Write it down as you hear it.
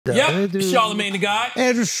Yep, Charlamagne the God.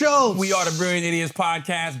 Andrew Schulz. We are the Brilliant Idiots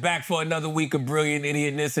Podcast, back for another week of Brilliant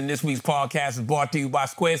Idiotness, and this week's podcast is brought to you by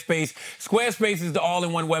Squarespace. Squarespace is the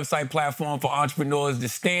all-in-one website platform for entrepreneurs to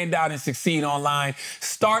stand out and succeed online.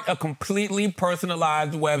 Start a completely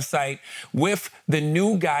personalized website with the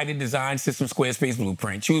new guided design system Squarespace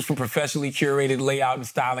Blueprint. Choose from professionally curated layout and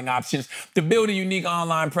styling options to build a unique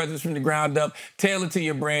online presence from the ground up, tailored to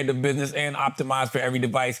your brand of business, and optimized for every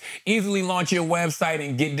device. Easily launch your website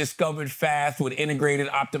and get discovered fast with integrated,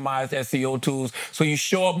 optimized SEO tools so you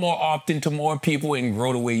show up more often to more people and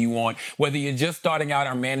grow the way you want. Whether you're just starting out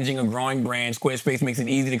or managing a growing brand, Squarespace makes it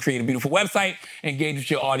easy to create a beautiful website, engage with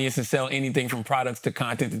your audience, and sell anything from products to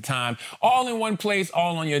content to time, all in one place,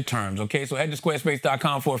 all on your terms, okay? So head to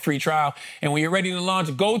squarespace.com for a free trial, and when you're ready to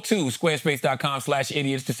launch, go to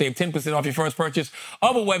squarespace.com/idiots to save 10% off your first purchase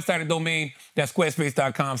of a website or domain. That's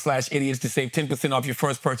squarespace.com/idiots to save 10% off your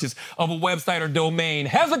first purchase of a website or domain.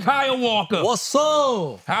 Hezekiah Walker. What's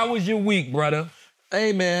up? How was your week, brother?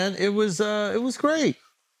 Hey, man, it was great.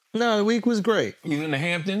 No, the week was great. You was in the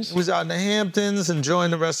Hamptons? Was out in the Hamptons,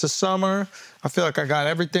 enjoying the rest of summer. I feel like I got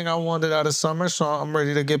everything I wanted out of summer, so I'm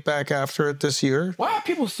ready to get back after it this year. Why are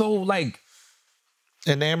people so, like...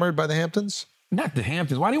 enamored by the Hamptons? Not the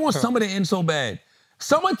Hamptons. Why do you want summer to end so bad?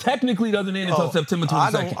 Summer technically doesn't end until September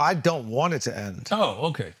 22nd. I don't want it to end. Oh,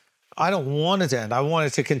 okay. I don't want it to end. I want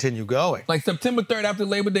it to continue going. Like September 3rd after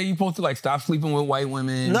Labor Day, you're supposed to like stop sleeping with white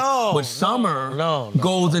women. No. But summer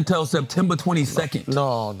goes until September 22nd.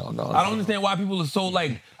 No. I don't understand why people are so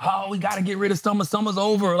like, oh, we got to get rid of summer. Summer's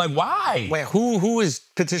over. Like, why? Wait, who is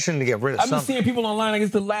petitioning to get rid of summer? I've been seeing people online like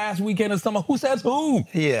it's the last weekend of summer. Who says who?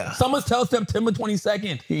 Yeah. Summer's till September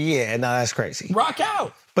 22nd. Yeah, no, that's crazy. Rock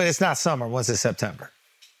out. But it's not summer once it's September.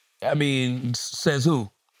 I mean, says who?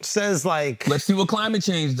 Says like... Let's see what climate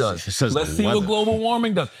change does. Let's see what global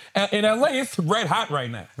warming does. In LA, it's red hot right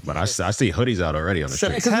now. But I see hoodies out already on the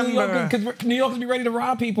street. Because New Yorkers be ready to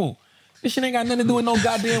rob people. This shit ain't got nothing to do with no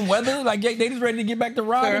goddamn weather. Like, they just ready to get back to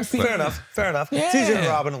robbing. Fair enough. Yeah. It's easier to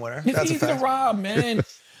rob in the winter. It's easy to rob, man.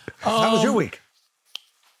 How was your week?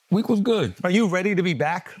 Week was good. Are you ready to be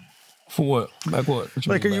back? For what? Back what?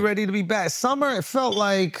 Like, are you ready to be back? Summer, it felt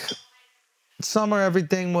like... summer,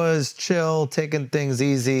 everything was chill, taking things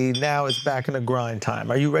easy. Now it's back in the grind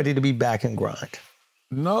time. Are you ready to be back in grind?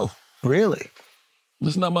 No. Really? This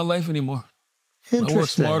is not my life anymore. Interesting. I work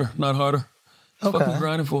smarter, not harder. What the fuck are you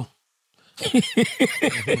grinding for?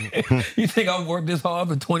 You think I've worked this hard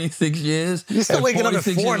for 26 years? You're still waking up at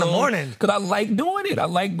 4 in the morning. Because I like doing it. I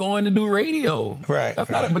like going to do radio. Right.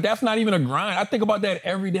 But that's not even a grind. I think about that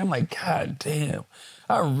every day. I'm like, God damn.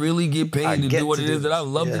 I really get paid to do what it is that I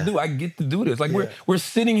love to do. I get to do this. Like we're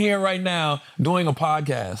sitting here right now doing a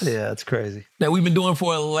podcast. Yeah, that's crazy. That we've been doing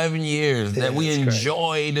for 11 years. That we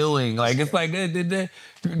enjoy doing. Like it's like the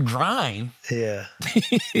grind. Yeah.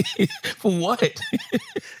 For what?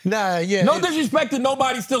 Nah, yeah. No disrespect to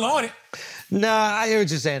nobody still on it. Nah, I hear what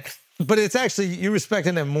you're saying. But it's actually, you're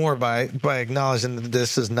respecting them more by acknowledging that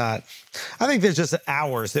this is not, I think there's just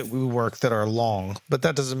hours that we work that are long, but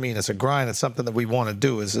that doesn't mean it's a grind. It's something that we want to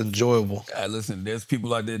do. It's enjoyable. Listen, there's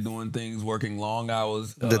people out there doing things, working long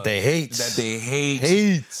hours. That they hate.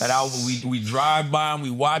 We drive by them, we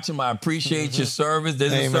watch them. I appreciate your service.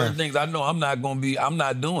 There's certain things I know I'm not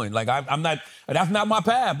doing. Like that's not my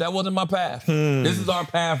path. That wasn't my path. This is our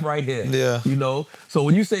path right here. Yeah. You know? So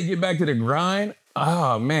when you say get back to the grind,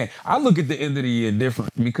 oh, man. I look at the end of the year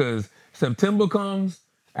different because September comes,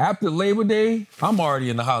 after Labor Day, I'm already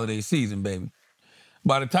in the holiday season, baby.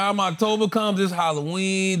 By the time October comes, it's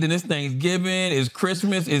Halloween, then it's Thanksgiving, it's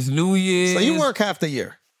Christmas, it's New Year's. So you work half the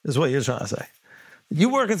year, is what you're trying to say. You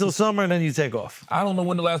work until summer and then you take off. I don't know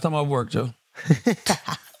when the last time I worked, Joe.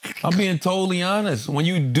 I'm being totally honest. When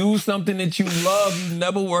you do something that you love, you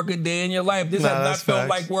never work a day in your life. This has not felt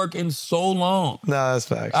like work in so long. No, that's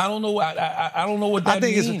facts. I don't know. I don't know what that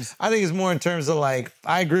means. I think it's more in terms of like,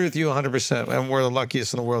 I agree with you 100%, and we're the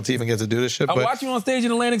luckiest in the world to even get to do this shit. I watch you on stage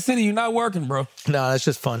in Atlantic City. You're not working, bro. No, that's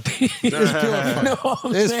just fun. It's pure fun. You know what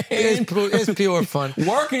I'm saying? It's pure fun.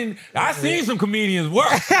 Working. I seen some comedians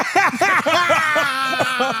work.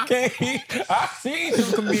 Okay, I seen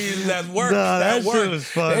some comedians that work. No, that shit was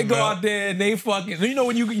fun. They go out there and they fucking. You know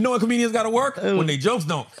when comedians got to work when they jokes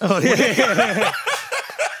don't. Oh yeah.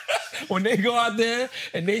 When they go out there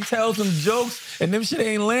and they tell some jokes and them shit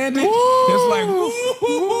ain't landing, it's like,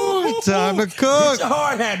 woo, time to cook. Get your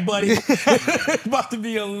hard hat, buddy. It's about to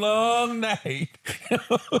be a long night.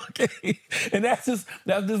 Okay, and that's just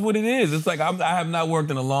what it is. It's like I have not worked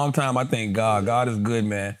in a long time. I thank God. God is good,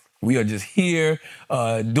 man. We are just here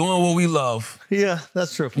doing what we love. Yeah,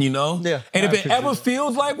 that's true. You know? Yeah. And if it ever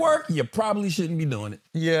feels like work, you probably shouldn't be doing it.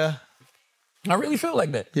 Yeah. I really feel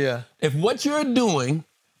like that. Yeah. If what you're doing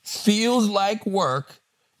feels like work,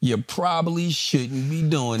 you probably shouldn't be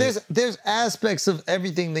doing it. There's aspects of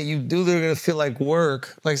everything that you do that are going to feel like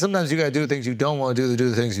work. Like sometimes you got to do things you don't want to do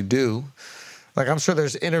the things you do. Like I'm sure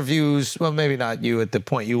there's interviews, well, maybe not you at the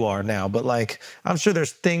point you are now, but like I'm sure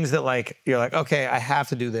there's things that like you're like, okay, I have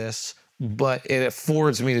to do this, but it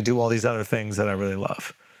affords me to do all these other things that I really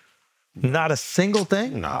love. Not a single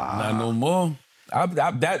thing? Not no more.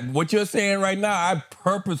 What you're saying right now, I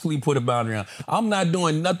purposely put a boundary on. I'm not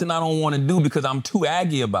doing nothing I don't want to do because I'm too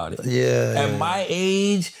aggy about it. Yeah. At my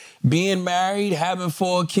age, being married, having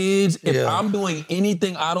 4 kids, if I'm doing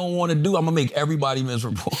anything I don't want to do, I'm going to make everybody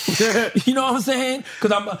miserable. You know what I'm saying?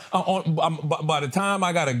 Because by the time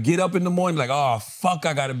I got to get up in the morning, like, oh, fuck,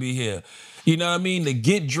 I got to be here. You know what I mean? To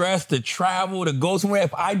get dressed, to travel, to go somewhere.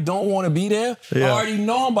 If I don't want to be there, I already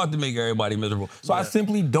know I'm about to make everybody miserable. So I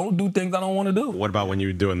simply don't do things I don't want to do. What about when you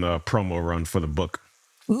were doing the promo run for the book?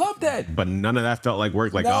 Love that. But none of that felt like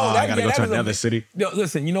work? Like, I got to go to another city? Yo,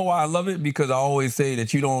 listen, you know why I love it? Because I always say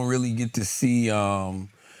that you don't really get to see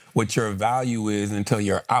what your value is until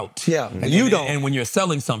you're out. Yeah, and when you're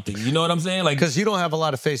selling something, you know what I'm saying? Like, because you don't have a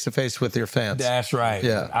lot of face-to-face with your fans. That's right.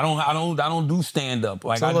 Yeah. I don't do stand-up.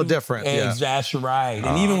 Like, it's a little different. Yeah. That's right.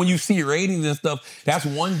 And even when you see ratings and stuff, that's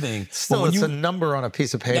one thing. Still, it's a number on a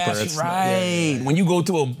piece of paper. That's right. Yeah. When you go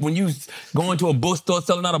into a bookstore,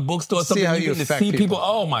 selling out a bookstore, something how you you get to see people.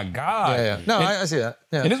 Oh my God. Yeah. No, I see that.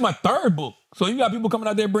 Yeah. And this is my 3rd book. So you got people coming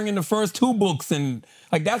out there bringing the first 2 books, and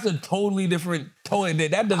like that's a totally different.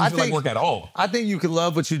 That doesn't feel like work at all. I think you can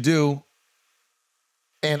love what you do,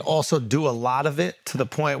 and also do a lot of it to the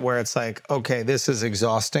point where it's like, okay, this is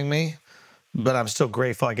exhausting me, but I'm still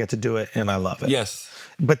grateful I get to do it and I love it. Yes.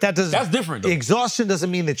 But that's different, though. Exhaustion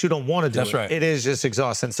doesn't mean that you don't want to do it. That's right. It is just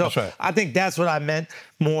exhausting. So I think that's what I meant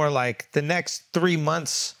more like the next 3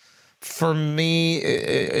 months for me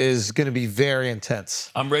is going to be very intense.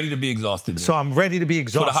 I'm ready to be exhausted. So I'm ready to be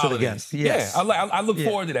exhausted again. Yes. Yeah, I look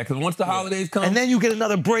forward to that because once the holidays come. And then you get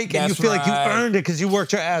another break and you feel like you earned it because you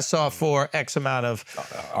worked your ass off for X amount of.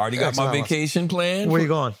 I already got my vacation planned. Where are you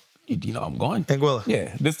going? You know I'm going. Anguilla.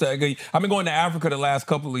 Yeah. I've been going to Africa the last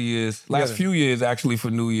couple of years. Few years actually for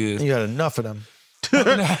New Year's. You got enough of them.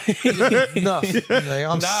 Enough.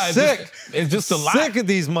 I'm sick. It's just a lot. Sick of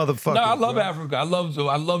these motherfuckers. No, I love Africa. I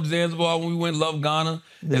love Zanzibar when we went. Love Ghana.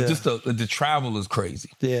 It's just the travel is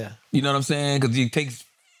crazy. Yeah. You know what I'm saying? Because it takes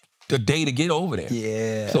a day to get over there.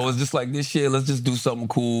 Yeah. So it's just like this year. Let's just do something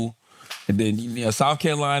cool. And then South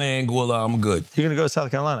Carolina, Anguilla, I'm good. You're gonna go to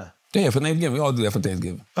South Carolina? Yeah, for Thanksgiving. We all do that for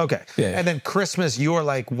Thanksgiving. Okay. Yeah. And then Christmas, you're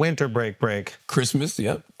like winter break. Christmas,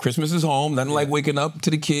 yep. Christmas is home. Nothing like waking up to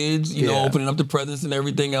the kids, you know, opening up the presents and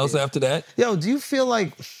everything else after that. Yo, do you feel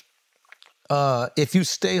like if you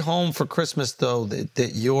stay home for Christmas, though,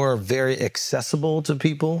 that you're very accessible to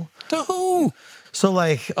people? To who? So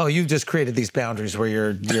like, you've just created these boundaries where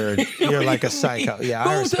you're like a psycho. Yeah,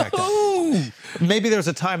 I respect that. Maybe there's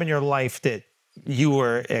a time in your life that you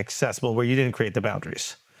were accessible where you didn't create the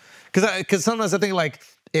boundaries. Because sometimes I think like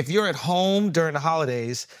if you're at home during the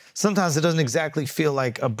holidays, sometimes it doesn't exactly feel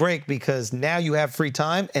like a break because now you have free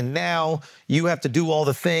time and now you have to do all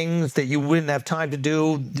the things that you wouldn't have time to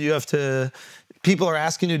do. People are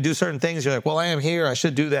asking you to do certain things. You're like, well, I am here. I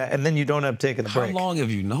should do that. And then you don't end up taking the break. How long have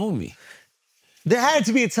you known me? There had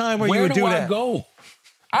to be a time where you would do that. Where do I go?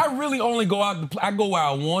 I really only go out. I go where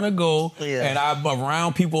I want to go, and I'm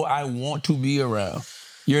around people I want to be around.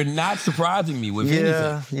 You're not surprising me with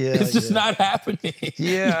anything. It's just not happening.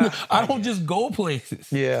 Yeah. I don't just go places.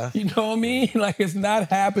 Yeah. You know what I mean? Like, it's not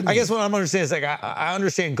happening. I guess what I'm understanding is like, I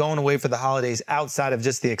understand going away for the holidays outside of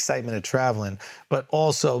just the excitement of traveling, but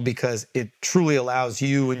also because it truly allows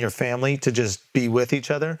you and your family to just be with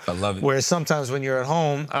each other. I love it. Whereas sometimes when you're at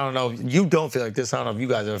home, I don't know, you don't feel like this. I don't know if you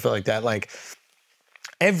guys ever feel like that. Like,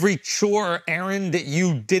 every chore or errand that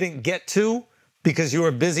you didn't get to because you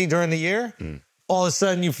were busy during the year, all of a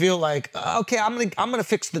sudden you feel like, okay, I'm gonna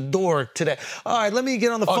fix the door today. All right, let me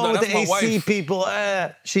get on the phone with the AC people.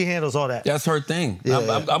 She handles all that. That's her thing.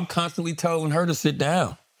 I'm constantly telling her to sit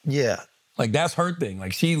down. Yeah. Like, that's her thing.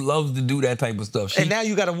 Like, she loves to do that type of stuff. And now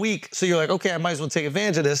you got a week, so you're like, okay, I might as well take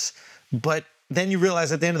advantage of this. But then you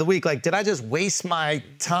realize at the end of the week, like, did I just waste my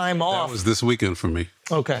time off? That was this weekend for me.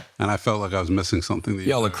 Okay. And I felt like I was missing something.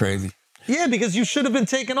 Y'all are crazy. Yeah, because you should have been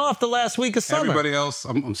taken off the last week of summer. Everybody else,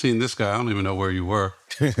 I'm seeing this guy. I don't even know where you were.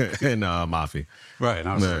 In Mafi. Right. And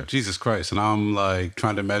I was like, Jesus Christ. And I'm like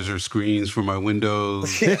trying to measure screens for my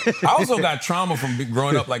windows. I also got trauma from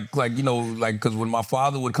growing up, like you know, like because when my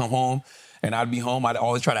father would come home and I'd be home, I'd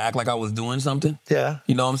always try to act like I was doing something. Yeah.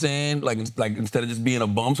 You know what I'm saying? Like instead of just being a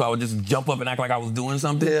bum, so I would just jump up and act like I was doing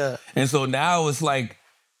something. Yeah. And so now it's like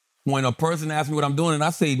when a person asks me what I'm doing and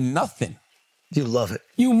I say nothing. You love it.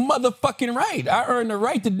 You motherfucking right. I earned the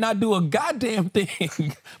right to not do a goddamn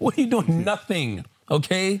thing. What are you doing? Nothing.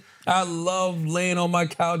 Okay? I love laying on my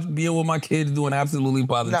couch, being with my kids, doing absolutely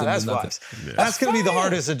positive No, that's nothing. wise. Yeah. That's going to be the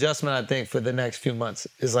hardest adjustment, I think, for the next few months.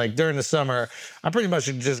 Is like during the summer, I pretty much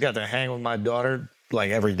just got to hang with my daughter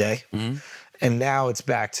like every day. Mm-hmm. And now it's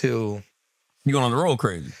back to... You going on the road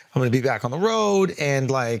crazy. I'm going to be back on the road and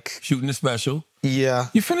like... Shooting the special. Yeah.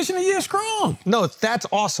 You're finishing the year strong. No, that's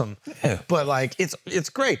awesome. Yeah. But like, it's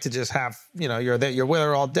great to just have, you know, you're with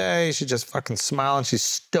her all day. She's just fucking smiling. She's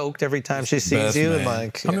stoked every time she sees you. Man. And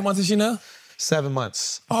like, how many months is she now? 7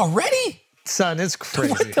 months. Already? Son, it's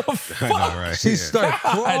crazy. What the fuck? I know, right? She started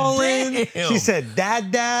crawling. Damn. She said,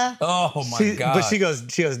 "Dada." Oh my God. But she goes,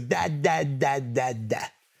 "Dada,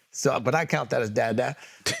 dada." So, but I count that as dada.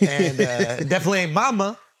 And definitely ain't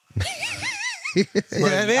mama. You know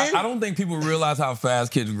what I mean? I don't think people realize how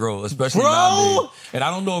fast kids grow, especially nowadays. And I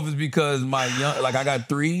don't know if it's because I got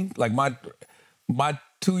 3, like my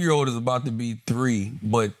 2-year-old is about to be 3,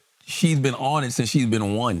 but she's been on it since she's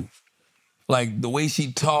been 1. Like the way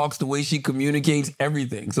she talks, the way she communicates,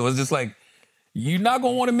 everything. So it's just like, you're not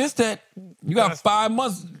gonna want to miss that. You got 5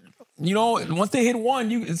 months. You know, once they hit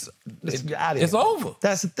 1, it's over.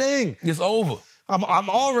 That's the thing. It's over. I'm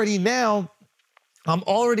already now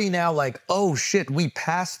like, oh shit, we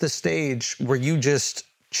passed the stage where you just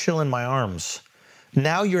chill in my arms.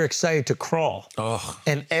 Now you're excited to crawl. Ugh.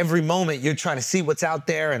 And every moment you're trying to see what's out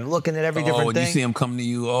there and looking at every different thing. You see him come to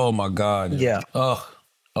you, oh my God. Yeah.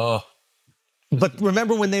 Ugh. But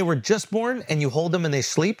remember when they were just born and you hold them and they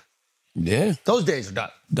sleep? Yeah. Those days are done.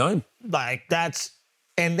 Done. Like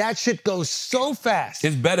and that shit goes so fast.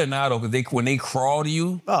 It's better now though, because when they crawl to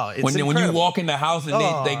you, it's when you incredible. walk in the house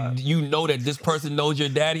and you know that this person knows your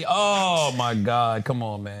daddy. Oh my God, come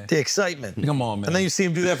on, man. The excitement. Come on, man. And then you see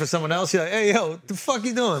him do that for someone else. You're like, hey, yo, what the fuck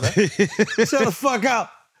you doing, man? Chill the fuck out.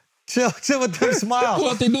 Chill with them smiles.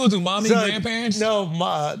 What they doing to mommy, grandparents? No,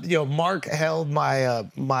 Mark held my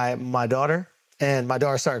daughter, and my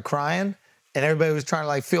daughter started crying, and everybody was trying to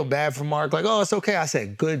like feel bad for Mark, like, oh, it's okay. I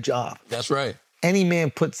said, good job. That's right. Any man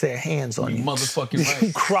puts their hands on you. Motherfucking right.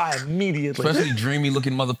 You cry immediately. Especially dreamy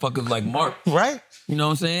looking motherfuckers like Mark. Right? You know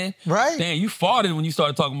what I'm saying? Right. Damn, you farted when you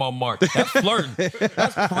started talking about Mark. That's flirting.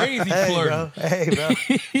 That's crazy flirting. Hey, bro.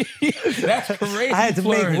 That's crazy. I had to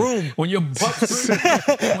flirting. make room. When your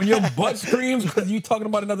butt screams because you talking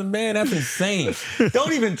about another man, that's insane.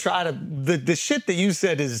 Don't even try to. The shit that you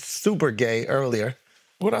said is super gay earlier.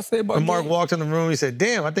 What'd I say about when Mark walked in the room, he said,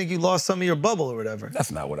 damn, I think you lost some of your bubble or whatever.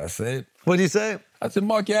 That's not what I said. What'd you say? I said,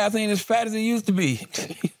 Mark, your ass ain't as fat as it used to be.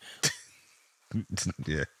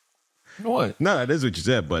 Yeah. What? No, that is what you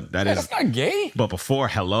said, but that's not gay. But before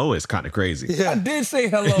hello is kind of crazy. Yeah. I did say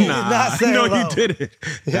hello. Not say no, hello. you didn't.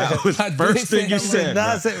 That was the first thing you said.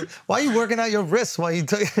 Why are you working out your wrists while you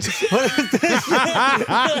took? What is this?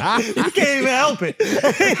 You can't even help it.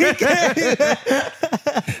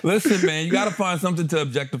 Listen, man, you gotta find something to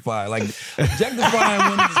objectify. Like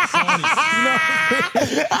objectifying women is funny.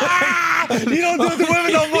 You don't do it to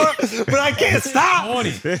women no more, but I can't stop. When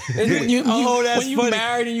you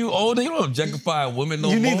married and you older, you don't objectify a woman no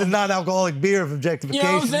more. You need the non-alcoholic beer of objectification.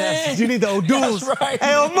 You know what I'm saying? You need the O'Doul's. That's right.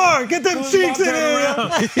 Hey, Mark, get them cheeks in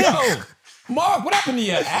here. Yo, Mark, what happened to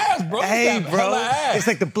your ass, bro? Hey, bro, it's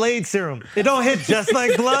like the Blade serum. It don't hit just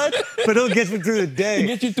like blood, but it'll get you through the day.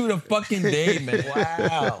 Get you through the fucking day, man.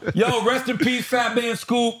 Wow. Yo, rest in peace, Fatman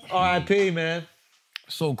Scoop. R.I.P., man.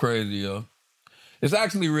 So crazy, yo. It's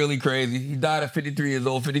actually really crazy. He died at 53 years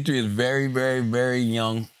old. 53 is very, very, very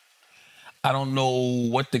young. I don't know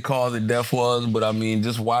what the cause of death was, but I mean,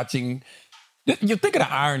 just watching. You think of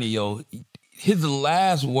the irony, yo. His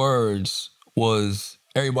last words was,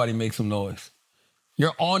 everybody make some noise.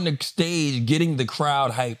 You're on the stage getting the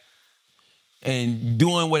crowd hype and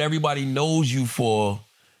doing what everybody knows you for,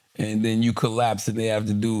 and then you collapse and they have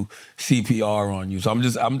to do CPR on you. So I'm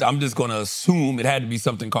just gonna assume it had to be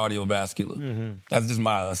something cardiovascular. Mm-hmm. That's just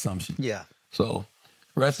my assumption. Yeah. So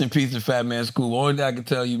rest in peace to Fatman Scoop. Only thing I can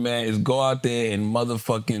tell you, man, is go out there and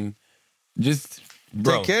motherfucking just,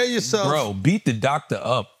 bro. Take care of yourself. Bro, beat the doctor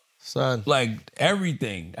up. Son. Like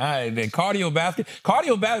everything. The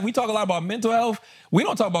cardiovascular. We talk a lot about mental health. We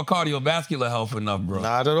don't talk about cardiovascular health enough, bro.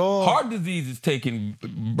 Not at all. Heart disease is taking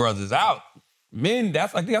brothers out. Men, I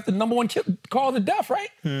think that's the number one cause of death, right?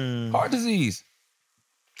 Heart disease.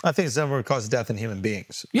 I think it's the number one cause of death in human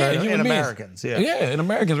beings. Yeah, in human beings. Americans. Yeah. Yeah, in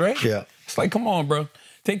Americans, right? Yeah. It's like, come on, bro.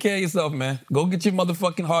 Take care of yourself, man. Go get your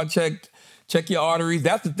motherfucking heart checked. Check your arteries.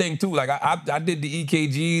 That's the thing, too. Like, I did the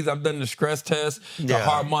EKGs. I've done the stress test, the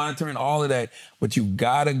heart monitoring, all of that. But you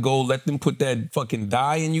gotta go let them put that fucking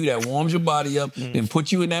dye in you that warms your body up and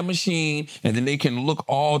put you in that machine, and then they can look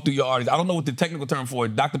all through your arteries. I don't know what the technical term for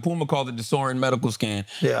it. Dr. Puma calls it the Soren medical scan.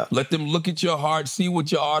 Yeah. Let them look at your heart, see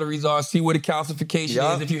what your arteries are, see where the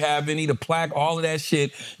calcification is, if you have any, the plaque, all of that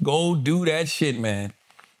shit. Go do that shit, man.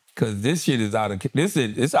 Cause this shit is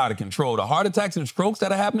it's out of control. The heart attacks and strokes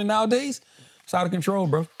that are happening nowadays, it's out of control,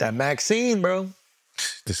 bro. That Maxine, bro.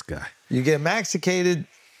 This guy. You get maxicated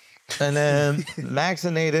and then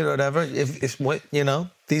vaccinated or whatever. If what,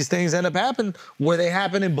 these things end up happening. Were they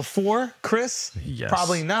happening before, Chris? Yes.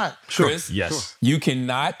 Probably not. Chris, Yes. You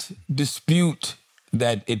cannot dispute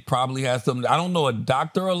that it probably has something. I don't know a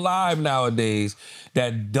doctor alive nowadays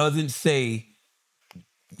that doesn't say,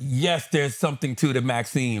 yes, there's something to the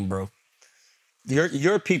Maxine, bro.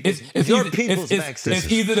 Your people's It's Maxine.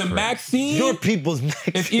 either the Maxine. Your people's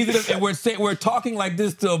Maxine. It's either and we're talking like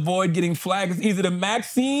this to avoid getting flagged. It's either the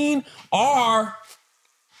Maxine or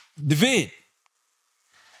the vid.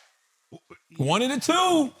 One of the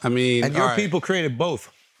two. I mean, And your people created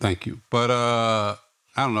both. Thank you. But I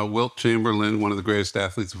don't know. Wilt Chamberlain, one of the greatest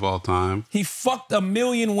athletes of all time, He fucked 1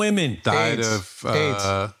 million women. died of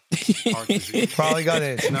heart disease. Probably got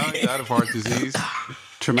AIDS. No, he died of heart disease.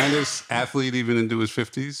 Tremendous athlete, even into his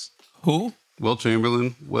 50s. Who? Wilt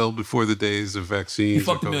Chamberlain, well before the days of vaccines. You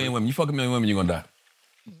fucked 1 million women. You fuck 1 million women, you're gonna die.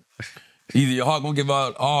 Either your heart gonna give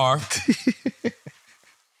out R,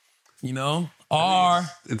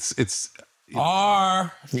 R. It's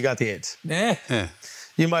R. You got the AIDS. Yeah.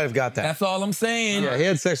 You might have got that. That's all I'm saying. Yeah, he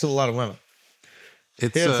had sex with a lot of women. He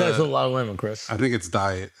had sex with a lot of women, Chris. I think it's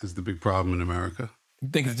diet is the big problem in America. You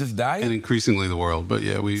think it's just diet? And increasingly the world. But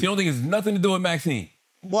yeah, So you don't think it's nothing to do with Maxine?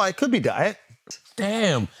 Well, it could be diet.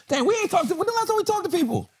 Damn, we ain't talked to. When the last time we talked to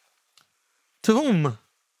people? To whom?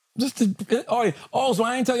 Just to. So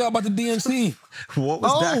I ain't tell y'all about the DNC. What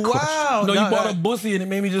was that question? Wow. No, you brought up Boosie and it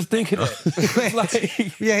made me just think of that. It's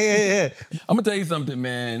like, Yeah. I'm gonna tell you something,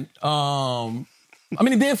 man. The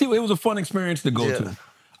DNC, it was a fun experience to go to.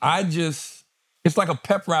 It's like a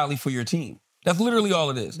pep rally for your team. That's literally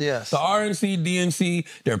all it is. Yes. The RNC, DNC,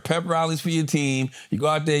 they're pep rallies for your team. You go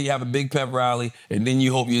out there, you have a big pep rally, and then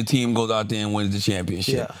you hope your team goes out there and wins the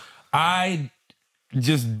championship. Yeah. I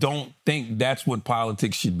just don't think that's what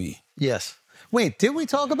politics should be. Yes. Wait, did we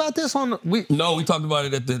talk about this on No, we talked about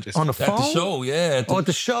it at the phone? At the show, yeah. at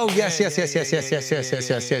the show? Yes.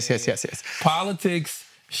 Politics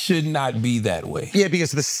should not be that way. Yeah,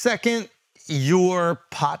 because the second you're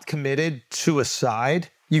pot committed to a side,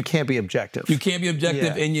 you can't be objective. You can't be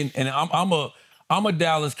objective, Yeah. and I'm a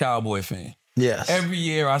Dallas Cowboy fan. Yes. Every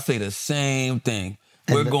year I say the same thing.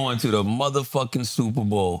 We're going to the motherfucking Super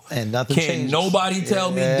Bowl. And nothing Can't changes. nobody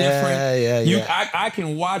tell me different. Yeah. I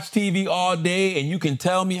can watch TV all day and you can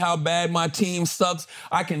tell me how bad my team sucks.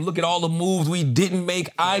 I can look at all the moves we didn't make.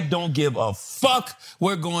 I don't give a fuck.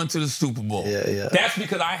 We're going to the Super Bowl. Yeah. That's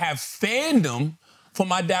because I have fandom for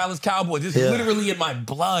my Dallas Cowboys. It's literally in my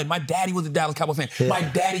blood. My daddy was a Dallas Cowboy fan. Yeah. My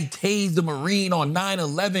daddy tased the Marine on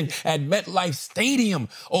 9/11 at MetLife Stadium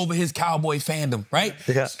over his Cowboy fandom, right?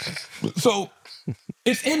 Yeah. So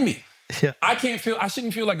it's in me. Yeah. I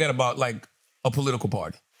shouldn't feel like that about like a political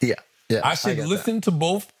party. Yeah. I should get listen to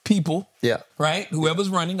both people. Yeah. Right? Whoever's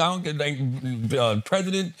running, I don't get like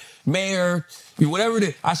president, mayor, whatever it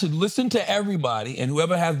is. I should listen to everybody, and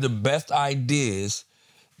whoever has the best ideas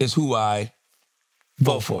is who I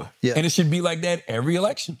vote for. Yeah. And it should be like that every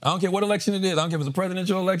election. I don't care what election it is. I don't care if it's a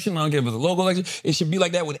presidential election. I don't care if it's a local election. It should be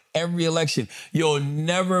like that with every election. You'll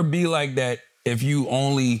never be like that if you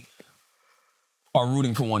only are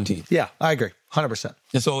rooting for one team. Yeah, I agree. 100%.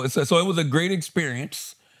 And so it was a great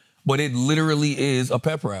experience, but it literally is a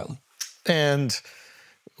pep rally. And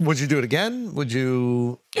would you do it again? Would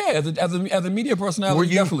you? Yeah, as a media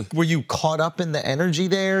personality, definitely. Were you caught up in the energy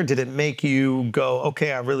there? Did it make you go,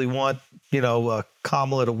 okay, I really want,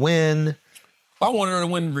 Kamala to win? I wanted her to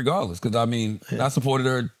win regardless, because I supported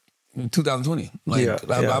her in 2020.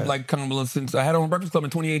 I've liked Kamala since I had her on Breakfast Club in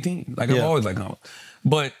 2018. I've always liked Kamala.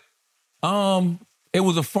 But it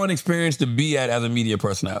was a fun experience to be at as a media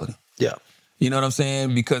personality. Yeah. You know what I'm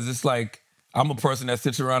saying? Because it's like, I'm a person that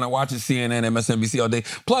sits around and watches CNN, MSNBC all day.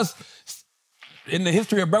 Plus, in the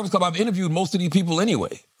history of Breakfast Club, I've interviewed most of these people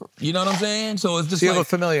anyway. You know what I'm saying? So it's just So you like, have a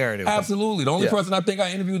familiarity with them. absolutely. The only person I think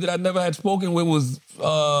I interviewed that I never had spoken with was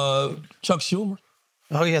Chuck Schumer.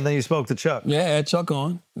 Oh, yeah, and then you spoke to Chuck. Yeah, I had Chuck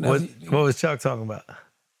on. What was Chuck talking about?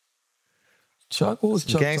 Chuck, what was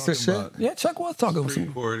Chuck Gangster talking shit? about? Yeah, Chuck was talking about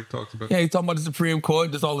Supreme Court, he talked about. Yeah, he's talking about the Supreme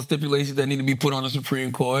Court. Just all the stipulations that need to be put on the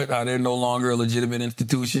Supreme Court. How they're no longer a legitimate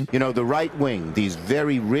institution. You know, the right wing, these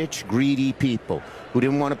very rich, greedy people who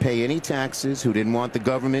didn't want to pay any taxes, who didn't want the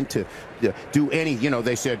government to do any, you know,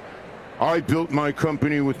 they said, I built my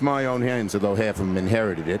company with my own hands, although half of them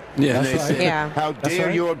inherited it. Yeah, and they that's right. said, how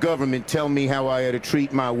dare your government tell me how I ought to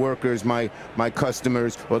treat my workers, my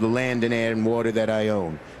customers, or the land and air and water that I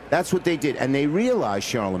own. That's what they did. And they realized,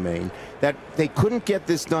 Charlamagne, that they couldn't get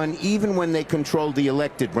this done even when they controlled the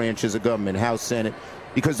elected branches of government, House, Senate,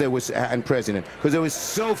 because there was, and President, because there was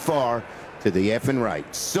so far to the effing right,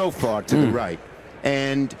 so far to the right.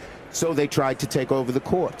 And so they tried to take over the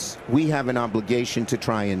courts. We have an obligation to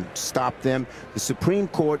try and stop them. The Supreme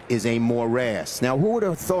Court is a morass. Now, who would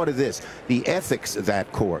have thought of this? The ethics of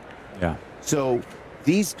that court. Yeah. So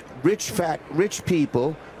these rich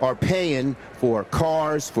people are paying for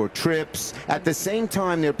cars, for trips. At the same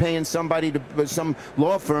time, they're paying somebody to some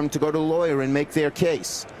law firm to go to a lawyer and make their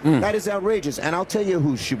case. That is outrageous. And I'll tell you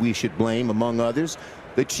who we should blame, among others.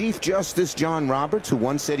 The Chief Justice John Roberts, who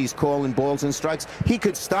once said he's calling balls and strikes, he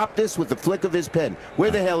could stop this with the flick of his pen.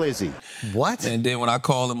 Where the hell is he? What? And then when I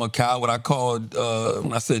called him a coward,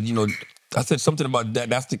 when I said, you know, I said something about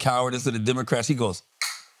that's the cowardice of the Democrats, he goes,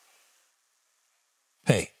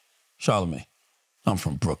 hey, Charlamagne, I'm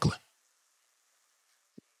from Brooklyn.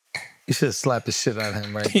 You should have slapped the shit out of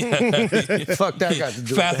him, right? Yeah. Fuck that guy. To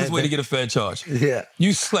do Fastest way to get a Fed charge. Yeah.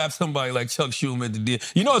 You slap somebody like Chuck Schumer at the deal.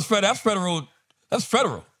 You know it's federal. That's federal. That's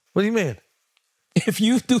federal. What do you mean? If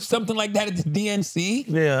you do something like that at the DNC,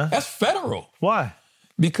 Yeah. that's federal. Why?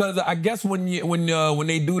 Because I guess when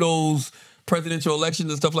they do those presidential elections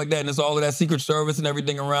and stuff like that, and it's all of that Secret Service and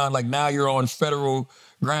everything around, like now you're on federal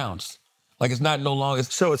grounds. Like it's not no longer.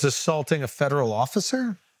 So it's assaulting a federal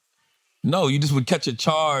officer? No, you just would catch a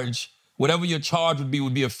charge. Whatever your charge would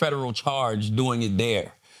be a federal charge doing it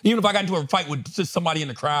there. Even if I got into a fight with just somebody in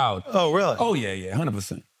the crowd. Oh, really? Oh, yeah,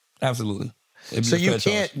 100%. Absolutely. So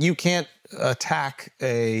you can't attack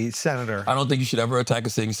a senator. I don't think you should ever attack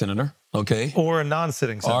a sitting senator, okay? Or a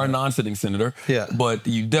non-sitting senator. Or a non-sitting senator. Yeah. But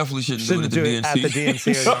you definitely shouldn't do it at the DNC. At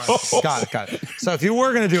the DNC. Got it. So if you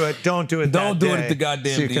were going to do it, don't do it Don't do it at the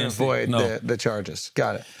goddamn so you DNC. can avoid the charges.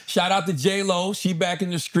 Got it. Shout out to J-Lo. She back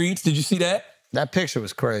in the streets. Did you see that? That picture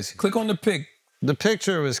was crazy. Click on the pic. The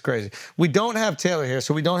picture was crazy. We don't have Taylor here,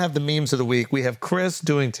 so we don't have the memes of the week. We have Chris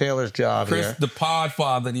doing Taylor's job here. Chris, the pod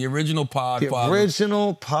father, the original pod father. The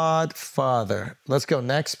original pod father. Let's go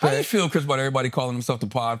next pick. How do you feel, Chris, about everybody calling himself the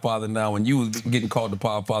pod father now when you was getting called the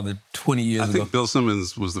pod father 20 years ago? I think Bill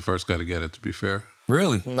Simmons was the first guy to get it, to be fair.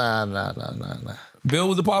 Really? Nah. Bill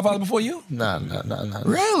was the pod father before you? Nah.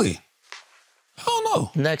 Really? I don't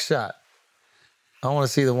know. Next shot. I want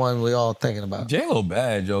to see the one we all thinking about. J-Lo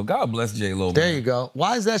bad, Joe. God bless J-Lo. There you go.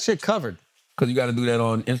 Why is that shit covered? Because you got to do that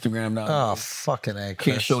on Instagram now. Oh, fucking A,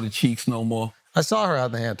 Chris. Can't show the cheeks no more. I saw her out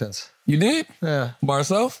in the Hamptons. You did? Yeah. By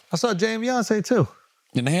herself? I saw Jay and Beyonce too.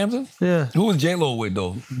 In the Hamptons? Yeah. Who was J-Lo with,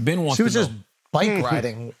 though? Ben wants She was to know. just bike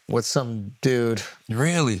riding with some dude.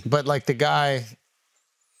 Really? But like the guy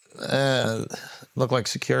looked like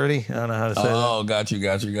security. I don't know how to say that. Oh, got you.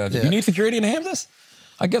 Yeah. You need security in the Hamptons?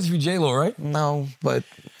 I guess if you're J-Lo, right? No, but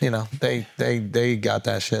you know, they got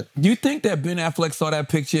that shit. Do you think that Ben Affleck saw that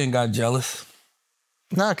picture and got jealous?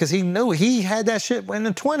 Nah, because he knew he had that shit in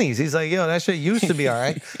the 20s. He's like, yo, that shit used to be all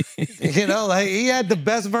right. You know, like he had the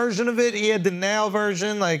best version of it. He had the now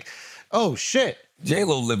version. Like, oh shit.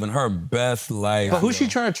 J-Lo living her best life. But who's she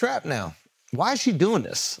trying to trap now? Why is she doing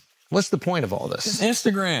this? What's the point of all this? It's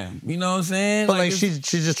Instagram. You know what I'm saying? But like she's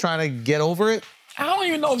just trying to get over it? I don't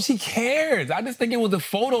even know if she cares. I just think it was a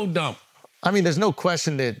photo dump. I mean, there's no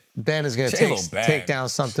question that Ben is going to take down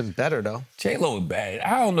something better, though. J-Lo is bad.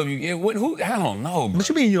 I don't know if you who. I don't know, bro. What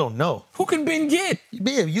you mean you don't know? Who can Ben get?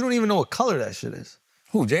 Ben, you don't even know what color that shit is.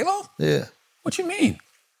 Who, J-Lo? Yeah. What you mean?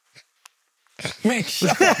 Man,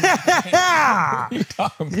 shut up. What you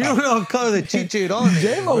talking about? You don't know what color the cheat on.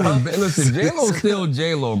 J-Lo, listen, J-Lo's still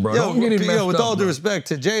J-Lo, bro. Yo, don't get it messed up, with all due bro. respect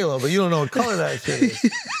to J-Lo, but you don't know what color that shit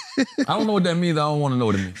is. I don't know what that means. I don't want to know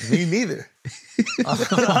what it means. Me neither.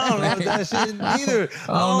 I don't know that shit neither.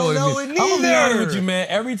 I don't know it I'm gonna be honest neither. with you, man.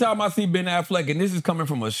 Every time I see Ben Affleck, and this is coming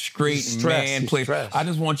from a straight man place, I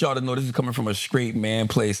just want y'all to know this is coming from a straight man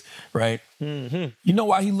place, right? Mm-hmm. You know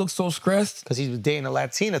why he looks so stressed? Because he was dating a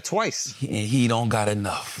Latina twice. He don't got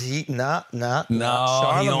enough. Nah. No,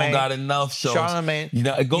 he don't got enough. So Charlamagne, you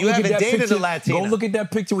know, go you look at haven't that dated picture. a Latina. Go look at that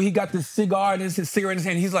picture where he got the cigar and his cigarette in his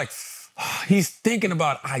hand. He's like, he's thinking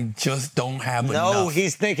about, I just don't have enough. No,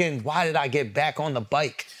 he's thinking, why did I get back on the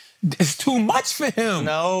bike? It's too much for him.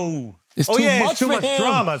 No. It's too much it's too for much him.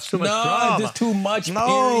 drama. It's too much drama. It's just too much,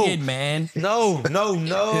 period, man. No.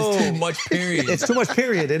 It's too much, period. It's too much,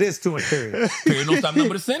 period. It is too much, period. Period don't stop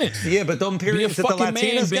number the sentence. Yeah, but them periods that the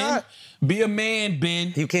Latinas got. Be a man,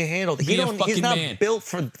 Ben. You can't handle it. He's not built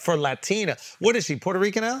for Latina. What is she, Puerto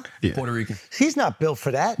Rican now? Yeah. Puerto Rican. He's not built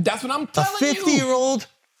for that. That's what I'm telling you. A 50-year-old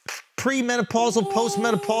premenopausal,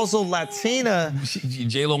 postmenopausal Latina.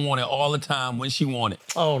 J-Lo want it all the time when she want it.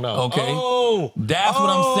 Oh, no. Okay? Oh. That's what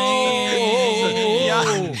I'm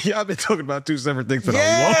saying. Y'all been talking about two separate things for a long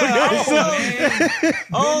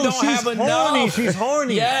Oh, don't have she's enough. horny. She's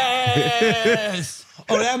horny. Yes.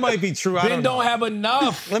 Oh, that might be true. I don't have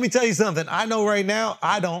enough. Let me tell you something. I know right now,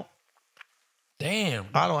 I don't. Damn.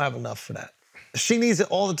 I don't have enough for that. She needs it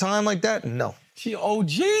all the time like that? No. She OG.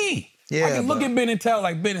 Yeah, I can look at Ben and tell,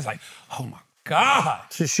 like, Ben is like, oh my God.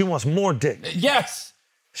 She wants more dick. Yes.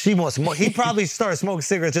 She wants more. He probably started smoking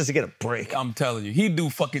cigarettes just to get a break. I'm telling you, he'd do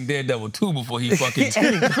fucking Daredevil 2 before he fucking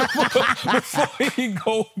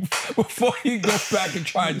before he go back and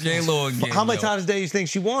try J-Lo again. How many times a day you think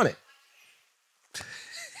she wanted?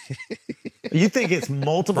 You think it's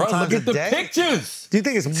multiple times a day? Look at the pictures. Do you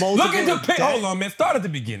think it's multiple? Look at the picture. Hold on, man. Start at the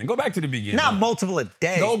beginning. Go back to the beginning. Not multiple a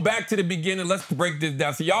day. Go back to the beginning. Let's break this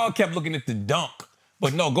down. So y'all kept looking at the dunk.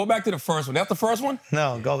 But no, go back to the first one. That's the first one?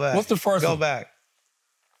 No, go back. What's the first one? Go back.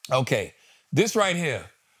 Okay. This right here.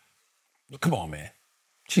 Come on, man.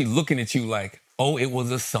 She looking at you like, oh, it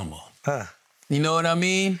was a summer. Huh. You know what I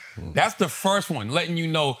mean? That's the first one, letting you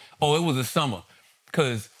know, oh, it was a summer.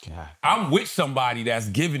 Because I'm with somebody that's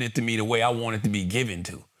giving it to me the way I want it to be given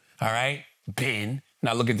to. All right? Ben.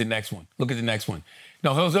 Now look at the next one. Look at the next one.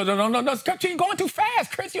 No, you're going too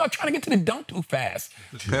fast, Chris. You're trying to get to the dunk too fast.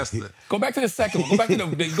 Go back to the second one.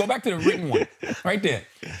 Go back to the written one. Right there.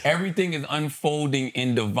 Everything is unfolding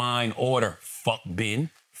in divine order. Fuck Ben.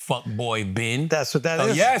 Fuck boy Ben. That's what that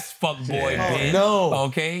is? Yes, fuck boy Ben. No.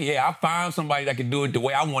 Okay, yeah, I found somebody that can do it the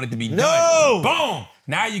way I want it to be done. No. Boom.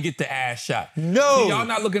 Now you get the ass shot. No. See, y'all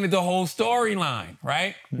not looking at the whole storyline,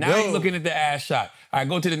 right? Now you're looking at the ass shot. All right,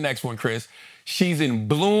 go to the next one, Chris. She's in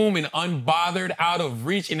bloom and unbothered, out of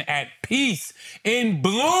reach and at peace. In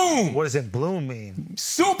bloom. What does in bloom mean?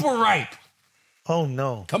 Super ripe. Oh,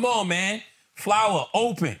 no. Come on, man. Flower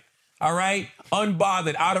open. All right?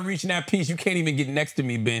 Unbothered, out of reach and at peace. You can't even get next to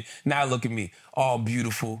me, Ben. Now look at me. All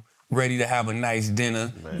beautiful, ready to have a nice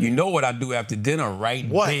dinner. Man. You know what I do after dinner, right,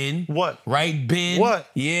 what? Ben? What? Right, Ben? What?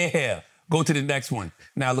 Yeah. Go to the next one.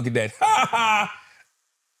 Now look at that. Ha ha.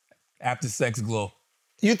 After sex glow.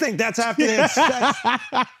 You think that's after sex?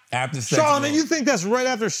 After sex. Charlamagne, you think that's right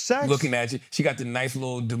after sex? Looking at you. She got the nice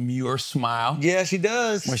little demure smile. Yeah, she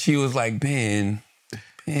does. When she was like, Ben.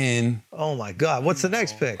 Oh my God. What's the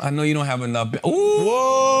next pick? I know you don't have enough. Ooh.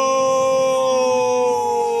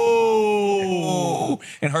 Whoa.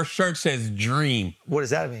 And her shirt says dream. What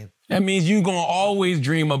does that mean? That means you gonna always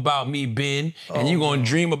dream about me, Ben. And you gonna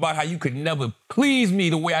dream about how you could never please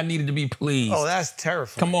me the way I needed to be pleased. Oh, that's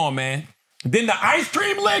terrifying. Come on, man. Then the ice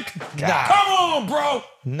cream lick? Nah. Come on, bro.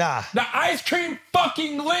 Nah. The ice cream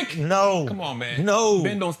fucking lick? No. Come on, man. No.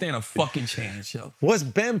 Ben don't stand a fucking chance, yo. What's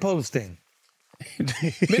Ben posting?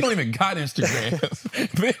 Ben don't even got Instagram.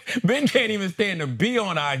 Ben can't even stand to be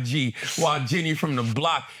on IG while Jenny from the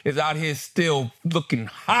block is out here still looking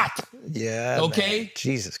hot. Yeah. Okay? Man.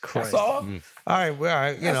 Jesus Christ. That's all. All right, well, all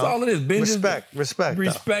right. That's all it is. Ben respect,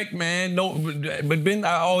 man. No, but Ben,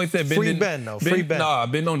 I always said Ben. Free Ben, though. Free Ben. Nah,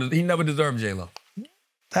 Ben don't. He never deserved J-Lo.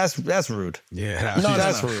 That's rude. Yeah,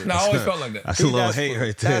 that's rude. No, I always felt like that. That's a little hate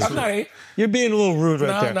right there. I'm not hate. You're being a little rude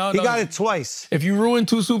right there. No, he got it twice. If you ruin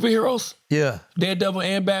two superheroes, yeah, Daredevil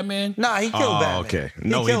and Batman. Nah, he killed Batman. Okay. He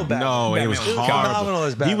killed Batman. No, it was phenomenal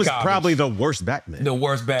as Batman. He was probably the worst Batman. The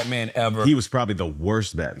worst Batman ever. He was probably the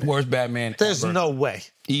worst Batman. Worst Batman There's ever. no way.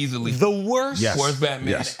 Easily. The worst? Yes. Worst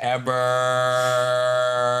Batman ever.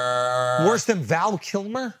 Worse than Val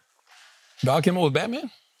Kilmer? Val Kilmer was Batman?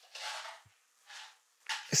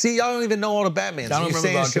 See, y'all don't even know all the Batmans. I don't You're remember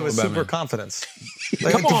saying about shit with Batman. super confidence.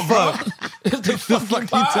 Like, Come what the on, bro. fuck? It's the fucking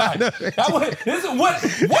pod.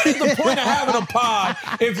 What is the point of having a pod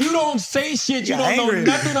if you don't say shit you don't know angry.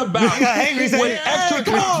 nothing about? You got angry saying, with extra "Hey,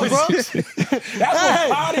 come on, bro." confidence? That's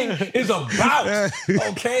what podding is about,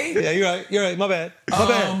 okay? Yeah, you're right. You're right. My bad. My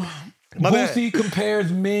bad. My bad. Boosie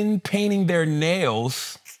compares men painting their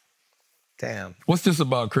nails. Damn. What's this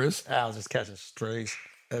about, Chris? I was just catching strays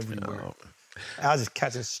everywhere. I was just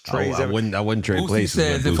catching Oh, strays I everywhere. wouldn't trade Boosie places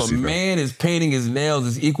says with if Boosie, a bro. man is painting his nails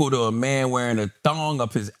is equal to a man wearing a thong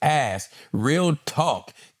up his ass. Real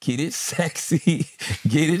talk. Get it sexy.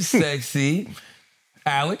 Get it sexy.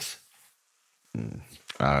 Alexx?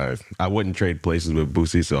 I wouldn't trade places with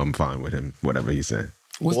Boosie, so I'm fine with him, whatever he said.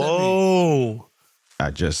 What's that mean? Whoa.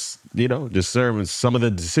 I just, just serving some of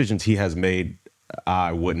the decisions he has made,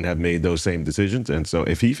 I wouldn't have made those same decisions. And so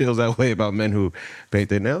if he feels that way about men who paint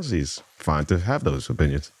their nails, he's fine to have those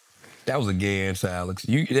opinions. Oh, That was a gay answer, Alexx.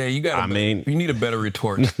 You got. I mean- you need a better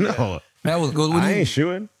retort. No, That was good. I ain't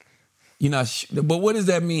shooting. You're not. But what does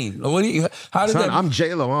that mean? What do you? How does Son, that? I'm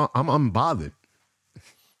J-Lo. I'm unbothered.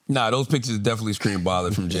 Nah, those pictures definitely scream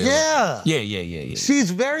bothered from Jay. Yeah. Yeah.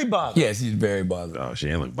 She's very bothered. Yes, he's very bothered. Oh, she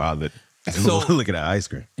ain't look bothered. So- Look at that ice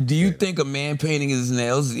cream. Do you think a man painting his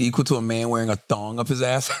nails is equal to a man wearing a thong up his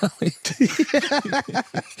ass?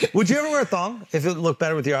 Would you ever wear a thong if it looked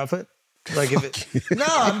better with your outfit? Like if it, no,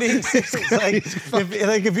 I'm being serious.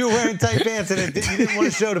 Like if you were wearing tight pants and you didn't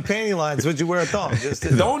want to show the panty lines, would you wear a thong? Just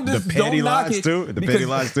Don't The just panty don't knock lines it. too? The because- panty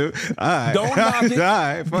lines too? All right. Don't knock it All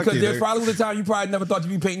right, fuck because you, there's nigga. probably was a time you probably never thought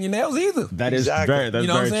you'd be painting your nails either. That is Exactly. that's You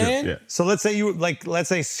know what very I'm saying? true. Yeah. So let's say let's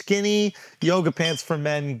say skinny yoga pants for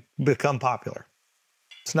men become popular.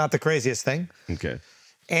 It's not the craziest thing. Okay.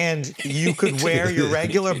 And you could wear your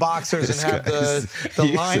regular boxers and have the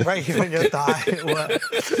line right here on your thigh.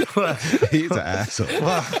 What? He's an asshole.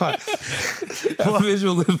 That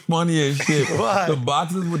visual is funny as shit. What? The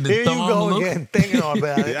boxes with the Here you thong go look. again, thinking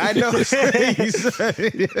about it. I know.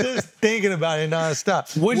 Just thinking about it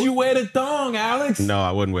nonstop. Would you wear the thong, Alexx? No,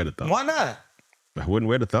 I wouldn't wear the thong. Why not? I wouldn't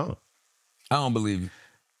wear the thong. I don't believe you.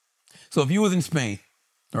 So if you was in Spain,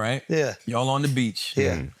 right? Yeah. Y'all on the beach.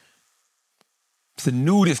 Yeah. It's a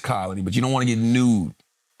nudist colony, but you don't want to get nude.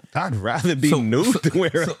 I'd rather be nude than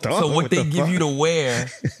wear a thong. So what they the give fuck? you to wear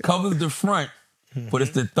covers the front, but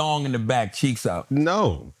it's the thong in the back, cheeks out.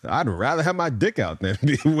 No, I'd rather have my dick out than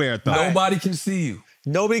wear a thong. Nobody can see you.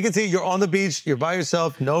 Nobody can see you. You're on the beach. You're by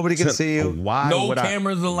yourself. Nobody can see you. Why No would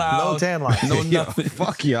cameras allowed. No tan lines. No Yo, nothing.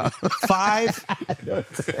 fuck y'all. 5.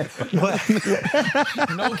 What?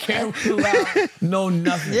 No cameras allowed. No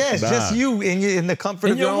nothing. Yeah, it's just you in the comfort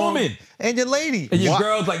And of your your own- woman. and your lady. And your What?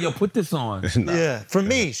 girl's like, yo, put this on. Yeah, for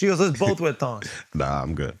me, she goes, let's both wear thongs. Nah,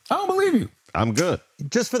 I'm good. I don't believe you. I'm good.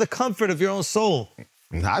 Just for the comfort of your own soul.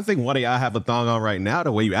 I think one of y'all have a thong on right now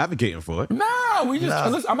the way you advocating for it. Nah, we just, Nah.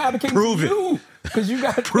 listen, I'm advocating Prove for it. you. Because you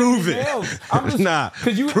got Prove it. nails. I'm just, Nah,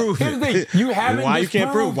 Because you, prove here's the it. thing, you haven't Why you can't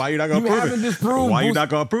disproved- prove? Why you not gonna you prove haven't it? disproved Why you Boosie- not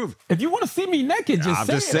gonna prove it? If you want to see me naked, just I'm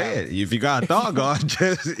say just it. saying. If you got a thong on,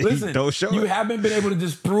 just Listen, don't show you it. haven't been able to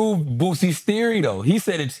disprove Boosie's theory, though. He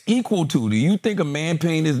said it's equal to. Do you think a man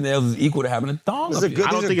painting his nails is equal to having a thong? This up is a here? good-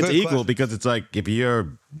 I don't these are think it's good equal questions. because it's like if you're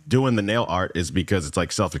doing the nail art, it's because it's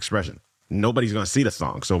like self-expression. Nobody's gonna see the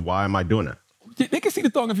thong, so why am I doing that? They can see the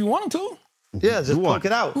thong if you want them to. Yeah, just What? poke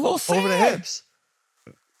it out A little over the sad. hips.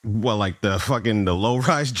 Well, like the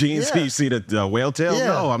low-rise jeans, Yeah. you see the whale tail? Yeah.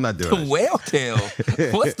 No, I'm not doing The that. whale tail.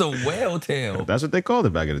 What's the whale tail? That's what they called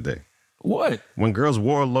it back in the day. What? When girls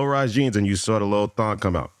wore low-rise jeans and you saw the little thong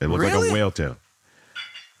come out, it looked like Really? a whale tail.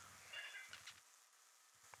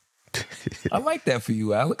 I like that for you,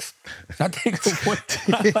 Alexx. I think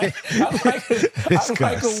I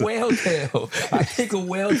like a whale tail. I think a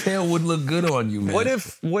whale tail would look good on you, man.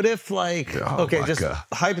 What if like, Oh okay, my just God.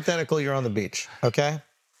 hypothetical, you're on the beach, okay?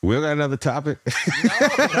 We got another topic?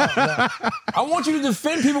 I want you to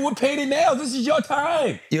defend people with painted nails. This is your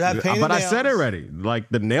time. You have painted But I nails. said already, like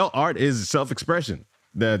the nail art is self-expression.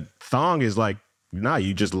 The thong is like, nah,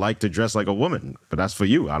 you just like to dress like a woman. But that's for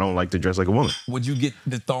you. I don't like to dress like a woman. Would you get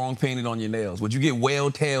the thong painted on your nails? Would you get whale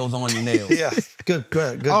tails on your nails? Yeah, good.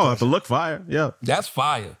 Oh, if it look fire, yeah. That's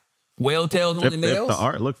fire. Whale tails on If, the if nails? the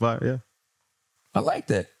art look fire, yeah. I like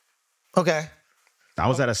that. Okay. I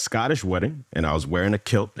was at a Scottish wedding and I was wearing a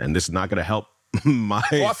kilt, and this is not gonna help my.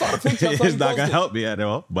 I saw the picture. I saw It's you not gonna posted. help me at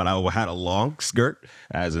all. But I had a long skirt,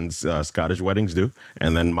 as in Scottish weddings do,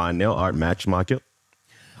 and then my nail art matched my kilt.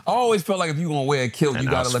 I always felt like if you're going to wear a kilt, And you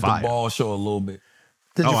that got to was let fire. the ball show a little bit.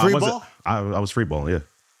 Did you I free wasn't- ball? I was free balling, yeah.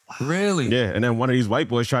 Really? Yeah, and then one of these white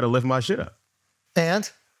boys tried to lift my shit up. And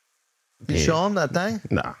you Yeah. show him that thing?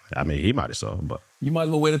 Nah, I mean, he might have saw, but You might as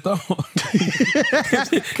well wear the thong.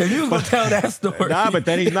 If you was going to tell that story. Nah, but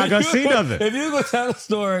then he's not going to see nothing. If you was going to tell a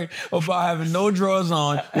story about having no drawers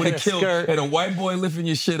on with a kilt skirt. and a white boy lifting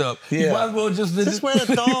your shit up, you might as well just wear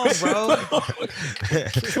the thong, bro.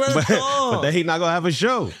 Just wear the thong. But then he's not going to have a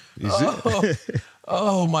show. You see?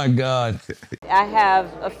 Oh, my God. I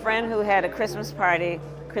have a friend who had a Christmas party,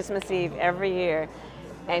 Christmas Eve every year,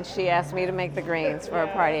 and she asked me to make the greens for a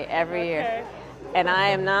party every year. And I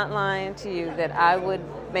am not lying to you that I would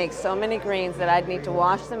make so many greens that I'd need to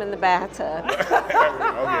wash them in the bathtub.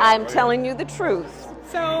 I'm telling you the truth.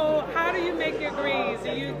 So how do you make your greens?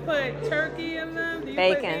 Do you put turkey in them? Do you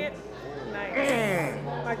Bacon. Put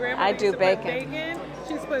nice. My grandma I do used to put bacon.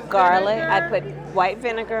 She's put Garlic. vinegar. I put white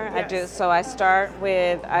vinegar. Yes. I do. So I start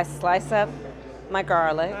with, I slice up my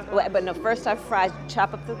garlic. But no, first I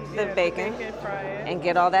chop up the bacon fry it. and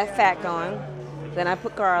get all that fat going. Then I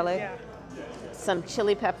put garlic. Yeah. Some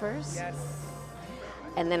chili peppers, Yes.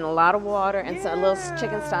 and then a lot of water and a little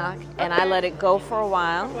chicken stock, and I let it go for a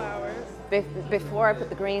while Flowers. before I put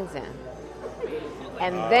the greens in.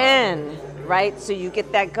 And then, right, so you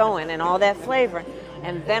get that going and all that flavor,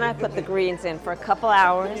 and then I put the greens in for a couple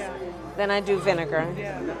hours, then I do vinegar.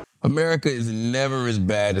 America is never as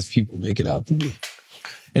bad as people make it out to be.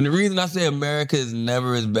 And the reason I say America is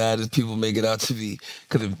never as bad as people make it out to be,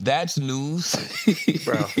 because if that's news,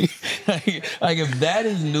 Bro. like if that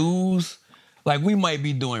is news, like we might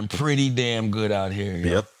be doing pretty damn good out here. You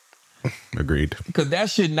know? Yep. Agreed. Because that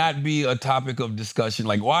should not be a topic of discussion.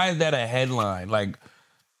 Like, why is that a headline? Like,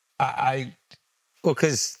 Well,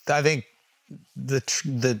 because I think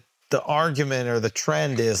the argument or the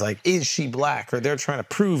trend is like, is she black? Or they're trying to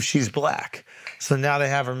prove she's black. So now they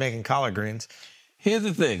have her making collard greens. Here's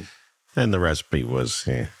the thing. And the recipe was,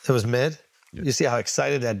 It was mid. You see how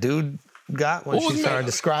excited that dude got when What she was started mid?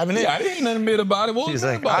 describing it? Yeah, I ain't nothing mid about it. What was She's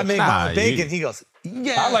mid like, about I it? make Nah, my bacon. you- He goes,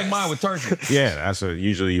 yeah. I like mine with turkey. yeah, that's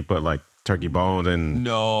usually you put like turkey bones and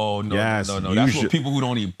No. Yes, That's you what should- people who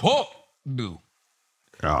don't eat pork do.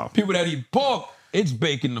 People that eat pork, it's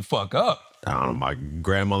baking the fuck up. I don't know, my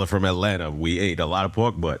grandmother from Atlanta, we ate a lot of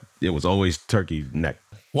pork, but it was always turkey neck.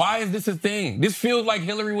 Why is this a thing? This feels like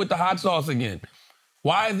Hillary with the hot sauce again.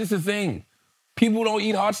 Why is this a thing? People don't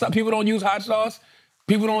eat hot sauce. People don't use hot sauce.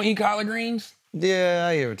 People don't eat collard greens. Yeah,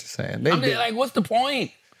 I hear what you're saying. They I'm did. like, what's the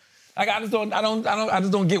point? Like, I just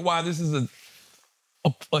don't get why this is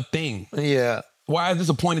a thing. Yeah. Why is this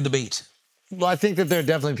a point of debate? Well, I think that there are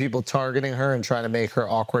definitely people targeting her and trying to make her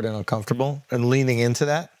awkward and uncomfortable and leaning into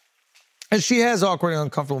that. And she has awkward and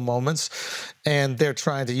uncomfortable moments, and they're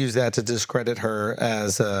trying to use that to discredit her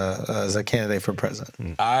as a candidate for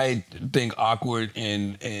president. I think awkward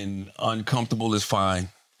and uncomfortable is fine.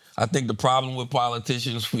 I think the problem with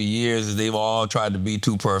politicians for years is they've all tried to be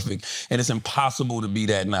too perfect, and it's impossible to be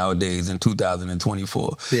that nowadays in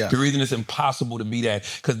 2024. Yeah. The reason it's impossible to be that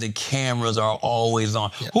because the cameras are always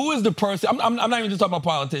on. Yeah. Who is the person? I'm not even just talking about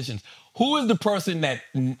politicians. Who is the person that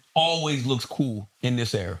always looks cool in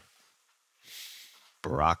this era?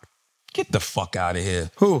 Barack. Get the fuck out of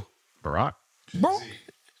here. Who? Barack? Bro,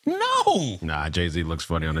 no. Nah, Jay-Z looks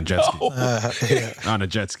funny on a jet ski. No. On a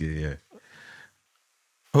jet ski, yeah.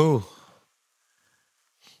 Who?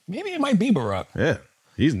 Maybe it might be Barack. Yeah.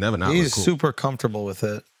 He's never not He's looked cool. super comfortable with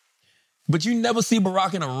it. But you never see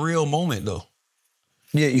Barack in a real moment, though.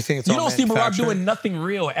 Yeah, you think it's You all don't see Barack manufactured? doing nothing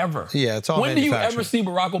real ever. Yeah, it's all When do you manufactured. ever see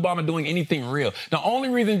Barack Obama doing anything real? The only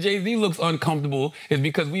reason Jay-Z looks uncomfortable is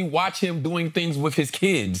because we watch him doing things with his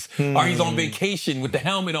kids. Or he's on vacation with the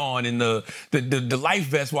helmet on and the life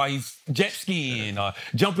vest while he's jet skiing or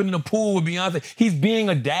jumping in the pool with Beyonce. He's being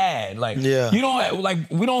a dad. Like, Yeah. you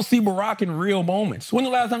don't we don't see Barack in real moments. When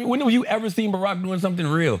have you ever seen Barack doing something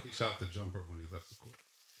real? He shot the jumper when he left the court.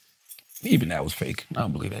 Even that was fake. I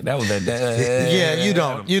don't believe that. That was that. Yeah, you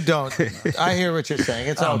don't. You don't. I hear what you're saying.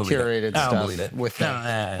 It's I all don't believe that. curated I don't stuff believe that. with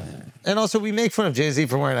them. And also, we make fun of Jay-Z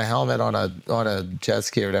for wearing a helmet on a jet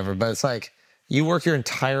ski or whatever, but it's like you work your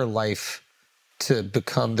entire life to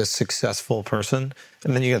become this successful person,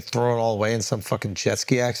 and then you get to throw it all away in some fucking jet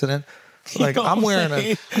ski accident. Like You know I'm what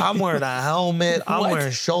I'm wearing a helmet. I'm What?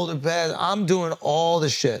 wearing shoulder pads. I'm doing all the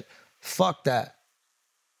shit. Fuck that.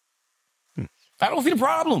 I don't see the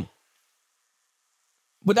problem.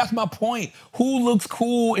 But that's my point. Who looks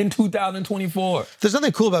cool in 2024? There's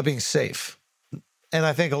nothing cool about being safe. And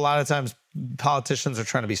I think a lot of times politicians are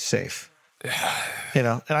trying to be safe. You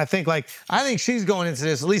know? And I think she's going into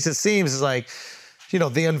this, at least it seems, is like, you know,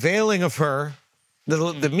 the unveiling of her,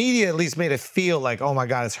 the media at least made it feel like, oh my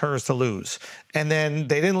God, it's hers to lose. And then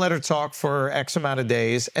they didn't let her talk for X amount of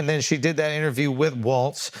days. And then she did that interview with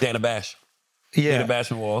Waltz. Dana Bash. Yeah. Dana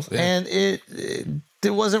Bash and Walls. Yeah. And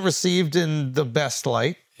it wasn't received in the best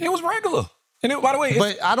light. It was regular. And by the way,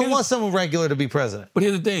 but I don't want someone regular to be president. But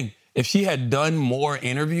here's the thing. If she had done more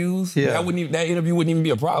interviews, Yeah. that interview wouldn't even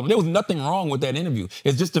be a problem. There was nothing wrong with that interview.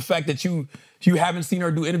 It's just the fact that you haven't seen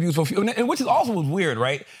her do interviews for a few, and which is also weird,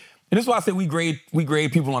 right? And this is why I say we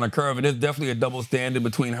grade people on a curve, and there's definitely a double standard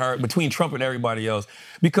between Trump and everybody else,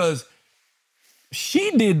 because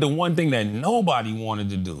she did the one thing that nobody wanted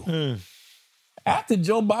to do. After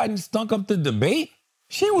Joe Biden stunk up the debate,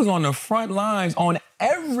 she was on the front lines on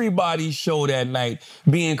everybody's show that night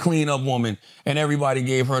being clean-up woman, and everybody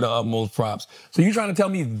gave her the utmost props. So you trying to tell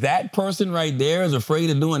me that person right there is afraid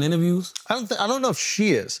of doing interviews? I don't know if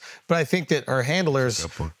she is, but I think that her handlers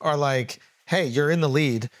are like, hey, you're in the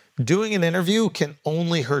lead. Doing an interview can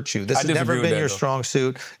only hurt you. This has never been your strong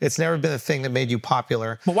suit. It's never been a thing that made you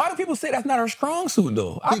popular. But why do people say that's not her strong suit,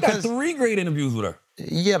 though? I've got 3 great interviews with her.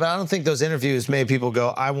 Yeah, but I don't think those interviews made people go,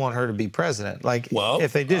 I want her to be president. Like,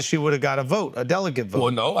 if they did, she would have got a vote, a delegate vote.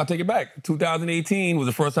 Well, no, I take it back. 2018 was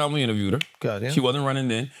the first time we interviewed her. God, yeah. She wasn't running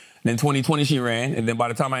then. Then 2020, she ran. And then by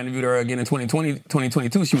the time I interviewed her again in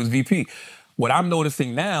 2022, she was VP. What I'm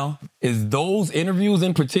noticing now is those interviews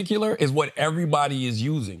in particular is what everybody is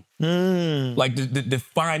using. Like to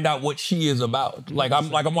find out what she is about. Like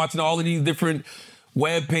I'm watching all of these different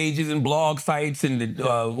web pages and blog sites and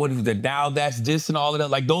what is the Now That's This and all of that.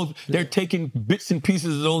 Like those, they're taking bits and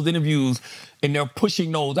pieces of those interviews and they're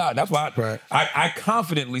pushing those out. That's why I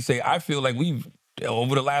confidently say I feel like we've,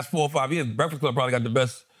 over the last 4 or 5 years, Breakfast Club probably got the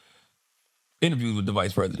best interviews with the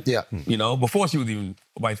vice president. Yeah. You know, before she was even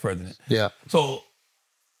vice president. Yeah. So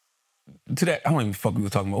to that, I don't even fuck what we were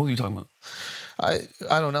talking about. What were you talking about?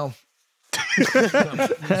 I don't know.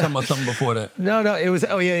 Talking about something before that. No, it was,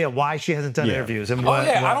 why she hasn't done interviews. And what,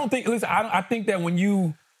 I don't think, listen, I think that when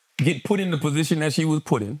you get put in the position that she was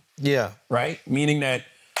put in, right? Meaning that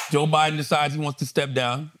Joe Biden decides he wants to step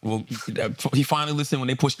down. Well, he finally listened when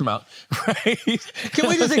they pushed him out, right? Can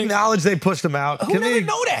we just acknowledge they pushed him out? Who doesn't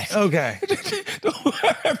know that? Okay.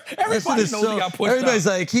 Everybody knows he got pushed everybody's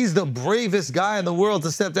out. like, he's the bravest guy in the world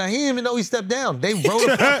to step down. He didn't even know he stepped down. They wrote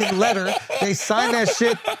a fucking letter. They signed that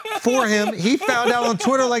shit for him. He found out on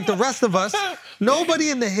Twitter like the rest of us. Nobody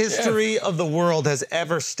in the history of the world has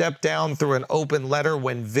ever stepped down through an open letter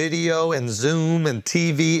when video and Zoom and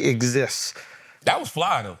TV exists. That was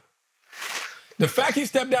fly, though. The fact he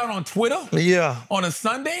stepped down on Twitter on a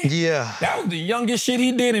Sunday, that was the youngest shit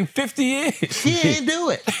he did in 50 years. He ain't do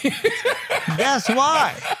it. That's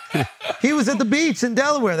why. He was at the beach in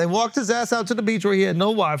Delaware. They walked his ass out to the beach where he had no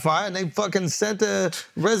Wi-Fi, and they fucking sent a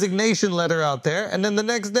resignation letter out there, and then the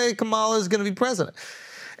next day, Kamala is going to be president.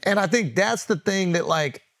 And I think that's the thing that,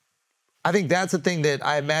 like, I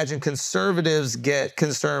imagine conservatives get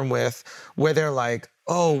concerned with, where they're like,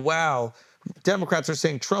 oh, wow, Democrats are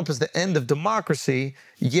saying Trump is the end of democracy,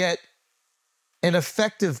 yet an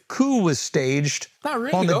effective coup was staged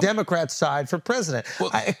on the Democrat side for president. Well,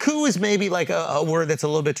 a coup is maybe like a word that's a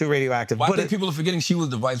little bit too radioactive. Well, I think people are forgetting she was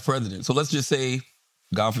the vice president. So let's just say,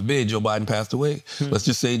 God forbid, Joe Biden passed away. Let's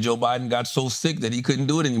just say Joe Biden got so sick that he couldn't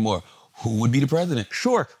do it anymore. Who would be the president?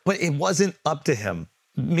 Sure, but it wasn't up to him,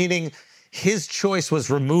 meaning his choice was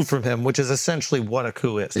removed from him, which is essentially what a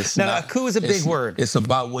coup is. A coup is a big word. It's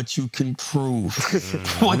about what you can prove.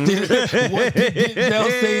 What did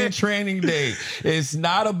Denzel say in Training Day? It's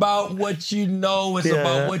not about what you know, it's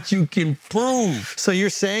about what you can prove. So you're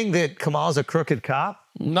saying that Kamala's a crooked cop?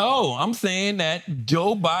 No, I'm saying that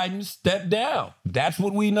Joe Biden stepped down. That's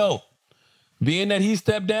what we know. Being that he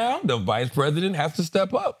stepped down, the vice president has to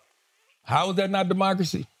step up. How is that not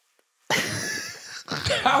democracy?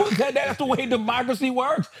 How is that? That's the way democracy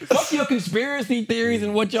works. Fuck your conspiracy theories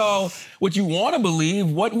and what you want to believe.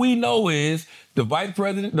 What we know is the vice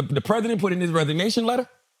president, the president put in his resignation letter,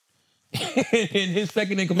 and his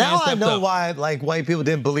second in command stepped up. Now I know why, like, white people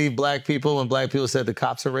didn't believe black people when black people said the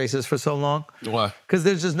cops are racist for so long. Why? Because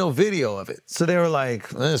there's just no video of it. So they were like,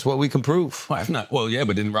 that's what we can prove. Why? It's not. Well, yeah,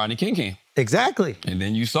 but then Rodney King came. Exactly. And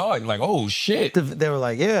then you saw it, like, oh, shit. They were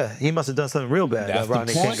like, yeah, he must have done something real bad. That's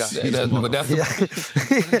Rodney the point.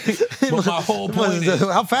 But my whole point is...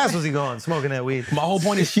 How fast was he going smoking that weed? My whole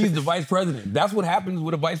point is she's the vice president. That's what happens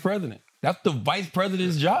with a vice president. That's the vice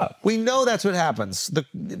president's job. We know that's what happens.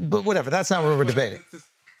 But whatever, that's not what we're debating.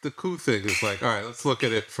 The coup thing is like, all right, let's look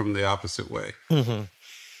at it from the opposite way.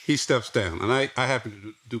 He steps down. And I happen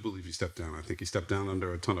to do believe he stepped down. I think he stepped down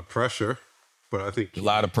under a ton of pressure. But I think a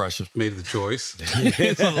lot of pressure. Made the choice.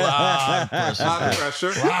 It's a lot of pressure. A lot of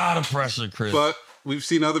pressure. A lot of pressure, Chris. But we've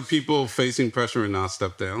seen other people facing pressure and not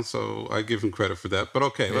step down, so I give him credit for that. But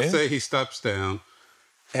okay, let's say he steps down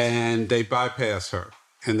and they bypass her.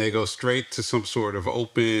 and they go straight to some sort of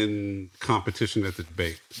open competition at the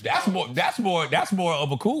debate. That's more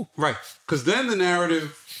of a coup. Right. Because then the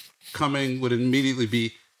narrative coming would immediately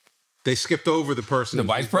be they skipped over the person. The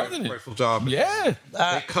vice president. Rightful job. Yeah.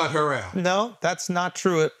 They cut her out. No, that's not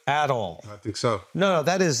true at all. I think so. No,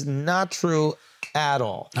 that is not true at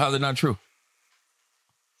all. How's it not true?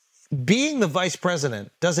 Being the vice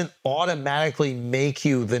president doesn't automatically make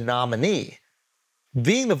you the nominee.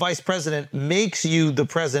 Being the vice president makes you the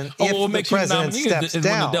president if the president steps down.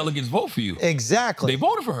 When the delegates vote for you. Exactly. They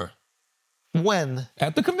voted for her. When?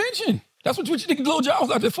 At the convention. That's what you think little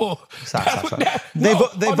jobs out there for. Stop. They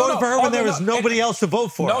voted for her when there was nobody else to vote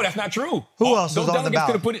for. No, that's not true. Who else was on the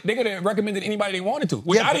ballot? They could have recommended anybody they wanted to,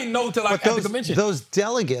 which I didn't know until at the convention. Those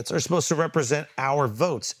delegates are supposed to represent our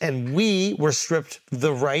votes, and we were stripped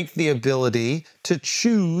the right, the ability to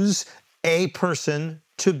choose a person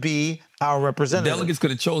to be our representative. Delegates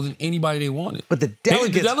could have chosen anybody they wanted. But the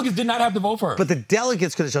delegates did not have to vote for her. But the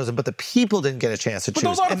delegates could have chosen, but the people didn't get a chance to choose. But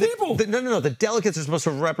those are the people. No. The delegates are supposed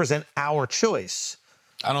to represent our choice.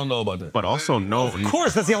 I don't know about that. But also Of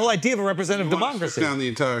course, that's the whole idea of a representative democracy. Shut down the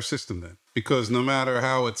entire system then. Because no matter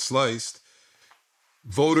how it's sliced,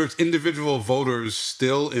 individual voters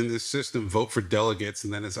still in this system vote for delegates,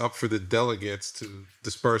 and then it's up for the delegates to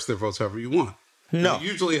disperse their votes however you want. No. It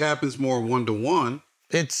usually happens more one-to-one.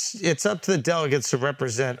 It's up to the delegates to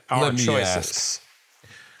represent our choices.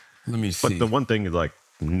 Let me see. But the one thing is, like,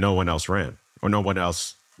 no one else ran, or no one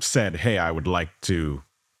else said, "Hey, I would like to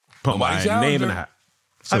put my name in the hat."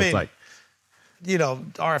 So it's like,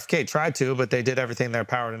 RFK tried to, but they did everything in their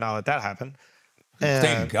power to not let that happen.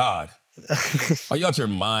 Thank God. Are you out your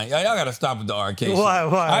mind? Y'all got to stop with the RFK shit. Why?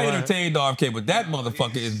 I entertained the RFK, but that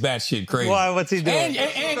motherfucker is batshit crazy. Why? What's he doing?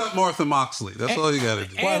 And Martha Moxley. That's all you got to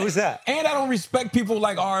do. Why? Who's that? And I don't respect people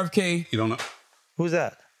like RFK. You don't know? Who's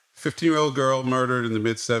that? 15-year-old girl murdered in the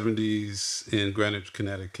mid-'70s in Greenwich,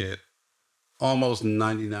 Connecticut. Almost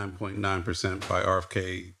 99.9% by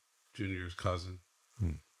RFK Jr.'s cousin.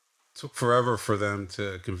 Took forever for them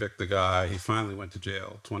to convict the guy. He finally went to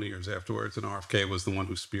jail 20 years afterwards, and RFK was the one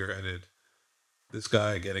who spearheaded this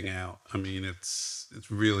guy getting out. I mean, it's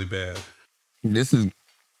really bad. This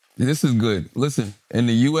is good. Listen, in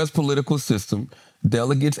the U.S. political system,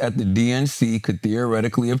 delegates at the DNC could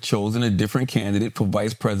theoretically have chosen a different candidate for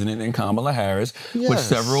vice president than Kamala Harris, but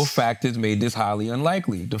several factors made this highly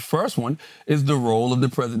unlikely. The first one is the role of the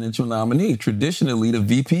presidential nominee. Traditionally, the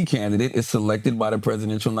VP candidate is selected by the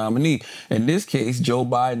presidential nominee. In this case, Joe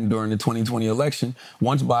Biden during the 2020 election,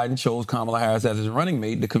 once Biden chose Kamala Harris as his running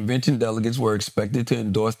mate, the convention delegates were expected to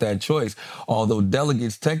endorse that choice. Although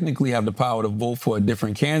delegates technically have the power to vote for a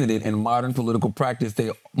different candidate, in modern political practice,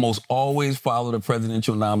 they most always follow the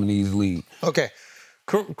presidential nominee's lead. Okay.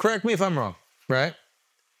 Correct me if I'm wrong, right?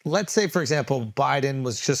 Let's say, for example, Biden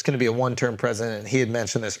was just going to be a one-term president, and he had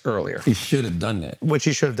mentioned this earlier. He should have done that. Which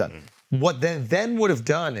he should have done. What then would have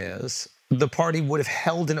done is the party would have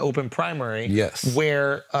held an open primary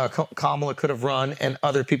where Kamala could have run and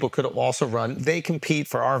other people could have also run. They compete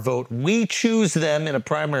for our vote. We choose them in a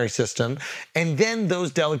primary system, and then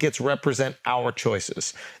those delegates represent our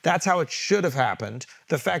choices. That's how it should have happened.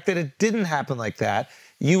 The fact that it didn't happen like that,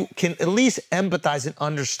 you can at least empathize and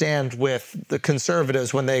understand with the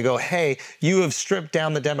conservatives when they go, hey, you have stripped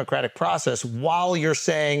down the democratic process while you're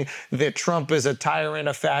saying that Trump is a tyrant,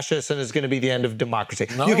 a fascist, and is going to be the end of democracy.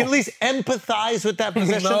 No. You can at least empathize with that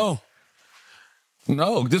position.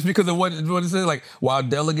 No, just because of what it says, like, while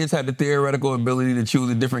delegates had the theoretical ability to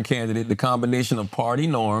choose a different candidate, the combination of party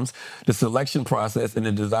norms, the selection process, and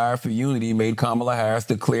the desire for unity made Kamala Harris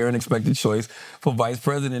the clear and expected choice for vice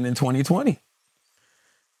president in 2020.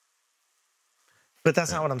 But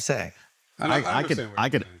that's not what I'm saying. I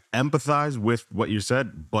could empathize with what you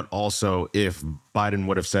said, but also if Biden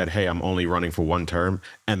would have said, hey, I'm only running for one term,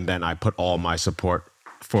 and then I put all my support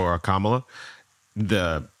for Kamala,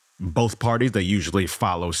 both parties, they usually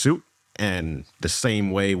follow suit. And the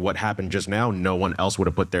same way what happened just now, no one else would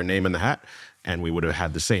have put their name in the hat, and we would have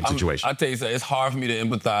had the same situation. I'll tell you something, it's hard for me to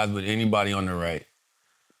empathize with anybody on the right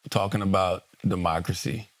talking about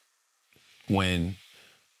democracy when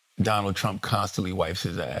Donald Trump constantly wipes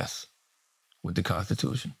his ass with the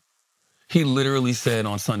Constitution. He literally said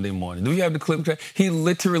on Sunday morning, do we have the clip? He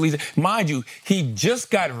literally said, mind you, he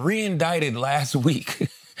just got re-indicted last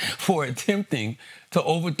week for attempting to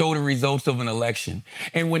overthrow the results of an election.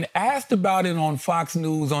 And when asked about it on Fox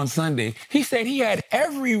News on Sunday, he said he had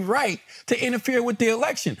every right to interfere with the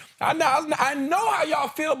election. I know how y'all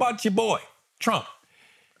feel about your boy, Trump.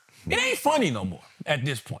 It ain't funny no more. at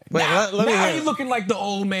this point. Wait, now let me hear he's it. looking like the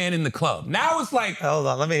old man in the club. Now it's like, Hold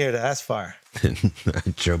on, let me hear that. That's fire.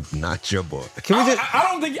 not your boy. Can we just? I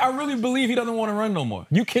don't think, I really believe he doesn't want to run no more.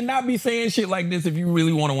 You cannot be saying shit like this if you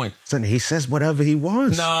really want to win. Son, he says whatever he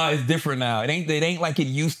wants. Nah, it's different now. It ain't like it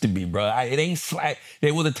used to be, bro. It ain't slap.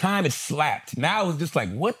 There was a time it slapped. Now it's just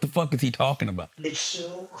like, what the fuck is he talking about? It's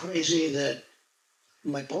so crazy that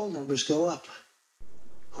my poll numbers go up.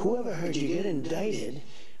 Whoever heard you get indicted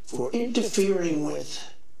for interfering with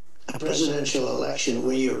a presidential election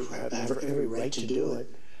when you have every right to do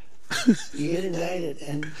it? You get indicted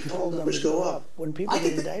and your poll numbers go up. When people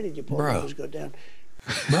get indicted, your poll numbers go down.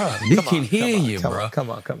 Bro, we can hear you, bro. Come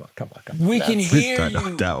on. We can hear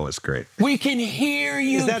you. That was great. We can hear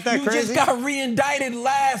you. Is that you crazy? just got re-indicted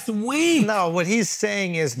last week. No, what he's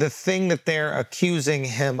saying is the thing that they're accusing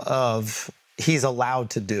him of, he's allowed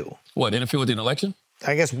to do. What, interfere with an election?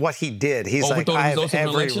 I guess what he did, he's like, Overthrow the I have results of an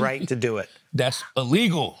every election? right to do it. That's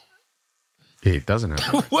illegal. He doesn't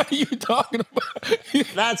have. What are you talking about?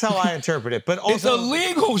 That's how I interpret it. But It's also,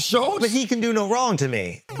 illegal, Schulz. but he can do no wrong to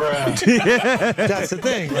me. That's the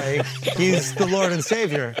thing. Like, he's the Lord and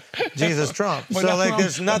Savior, Jesus Trump. But So that's like, my-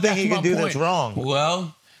 there's but nothing that's he my can do point. that's wrong.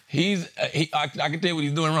 Well, I can tell you what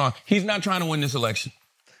he's doing wrong. He's not trying to win this election.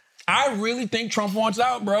 I really think Trump wants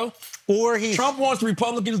out, bro. Or Trump wants the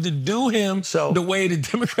Republicans to do him the way the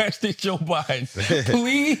Democrats did Joe Biden.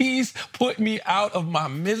 Please put me out of my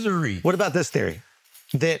misery. What about this theory?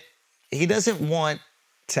 That he doesn't want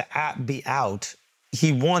to be out.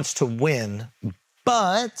 He wants to win,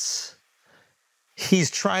 but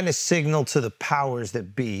he's trying to signal to the powers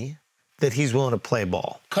that be that he's willing to play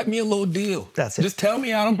ball. Cut me a little deal. That's it. Just tell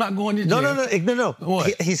me out. I'm not going to jail. No.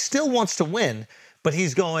 What? He still wants to win, but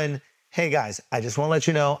he's going, hey, guys, I just want to let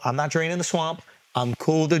you know I'm not draining the swamp. I'm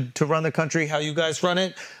cool to run the country how you guys run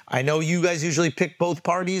it. I know you guys usually pick both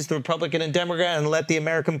parties, the Republican and Democrat, and let the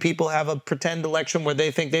American people have a pretend election where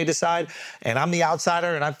they think they decide. And I'm the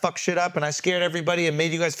outsider, and I fucked shit up, and I scared everybody and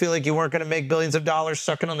made you guys feel like you weren't going to make billions of dollars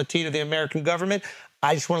sucking on the teat of the American government.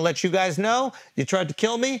 I just want to let you guys know you tried to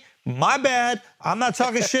kill me. My bad. I'm not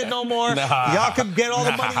talking shit no more. Y'all can get all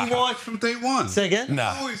the money you want. From day one. Say again?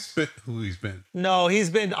 Who he's been. No,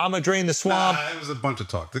 he's been, I'm going to drain the swamp. It was a bunch of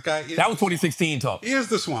talk. The guy. That was 2016 talk. Here's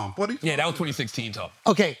the swamp. What? Yeah, that was 2016 talk.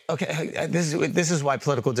 Okay. This is why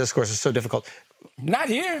political discourse is so difficult. Not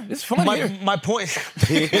here. It's fun here. My point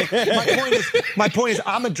is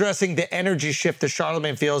I'm addressing the energy shift that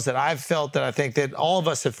Charlamagne feels that I've felt, that I think that all of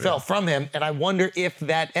us have felt from him. And I wonder if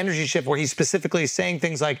that energy shift where he's specifically saying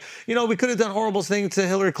things like, you know, we could have done horrible things to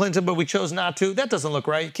Hillary Clinton, but we chose not to. That doesn't look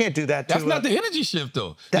right. You can't do that. That's not the energy shift,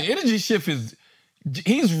 though. The energy shift is,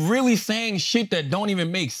 he's really saying shit that don't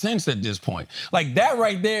even make sense at this point. Like, that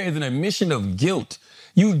right there is an admission of guilt.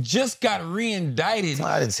 You just got re-indicted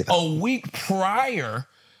a week prior,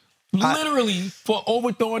 literally, for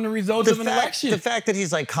overthrowing the results of an election. The fact that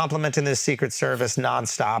he's like complimenting the Secret Service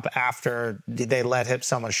nonstop after they let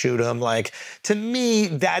someone shoot him, like, to me,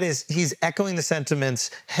 that is, he's echoing the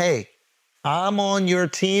sentiments, hey, I'm on your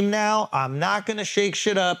team now. I'm not going to shake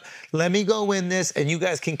shit up. Let me go win this, and you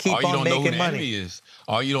guys can keep on making money.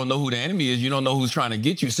 Or you don't know who the enemy is. You don't know who's trying to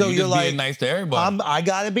get you. So you're just being nice to everybody. I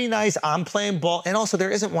got to be nice. I'm playing ball. And also, there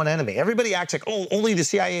isn't one enemy. Everybody acts like, oh, only the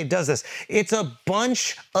CIA does this. It's a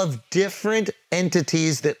bunch of different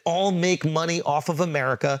entities that all make money off of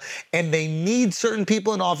America, and they need certain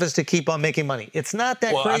people in office to keep on making money. It's not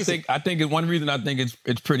that crazy. I think one reason I think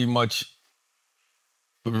it's pretty much.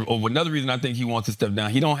 Or another reason I think he wants to step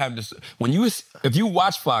down. He don't have this. If you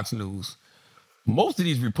watch Fox News, most of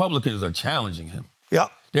these Republicans are challenging him. Yeah.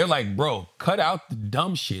 They're like, bro, cut out the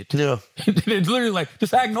dumb shit. Yeah. It's literally like,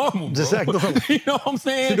 just act normal, bro. Just act normal. You know what I'm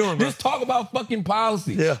saying? Doing, just talk about fucking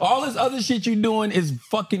policy. Yeah. All this other shit you're doing is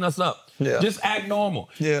fucking us up. Yeah. Just act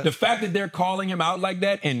normal. Yeah. The fact that they're calling him out like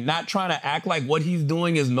that and not trying to act like what he's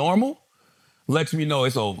doing is normal lets me know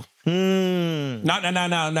it's over.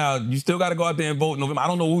 Now, you still got to go out there and vote in November.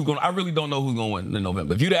 I really don't know who's going to win in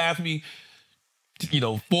November. If you'd have asked me,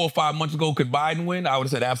 4 or 5 months ago, could Biden win? I would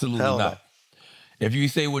have said absolutely Hell not. no. If you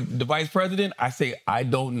say with the vice president, I say, I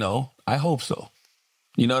don't know. I hope so.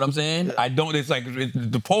 You know what I'm saying? I don't,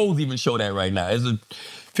 the polls even show that right now. It's a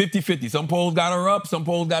 50-50. Some polls got her up, some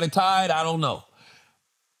polls got it tied. I don't know.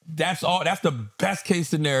 That's the best case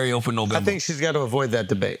scenario for November. I think she's got to avoid that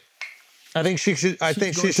debate. I think she should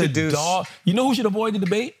do. You know who should avoid the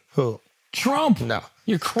debate? Who? Trump. No.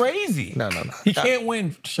 You're crazy. No. He can't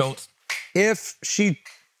win, Schulz.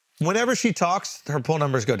 Whenever she talks, her poll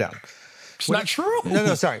numbers go down. It's not true.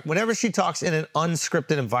 No, sorry. Whenever she talks in an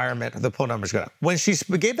unscripted environment, the poll numbers go down. When she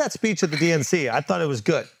gave that speech at the DNC, I thought it was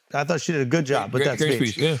good. I thought she did a good job with that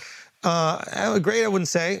speech. Yeah. Great, I wouldn't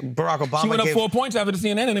say. Barack Obama She went up gave, 4 points after the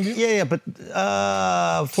CNN interview. Yeah, but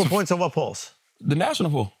 4 points on what polls? The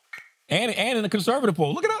national poll. And in the conservative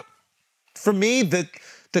poll. Look it up. For me, the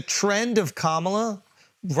trend of Kamala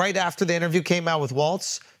right after the interview came out with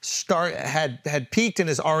Waltz had peaked and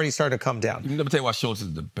has already started to come down. Let me tell you why Schulz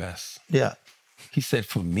is the best. Yeah. He said,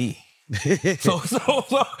 for me.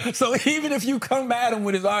 so even if you come at him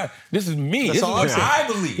with his eye, this is me. That's this all is what I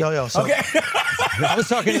believe. So okay. I was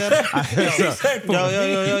talking to them. I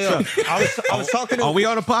was talking to. Are we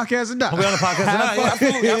on a podcast or not? Are we on a podcast or not?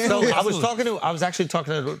 Absolutely. So I was actually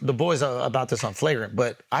talking to the boys about this on Flagrant,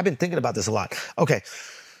 but I've been thinking about this a lot. Okay,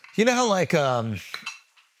 you know how like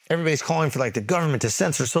everybody's calling for like the government to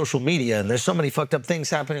censor social media, and there's so many fucked up things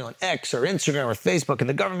happening on X or Instagram or Facebook, and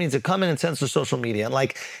the government needs to come in and censor social media. And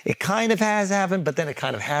like it kind of has happened, but then it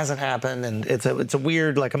kind of hasn't happened, and it's a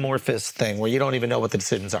weird like amorphous thing where you don't even know what the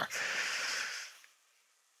decisions are.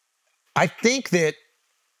 I think that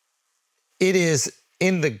it is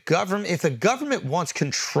in the government. If the government wants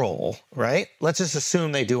control, right? Let's just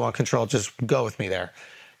assume they do want control. Just go with me there.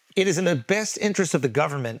 It is in the best interest of the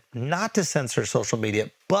government not to censor social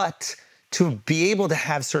media, but to be able to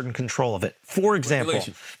have certain control of it. For example,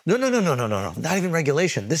 regulation. No, not even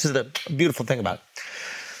regulation. This is the beautiful thing about it.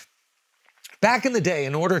 Back in the day,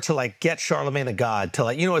 in order to like get Charlamagne the God to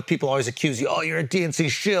like, you know what people always accuse you, oh, you're a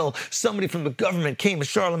DNC shill. Somebody from the government came to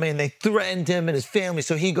Charlamagne, they threatened him and his family,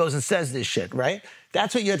 so he goes and says this shit, right?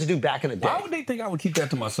 That's what you had to do back in the day. Why would they think I would keep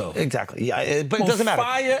that to myself? Exactly. Yeah, but it doesn't matter.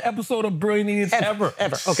 Fire episode of Brilliant ever.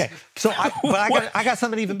 Okay. So I got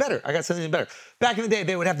something even better. Back in the day,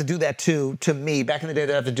 they would have to do that to me. Back in the day,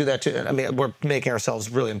 they'd have to do that to. I mean, we're making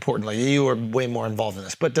ourselves really important. Like you are way more involved in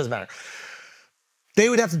this, but it doesn't matter. They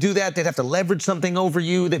would have to do that. They'd have to leverage something over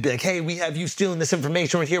you. They'd be like, hey, we have you stealing this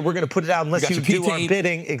information right here. We're going to put it out unless you do our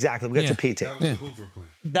bidding. Exactly. We got your P tape. That was the Hoover plan.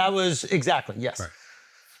 That was exactly, yes. Right.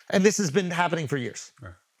 And this has been happening for years.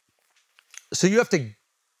 Right. So you have to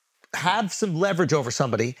have some leverage over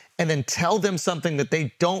somebody and then tell them something that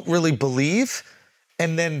they don't really believe.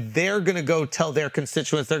 And then they're going to go tell their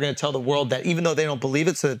constituents, they're going to tell the world that even though they don't believe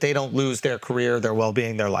it, so that they don't lose their career, their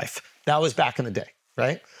well-being, their life. That was back in the day,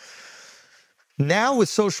 right? Now with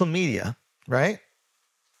social media, right?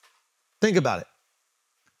 Think about it.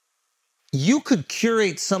 You could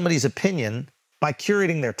curate somebody's opinion by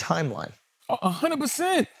curating their timeline.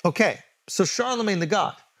 100%. Okay, so Charlamagne the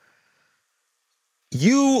God,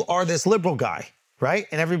 you are this liberal guy, right?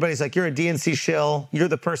 And everybody's like, you're a DNC shill. You're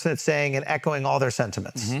the person that's saying and echoing all their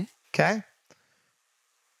sentiments, okay?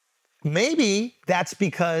 Maybe that's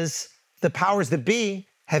because the powers that be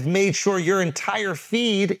have made sure your entire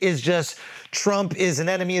feed is just Trump is an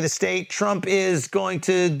enemy of the state. Trump is going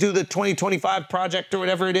to do the 2025 project or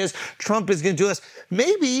whatever it is. Trump is going to do this.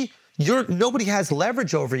 Maybe nobody has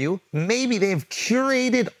leverage over you. Maybe they've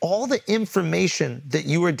curated all the information that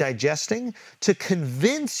you are digesting to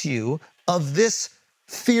convince you of this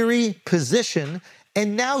theory position,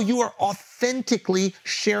 and now you are authentically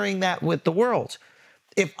sharing that with the world.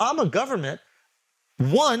 If I'm a government,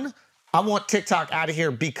 one, I want TikTok out of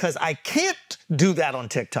here because I can't do that on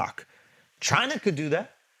TikTok. China could do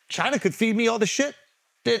that. China could feed me all the shit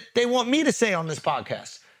that they want me to say on this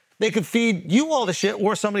podcast. They could feed you all the shit,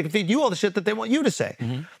 or somebody could feed you all the shit that they want you to say.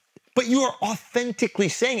 But you are authentically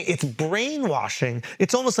saying it. It's brainwashing.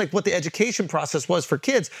 It's almost like what the education process was for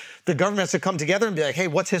kids. The government has to come together and be like, hey,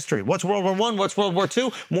 what's history? What's World War I? What's World War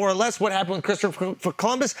II? More or less, what happened with Christopher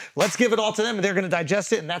Columbus? Let's give it all to them, and they're going to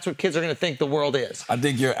digest it, and that's what kids are going to think the world is. I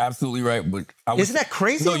think you're absolutely right, but isn't that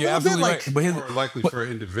crazy? No, you're absolutely right. But more likely for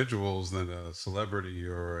individuals than a celebrity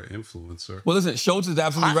or an influencer. Well, listen, Schulz is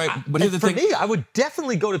absolutely right. But here's the thing. For me, I would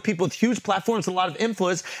definitely go to people with huge platforms, a lot of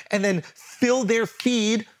influence, and then fill their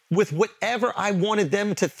feed with whatever I wanted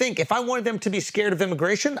them to think. If I wanted them to be scared of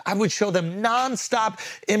immigration, I would show them nonstop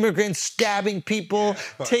immigrants stabbing people,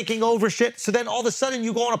 taking over shit. So then all of a sudden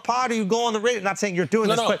you go on a pod or you go on the radio, not saying you're doing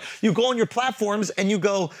this, but you go on your platforms and you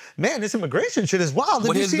go, man, this immigration shit is wild.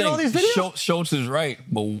 Have you seen all these videos? Schulz is right,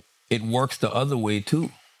 but it works the other way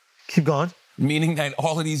too. Keep going. Meaning that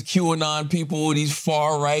all of these QAnon people, these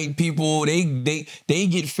far-right people, they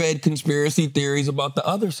get fed conspiracy theories about the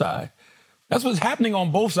other side. That's what's happening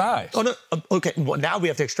on both sides. Oh, no. Okay, well, now we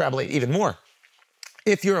have to extrapolate even more.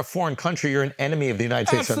 If you're a foreign country, you're an enemy of the United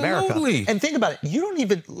States of America. And think about it. You don't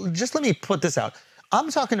even, just let me put this out.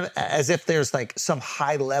 I'm talking as if there's like some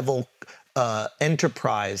high-level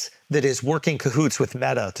enterprise that is working cahoots with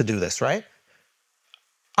Meta to do this, right?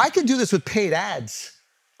 I could do this with paid ads.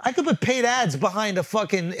 I could put paid ads behind a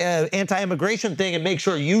fucking anti-immigration thing and make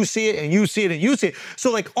sure you see it and you see it and you see it.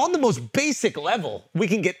 So like on the most basic level, we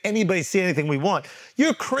can get anybody to see anything we want.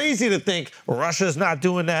 You're crazy to think Russia's not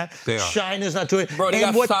doing that. They are. China's not doing it. Bro, they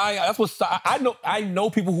got that's what I know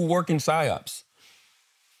people who work in psyops.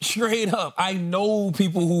 Straight up. I know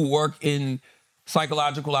people who work in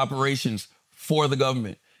psychological operations for the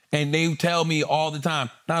government. And they tell me all the time,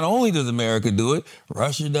 not only does America do it,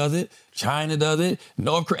 Russia does it, China does it,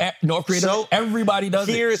 North Korea does it, everybody does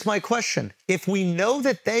it. Here's my question. If we know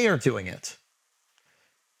that they are doing it,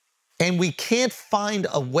 and we can't find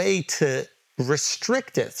a way to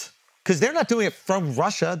restrict it, because they're not doing it from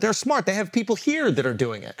Russia, they're smart, they have people here that are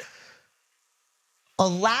doing it.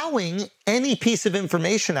 Allowing any piece of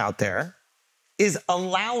information out there is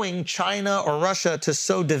allowing China or Russia to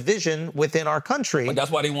sow division within our country. But that's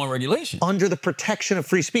why they want regulation. Under the protection of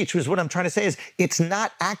free speech, because what I'm trying to say is it's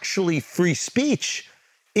not actually free speech.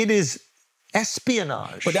 It is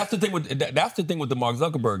espionage. But that's the thing with the Mark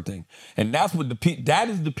Zuckerberg thing. And that's what that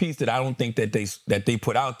is the piece that I don't think that they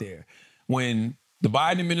put out there. When the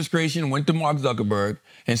Biden administration went to Mark Zuckerberg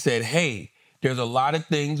and said, hey, there's a lot of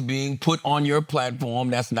things being put on your platform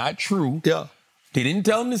that's not true. Yeah. They didn't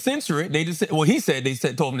tell him to censor it. They just said, well,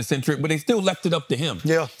 told him to censor it, but they still left it up to him.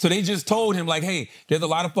 Yeah. So they just told him, like, hey, there's a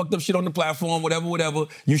lot of fucked up shit on the platform, whatever.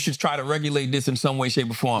 You should try to regulate this in some way,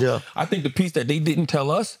 shape, or form. Yeah. I think the piece that they didn't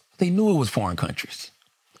tell us, they knew it was foreign countries.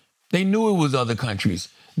 They knew it was other countries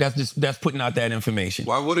that's putting out that information.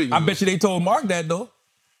 Why wouldn't you? I bet you they told Mark that, though.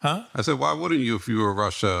 Huh? I said, why wouldn't you if you were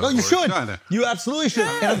Russia? No, you should. China? You absolutely should.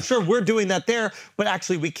 Yeah. And I'm sure we're doing that there, but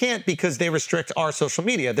actually we can't because they restrict our social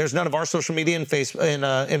media. There's none of our social media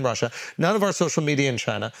in Russia, none of our social media in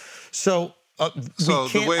China. So we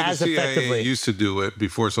can't the way the CIA effectively used to do it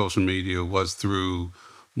before social media was through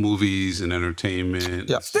movies and entertainment.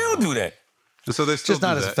 Yeah. Still do that. And so they still just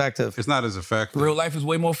not do as that. effective. It's not as effective. Real life is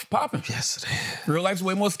way more popping. Yes, it is. Real life is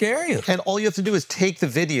way more scarier. And all you have to do is take the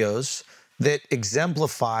videos that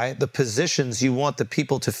exemplify the positions you want the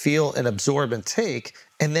people to feel and absorb and take,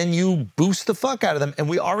 and then you boost the fuck out of them. And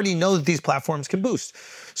we already know that these platforms can boost.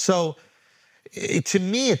 So to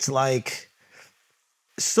me, it's like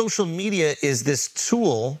social media is this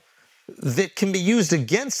tool that can be used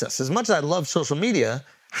against us. As much as I love social media,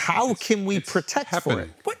 how can we protect for it?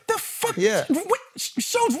 What the fuck? Yeah.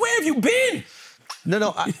 Schulz, where have you been?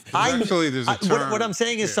 No. Actually, there's a term. What I'm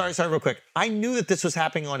saying is, sorry, real quick. I knew that this was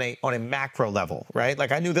happening on a macro level, right?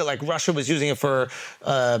 Like I knew that like Russia was using it for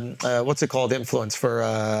what's it called, influence, for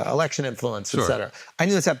election influence, et cetera. I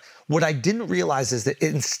knew this happened. What I didn't realize is that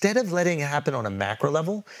instead of letting it happen on a macro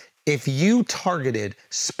level, if you targeted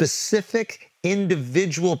specific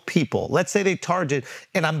individual people, let's say they target,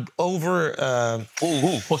 and I'm over.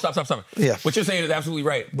 Stop. Yeah. What you're saying is absolutely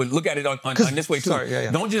right, but look at it on this way too.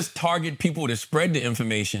 Don't just target people to spread the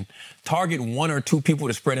information. Target one or two people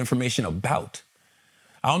to spread information about.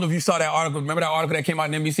 I don't know if you saw that article. Remember that article that came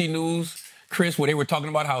out in NBC News, Chris, where they were talking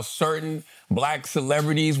about how certain black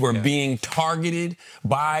celebrities were being targeted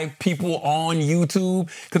by people on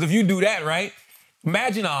YouTube? Because if you do that, right?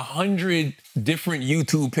 Imagine 100 different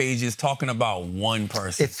YouTube pages talking about one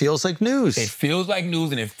person. It feels like news. It feels like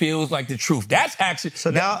news, and it feels like the truth. That's actually...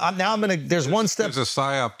 So now I'm gonna... There's one step... There's a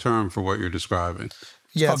psyop term for what you're describing.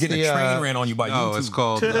 It's called getting a train ran on you by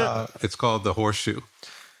YouTube. No, it's called the horseshoe,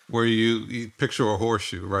 where you picture a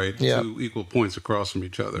horseshoe, right? Yeah. Two equal points across from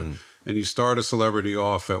each other. And you start a celebrity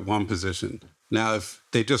off at one position. Now, if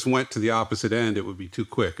they just went to the opposite end, it would be too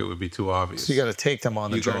quick. It would be too obvious. So you got to take them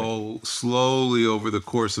on the journey. You go slowly over the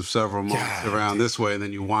course of several months around this way, and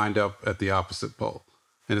then you wind up at the opposite pole.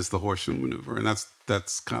 And it's the horseshoe maneuver. And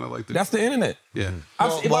that's kind of like the... That's the internet. Yeah.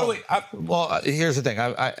 By the way... here's the thing.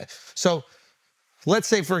 So let's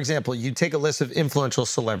say, for example, you take a list of influential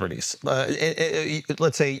celebrities.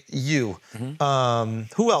 Let's say you.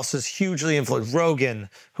 Who else is hugely influential? Rogan.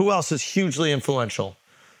 Who else is hugely influential?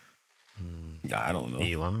 I don't know.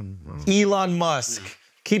 Elon Musk.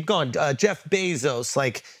 Keep going. Jeff Bezos.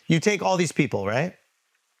 Like, you take all these people, right?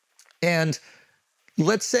 And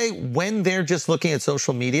let's say when they're just looking at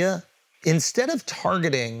social media, instead of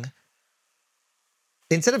targeting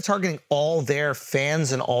all their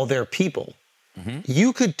fans and all their people,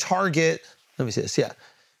 you could target, let me see this,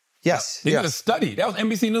 Yes. They did a study. That was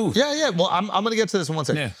NBC News. Yeah. Well, I'm going to get to this in one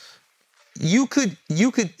second. Yeah. You could,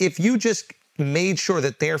 if you just made sure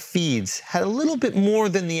that their feeds had a little bit more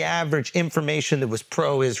than the average information that was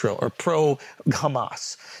pro-Israel or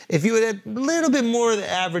pro-Hamas. If you had a little bit more of the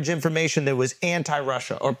average information that was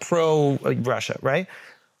anti-Russia or pro-Russia, right?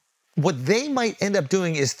 What they might end up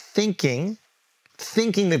doing is thinking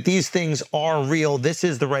thinking that these things are real, this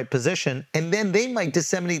is the right position, and then they might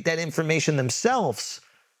disseminate that information themselves.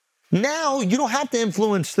 Now, you don't have to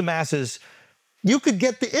influence the masses. You could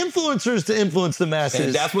get the influencers to influence the masses.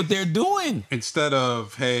 And that's what they're doing. Instead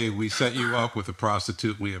of, hey, we set you up with a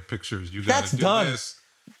prostitute, we have pictures, you got to do this.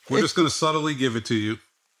 We're just going to subtly give it to you.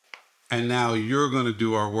 And now you're going to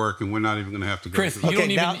do our work, and we're not even going to have to go Chris, through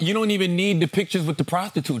you don't even need the pictures with the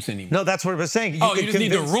prostitutes anymore. No, that's what I was saying. You just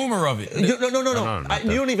need the rumor of it. No.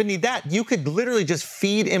 You don't even need that. You could literally just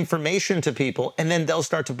feed information to people, and then they'll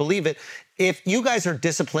start to believe it. If you guys are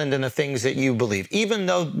disciplined in the things that you believe, even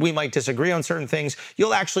though we might disagree on certain things,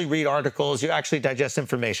 you'll actually read articles, you actually digest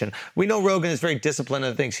information. We know Rogan is very disciplined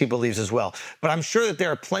in the things he believes as well. But I'm sure that there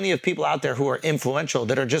are plenty of people out there who are influential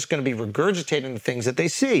that are just going to be regurgitating the things that they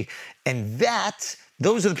see. And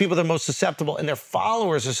those are the people that are most susceptible, and their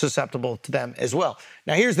followers are susceptible to them as well.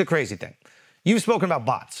 Now, here's the crazy thing. You've spoken about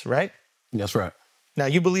bots, right? That's right. Now,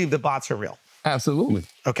 you believe that bots are real. Absolutely.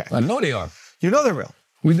 Okay. I know they are. You know they're real.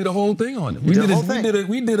 We did a whole thing on it. We did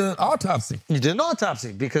an autopsy. You did an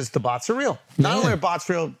autopsy because the bots are real. Not only are bots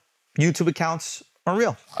real, YouTube accounts are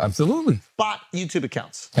real. Absolutely. Bot YouTube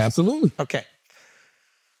accounts. Absolutely. Okay.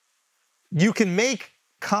 You can make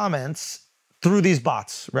comments through these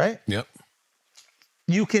bots, right? Yep.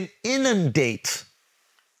 You can inundate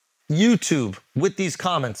YouTube with these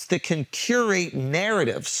comments that can curate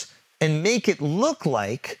narratives and make it look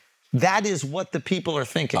like that is what the people are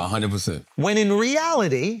thinking. 100%. When in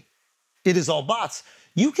reality, it is all bots.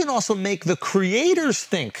 You can also make the creators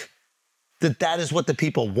think that that is what the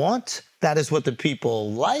people want, that is what the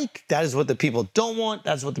people like, that is what the people don't want,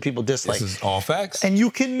 that's what the people dislike. This is all facts. And you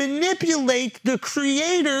can manipulate the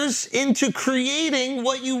creators into creating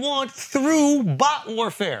what you want through bot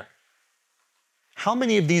warfare. How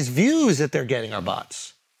many of these views that they're getting are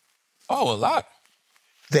bots? Oh, a lot.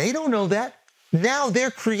 They don't know that. Now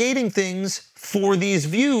they're creating things for these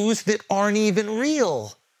views that aren't even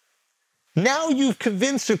real. Now you've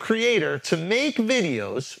convinced a creator to make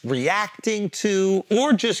videos reacting to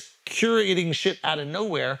or just curating shit out of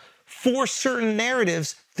nowhere for certain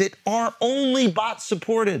narratives that are only bot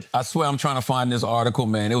supported. I swear I'm trying to find this article,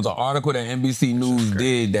 man. It was an article that NBC News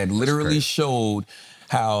did that literally showed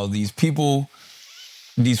how these people,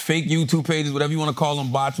 these fake YouTube pages, whatever you want to call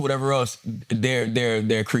them, bots, whatever else,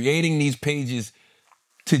 they're creating these pages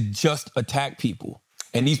to just attack people.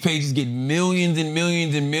 And these pages get millions and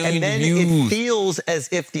millions and millions of views. And then it feels as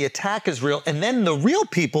if the attack is real. And then the real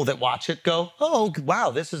people that watch it go, oh, wow,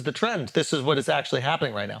 this is the trend. This is what is actually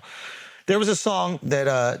happening right now. There was a song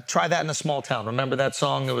that, Try That in a Small Town. Remember that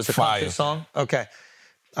song? It was a country song? Okay.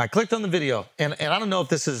 I clicked on the video, and I don't know if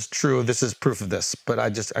this is true, this is proof of this, but I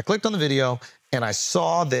clicked on the video, and I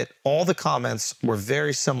saw that all the comments were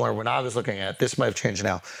very similar when I was looking at it. This might have changed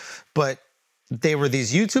now. But they were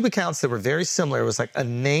these YouTube accounts that were very similar. It was like a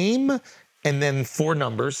name and then 4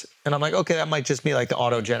 numbers. And I'm like, okay, that might just be like the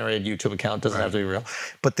auto-generated YouTube account. Doesn't have to be real.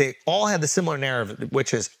 But they all had the similar narrative,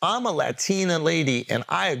 which is, I'm a Latina lady and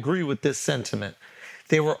I agree with this sentiment.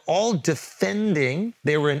 They were all defending,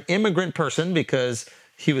 they were an immigrant person because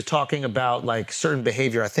he was talking about like certain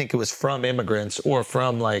behavior. I think it was from immigrants or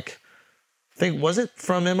from like, was it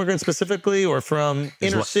from immigrants specifically or from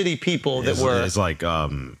inner city people that were? It's like,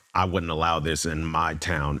 I wouldn't allow this in my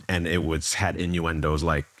town. And it had innuendos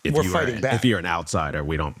like, if you're an outsider,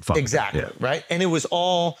 we don't fuck exactly, right? And it was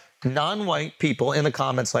all non-white people in the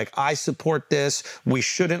comments like, I support this. We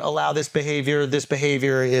shouldn't allow this behavior. This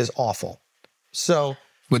behavior is awful. So.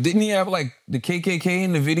 But didn't he have like the KKK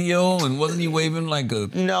in the video, and wasn't he waving like a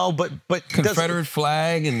Confederate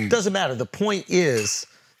flag? And doesn't matter. The point is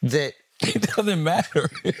that it doesn't matter.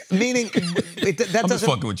 Meaning, I'm just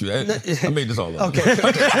fucking with you. I made this all up. Okay.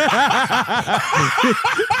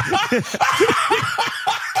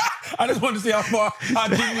 I just wanted to see how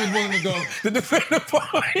deep he was willing to go to defend the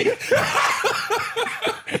point.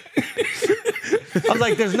 I was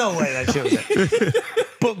like, there's no way that shit was it.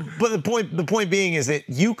 But the point being is that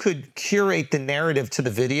you could curate the narrative to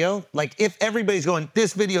the video. Like if everybody's going,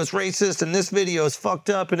 this video is racist and this video is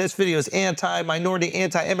fucked up and this video is anti-minority,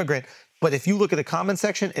 anti-immigrant. But if you look at the comment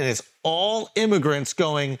section and it's all immigrants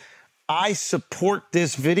going, I support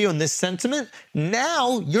this video and this sentiment,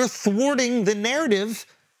 now you're thwarting the narrative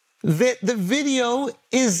that the video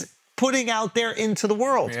is putting out there into the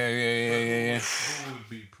world. Yeah. Who would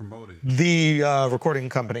be promoting? The recording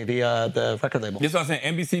company, the record label. This is what I'm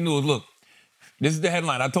saying. NBC News, look, this is the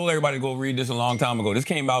headline. I told everybody to go read this a long time ago. This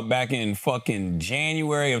came out back in fucking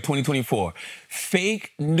January of 2024.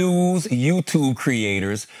 Fake news YouTube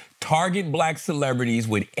creators target black celebrities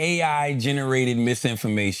with AI-generated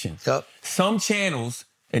misinformation. Yep. Some channels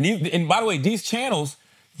And by the way, these channels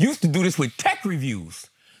used to do this with tech reviews.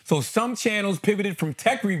 So some channels pivoted from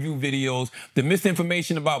tech review videos to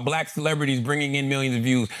misinformation about black celebrities bringing in millions of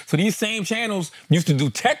views. So these same channels used to do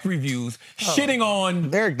tech reviews, shitting on...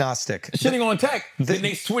 They're agnostic. Shitting on tech. Then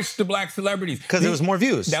they switched to black celebrities. Because there was more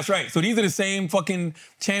views. That's right. So these are the same fucking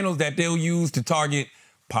channels that they'll use to target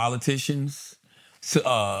politicians,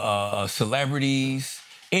 celebrities,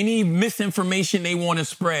 any misinformation they want to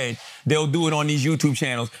spread, they'll do it on these YouTube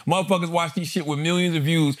channels. Motherfuckers watch these shit with millions of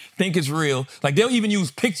views, think it's real. Like, they'll even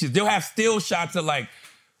use pictures. They'll have still shots of, like,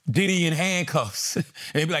 Diddy in handcuffs. And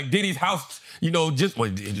it'll be like Diddy's house, you know, just... Well,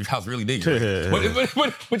 his house really Diddy. Right?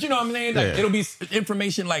 but you know what I'm saying? Like, it'll be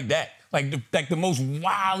information like that. Like the most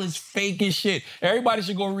wildest, fakest shit. Everybody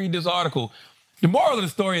should go read this article. The moral of the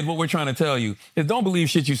story is what we're trying to tell you is don't believe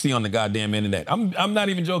shit you see on the goddamn internet. I'm not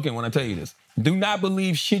even joking when I tell you this. Do not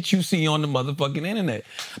believe shit you see on the motherfucking internet.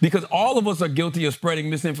 Because all of us are guilty of spreading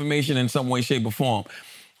misinformation in some way, shape, or form.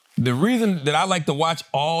 The reason that I like to watch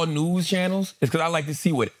all news channels is because I like to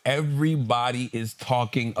see what everybody is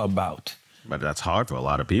talking about. But that's hard for a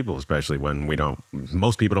lot of people, especially when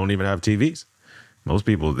most people don't even have TVs. Most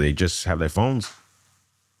people, they just have their phones.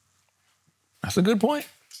 That's a good point.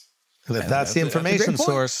 If that's the information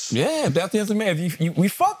source. Yeah, if that's the information. We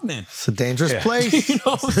fucked then. It's a dangerous place. You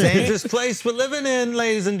know it's a dangerous place we're living in,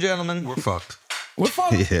 ladies and gentlemen. We're fucked. We're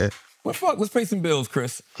fucked. Yeah. We're fucked. Let's pay some bills,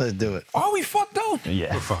 Chris. Let's do it. Are we fucked though?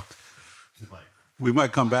 Yeah. We're fucked. We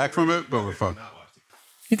might come back from it, but we're fucked.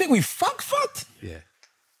 You think we fucked? Yeah.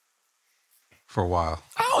 For a while.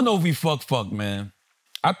 I don't know if we fucked, man.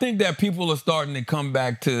 I think that people are starting to come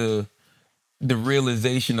back to the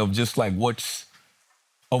realization of just like what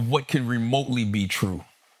can remotely be true,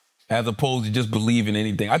 as opposed to just believing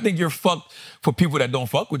anything. I think you're fucked for people that don't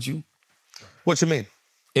fuck with you. What you mean?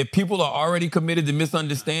 If people are already committed to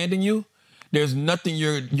misunderstanding you, there's nothing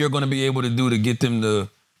you're going to be able to do to get them to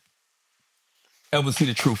ever see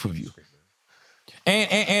the truth of you.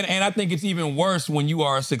 And I think it's even worse when you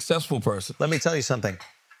are a successful person. Let me tell you something.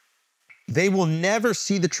 They will never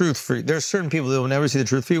see the truth for you. There's certain people that will never see the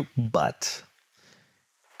truth for you, but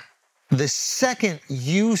the second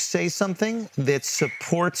you say something that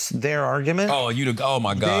supports their argument... Oh,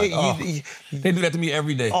 my God. They do that to me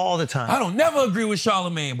every day. All the time. I don't never agree with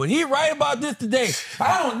Charlamagne, but he right about this today.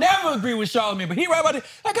 I don't never agree with Charlamagne, but he right about this.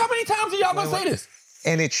 Like, how many times are y'all gonna say this?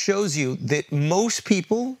 And it shows you that most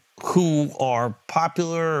people who are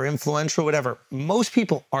popular or influential, whatever, most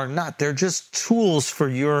people are not. They're just tools for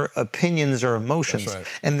your opinions or emotions. That's right.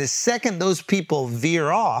 And the second those people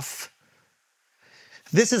veer off,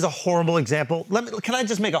 this is a horrible example. Can I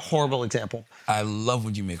just make a horrible example? I love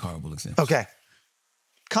when you make horrible examples. Okay.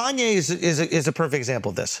 Kanye is a perfect example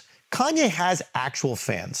of this. Kanye has actual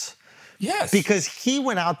fans. Yes. Because he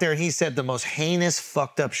went out there and he said the most heinous,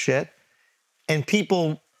 fucked up shit, and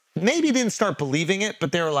people maybe didn't start believing it,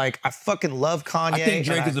 but they were like, I fucking love Kanye. I think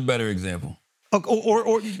Drake is a better example.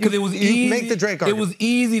 Or because it was easy. Make the Drake argument. It was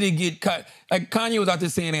easy to get like Kanye was out there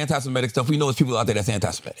saying anti-Semitic stuff. We know there's people out there that's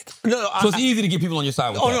anti-Semitic. No, so it's easy to get people on your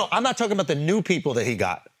side with that. No, I'm not talking about the new people that he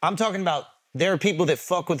got. I'm talking about there are people that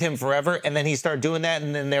fuck with him forever, and then he started doing that,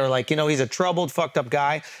 and then they were like, you know, he's a troubled, fucked up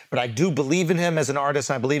guy, but I do believe in him as an artist,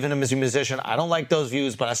 and I believe in him as a musician. I don't like those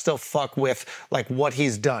views, but I still fuck with like what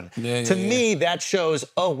he's done. To me, that shows,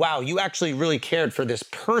 oh wow, you actually really cared for this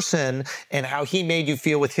person and how he made you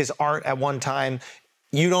feel with his art at one time.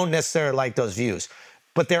 You don't necessarily like those views.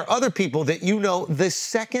 But there are other people that you know, the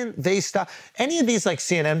second they stop, any of these like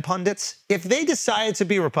CNN pundits, if they decided to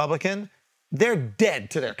be Republican, they're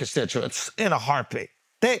dead to their constituents in a heartbeat.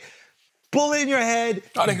 They bullet in your head.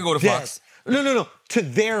 Oh, they could go to dead. Fox. No. To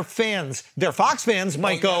their fans. Their Fox fans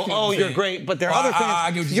might go, oh, you're great. But their other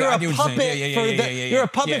fans, you're a puppet you're a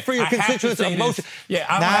puppet for your constituents' emotions.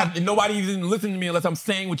 Yeah, nobody even listen to me unless I'm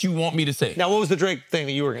saying what you want me to say. Now, what was the Drake thing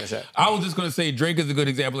that you were going to say? I was just going to say Drake is a good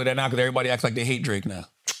example of that now because everybody acts like they hate Drake now.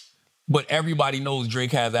 But everybody knows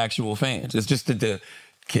Drake has actual fans. It's just that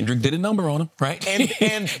Kendrick did a number on him, right?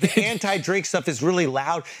 And the anti-Drake stuff is really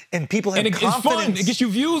loud, and people have confidence. It's fun. It gets you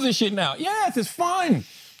views and shit now. Yes, it's fun.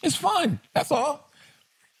 It's fun. That's all.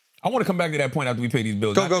 I want to come back to that point after we pay these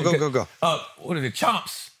bills. Go. What are the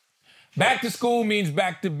chomps? Back to school means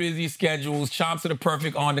back to busy schedules. Chomps are the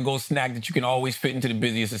perfect on-the-go snack that you can always fit into the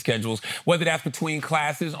busiest of schedules. Whether that's between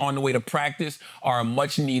classes, on the way to practice, or a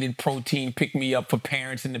much-needed protein pick-me-up for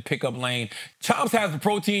parents in the pickup lane, Chomps has the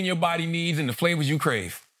protein your body needs and the flavors you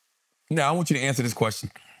crave. Now, I want you to answer this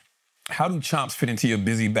question. How do Chomps fit into your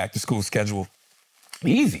busy back-to-school schedule?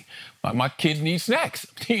 Easy. My kids need snacks.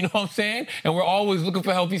 You know what I'm saying? And we're always looking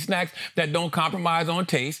for healthy snacks that don't compromise on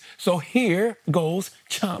taste. So here goes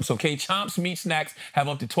Chomps, okay? Chomps meat snacks have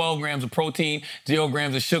up to 12 grams of protein, 0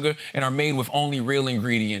 grams of sugar, and are made with only real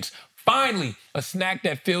ingredients. Finally, a snack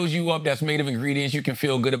that fills you up that's made of ingredients you can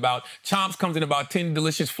feel good about. Chomps comes in about 10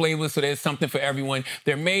 delicious flavors, so there's something for everyone.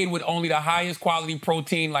 They're made with only the highest quality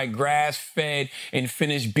protein like grass-fed and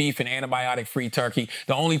finished beef and antibiotic-free turkey.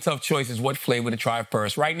 The only tough choice is what flavor to try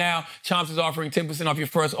first. Right now, Chomps is offering 10% off your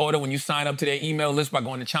first order when you sign up to their email list by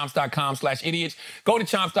going to chomps.com/idiots. Go to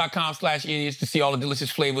chomps.com/idiots to see all the delicious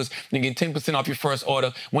flavors and get 10% off your first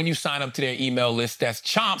order when you sign up to their email list. That's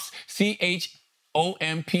Chomps,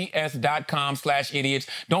 CHOMPS.com/idiots.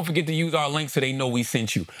 Don't forget to use our link so they know we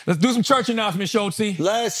sent you. Let's do some church announcements, Schultzy.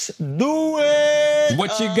 Let's do it.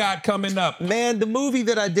 What you got coming up? Man, the movie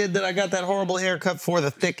that I did that I got that horrible haircut for,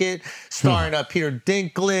 The Thicket, starring Peter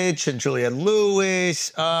Dinklage and Juliette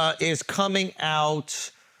Lewis, is coming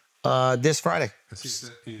out this Friday. I see it's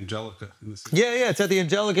at Angelica in the city. Yeah, it's at the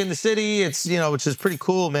Angelica in the city. It's, which is pretty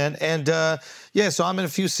cool, man. And so I'm in a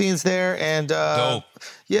few scenes there, and dope.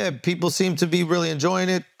 Yeah, people seem to be really enjoying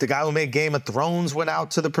it. The guy who made Game of Thrones went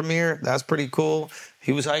out to the premiere. That's pretty cool.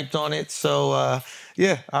 He was hyped on it. So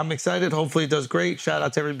I'm excited. Hopefully it does great. Shout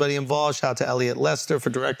out to everybody involved. Shout out to Elliot Lester for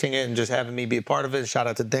directing it and just having me be a part of it. Shout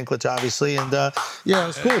out to Dinklage, obviously. And it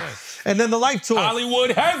was cool. And then the Life Tour. Hollywood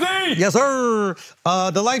Heavy! Yes, sir.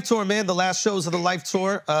 The Life Tour, man. The last shows of the Life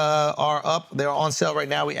Tour are up. They're on sale right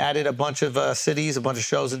now. We added a bunch of cities, a bunch of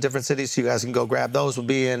shows in different cities, so you guys can go grab those. We'll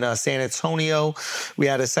be in San Antonio. We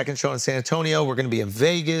had a second show in San Antonio. We're going to be in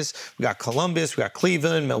Vegas. We got Columbus. We got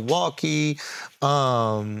Cleveland, Milwaukee.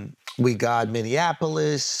 We got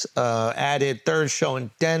Minneapolis, added third show in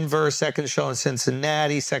Denver, second show in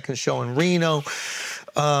Cincinnati, second show in Reno,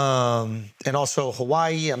 and also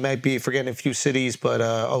Hawaii. I might be forgetting a few cities, but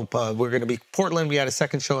we're going to be Portland. We had a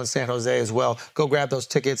second show in San Jose as well. Go grab those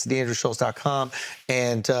tickets, theandrewschultz.com.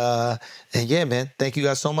 And yeah, man, thank you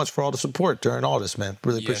guys so much for all the support during all this, man.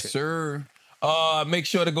 Really appreciate it. Yes, sir. Make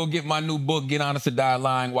sure to go get my new book, Get Honest or Die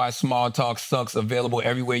Lying, Why Small Talk Sucks, available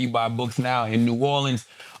everywhere you buy books now. In New Orleans,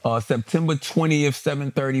 September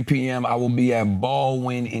 20th, 7:30 p.m., I will be at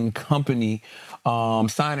Baldwin & Company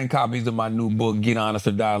signing copies of my new book, Get Honest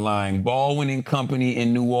or Die Lying. Baldwin & Company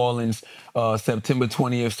in New Orleans, September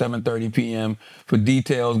 20th, 7:30 p.m. For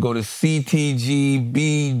details, go to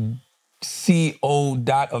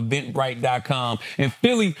ctgbco.eventbrite.com. In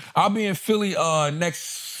Philly, I'll be in Philly on the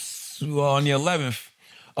 11th.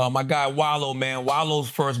 My guy Wallow, man. Wallow's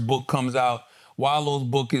first book comes out. Wallow's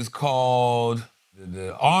book is called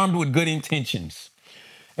Armed with Good Intentions.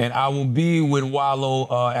 And I will be with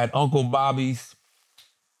Wallow at Uncle Bobby's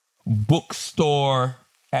bookstore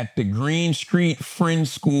at the Green Street Friends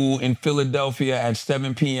School in Philadelphia at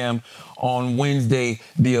 7 p.m. on Wednesday,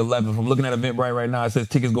 the 11th. I'm looking at Eventbrite right now. It says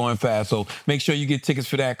tickets going fast. So make sure you get tickets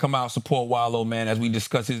for that. Come out, support Wallow, man, as we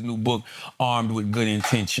discuss his new book, Armed with Good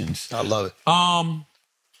Intentions. I love it.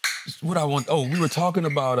 What I want, we were talking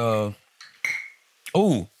about,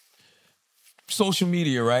 social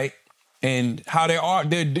media, right? And how there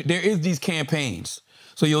is these campaigns.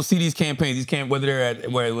 So you'll see these campaigns, whether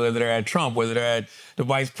they're at Trump, whether they're at the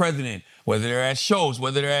vice president, whether they're at Schulz,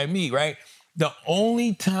 whether they're at me, right? The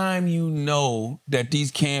only time you know that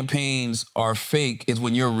these campaigns are fake is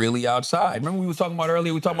when you're really outside. Remember we were talking about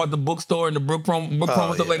earlier, we were talking about the bookstore and the book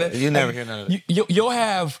promo, stuff like that? You never hear none of that.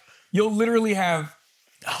 You'll literally have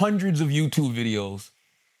hundreds of YouTube videos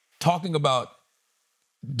talking about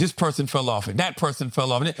this person fell off and that person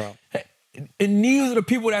fell off. And these are the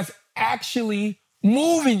people that's actually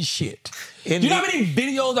moving shit. Do you know how many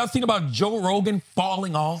videos I've seen about Joe Rogan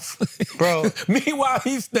falling off? Bro. Meanwhile,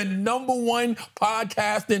 he's the #1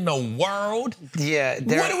 podcast in the world. Yeah.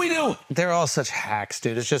 What are we doing? They're all such hacks,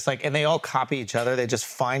 dude. It's just like, and they all copy each other. They just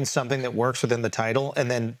find something that works within the title, and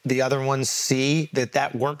then the other ones see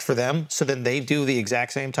that worked for them, so then they do the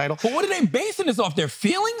exact same title. But what are they basing this off? Their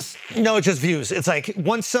feelings? No, it's just views. It's like,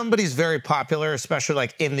 once somebody's very popular, especially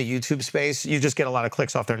like in the YouTube space, you just get a lot of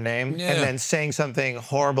clicks off their name, and then saying something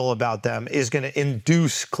horrible about them is going to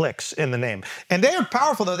induce clicks in the name. And they are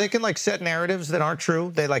powerful, though. They can like set narratives that aren't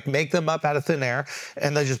true. They like make them up out of thin air,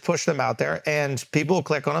 and they just push them out there, and people will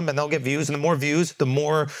click on them, and they'll get views. And the more views, the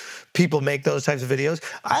more people make those types of videos.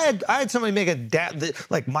 I had somebody make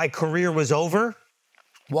like my career was over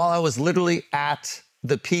while I was literally at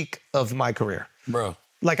the peak of my career. Bro.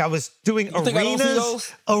 Like I was doing You think I don't see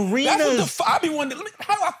those? arenas. That's what I be wondering.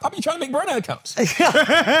 I be trying to make burner accounts.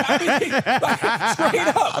 I be, like, straight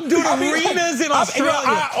up. I'm doing arenas in Australia.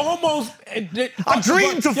 I almost. I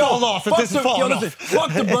dream to fall off if this is falling off.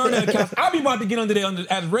 Fuck the burner accounts. I be about to get under there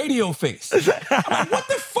as radio face. I'm like, what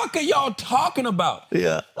the fuck are y'all talking about?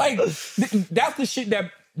 Yeah. Like, that's the shit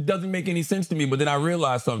that doesn't make any sense to me. But then I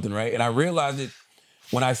realized something, right? And I realized it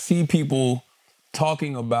when I see people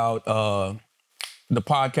talking about the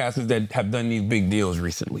podcasters that have done these big deals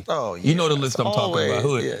recently. Oh, yeah. You know the list I'm talking about.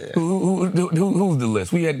 Who's the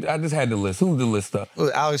list? I just had the list. Who's the list up?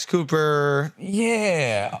 Alex Cooper.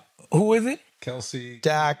 Yeah. Who is it? Kelsey.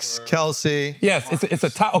 Dax, Cooper. Kelsey. Yes, it's a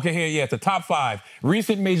top. Okay, here, yeah, it's a top 5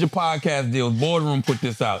 recent major podcast deals. Boardroom put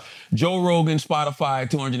this out. Joe Rogan, Spotify,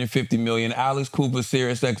 $250 million. Alex Cooper,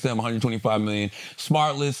 Sirius XM, $125 million.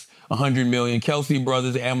 Smartless, $100 million. Kelsey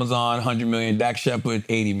Brothers, Amazon, $100 million. Dax Shepard,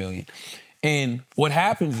 $80 million. And what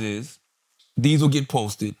happens is these will get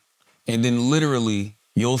posted, and then literally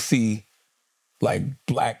you'll see like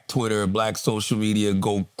black Twitter, black social media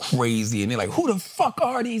go crazy, and they're like, who the fuck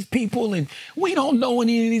are these people? And we don't know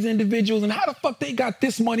any of these individuals, and how the fuck they got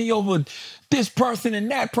this money over this person and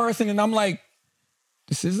that person? And I'm like,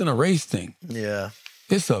 this isn't a race thing. Yeah.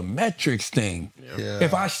 It's a metrics thing. Yeah.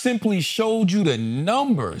 If I simply showed you the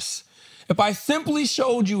numbers, if I simply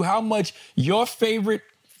showed you how much your favorite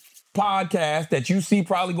podcast that you see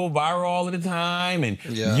probably go viral all of the time, and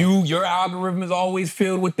your algorithm is always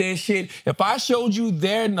filled with their shit. If I showed you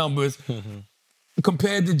their numbers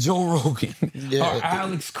compared to Joe Rogan or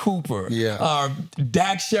Alex Cooper or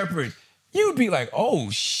Dax Shepard, you'd be like, oh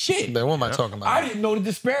shit. Man, what am I talking about? I didn't know the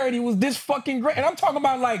disparity was this fucking great. And I'm talking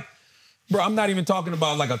about like, bro, I'm not even talking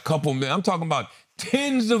about like a couple million. I'm talking about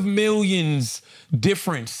tens of millions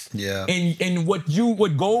difference in what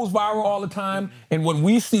goes viral all the time and what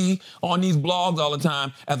we see on these blogs all the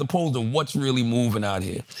time, as opposed to what's really moving out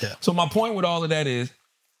here. Yeah. So my point with all of that is,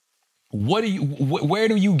 where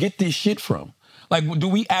do you get this shit from? Like, do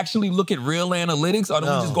we actually look at real analytics, or do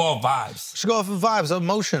we just go off vibes? We should go off of vibes,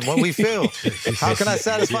 emotion, what we feel. How can I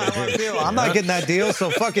satisfy what I feel? I'm not getting that deal, so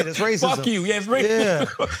fuck it, it's racism. Fuck you, yeah, it's racism.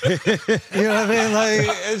 Yeah. You know what I mean? Like,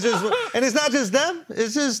 it's just, and it's not just them.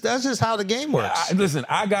 It's just, that's just how the game works. Here's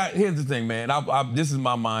the thing, man. This is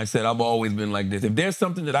my mindset. I've always been like this. If there's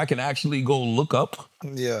something that I can actually go look up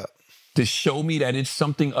to show me that it's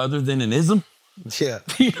something other than an ism,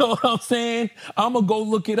 you know what I'm saying? I'm going to go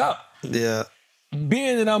look it up. Yeah.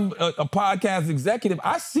 Being that I'm a podcast executive,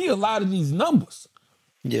 I see a lot of these numbers.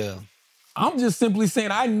 Yeah. I'm just simply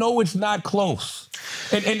saying I know it's not close.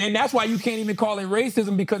 And that's why you can't even call it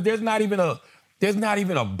racism, because there's not even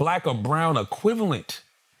a black or brown equivalent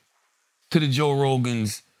to the Joe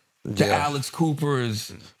Rogans, to Alex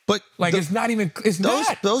Coopers. But like, it's not.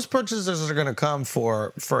 Those purchases are gonna come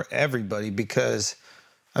for everybody, because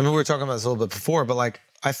I mean, we were talking about this a little bit before, but like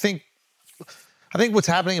I think what's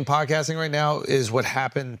happening in podcasting right now is what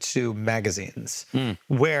happened to magazines,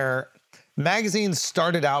 where magazines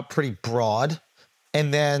started out pretty broad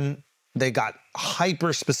and then they got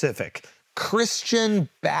hyper specific. Christian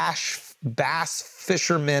Bass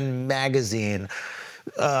Fisherman magazine,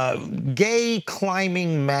 gay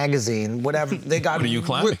climbing magazine, whatever. They got. What are you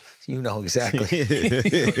climbing? You know exactly.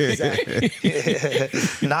 Exactly.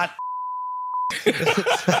 Not.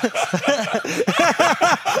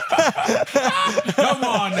 Come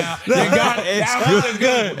on now. You got it. That was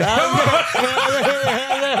good.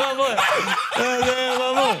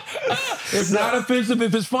 It's not offensive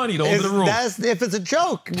if it's funny. Those are the rules. If it's a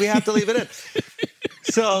joke, we have to leave it in.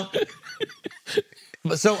 So,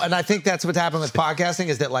 and I think that's what's happened with podcasting,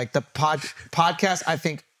 is that like the podcast, I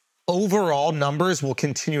think overall numbers will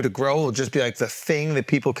continue to grow. It'll just be like the thing that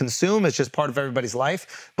people consume. It's just part of everybody's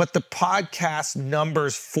life. But the podcast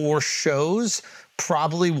numbers for shows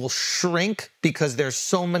probably will shrink, because there's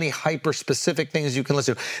so many hyper-specific things you can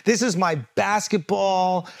listen to. This is my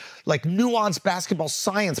basketball, like nuanced basketball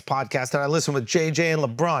science podcast that I listen with JJ and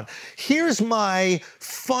LeBron. Here's my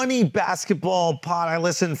funny basketball pod I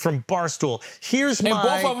listen from Barstool. And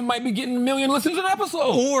both of them might be getting 1 million listens an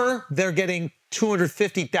episode. Or they're getting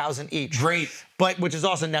 250,000 each. Great. But which is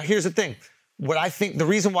awesome. Now, here's the thing. What I think, the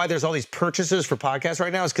reason why there's all these purchases for podcasts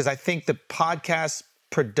right now is because I think the podcast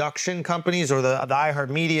production companies or the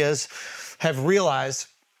iHeartMedias have realized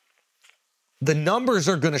the numbers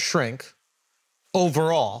are going to shrink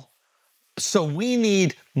overall. So we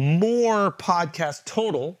need more podcasts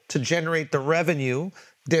total to generate the revenue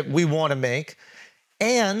that we want to make.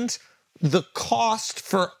 And the cost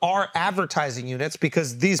for our advertising units,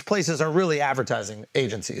 because these places are really advertising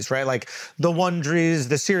agencies, right? Like the Wonderies,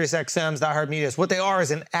 the Sirius XMs, the iHeartMedias, what they are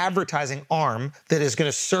is an advertising arm that is going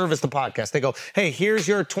to service the podcast. They go, hey, here's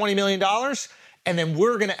your $20 million, and then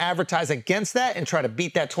we're going to advertise against that and try to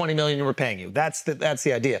beat that $20 million we're paying you. That's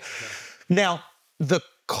the idea. Okay. Now, the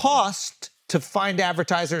cost to find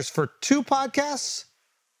advertisers for 2 podcasts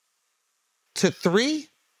to 3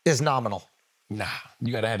 is nominal. Nah,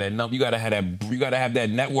 you gotta have that number. You gotta have that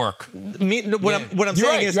network. What I'm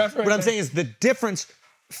saying is the difference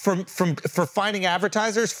for finding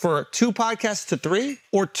advertisers for 2 podcasts to 3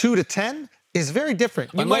 or 2 to 10 is very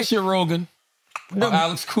different. Unless you're Rogan. No,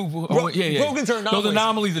 Alex Cooper. Rogan's are anomalies. Those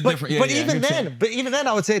anomalies are different. But even then,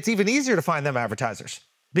 I would say it's even easier to find them advertisers.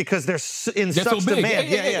 Because they're in such demand.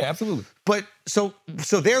 Yeah, absolutely. But so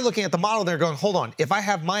they're looking at the model, they're going, hold on, if I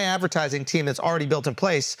have my advertising team that's already built in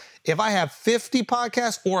place, if I have 50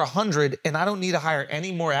 podcasts or 100 and I don't need to hire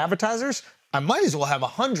any more advertisers, I might as well have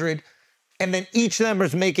 100 and then each of them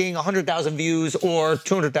is making 100,000 views or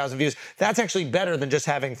 200,000 views. That's actually better than just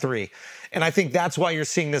having 3. And I think that's why you're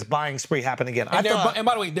seeing this buying spree happen again. And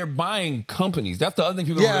by the way, they're buying companies. That's the other thing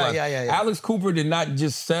people don't realize. Yeah. Alex Cooper did not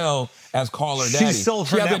just sell as Call Her Daddy. She sold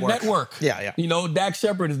her network. She has a network. Yeah. You know, Dax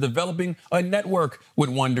Shepard is developing a network with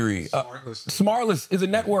Wondery. Smartless is a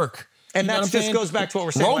network. And that just goes back to what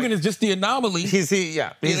we're saying. Rogan is just the anomaly. He's the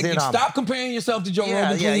anomaly. Stop comparing yourself to Joe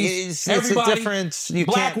Rogan, please. Everybody, it's a difference.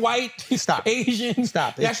 Black, white, stop. Asian,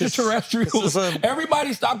 stop. Extraterrestrials.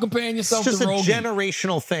 Everybody stop comparing yourself to Rogan. It's just a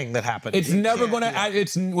generational thing that happened. It's never going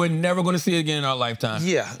to, we're never going to see it again in our lifetime.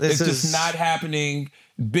 Yeah. It's just not happening.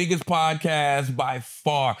 Biggest podcast by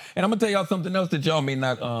far. And I'm going to tell y'all something else that y'all may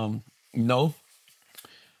not know.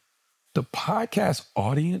 The podcast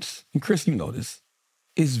audience, and Chris, you know this,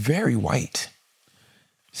 is very white.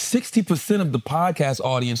 60% of the podcast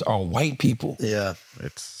audience are white people. Yeah.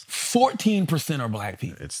 It's 14% are black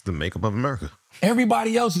people. It's the makeup of America.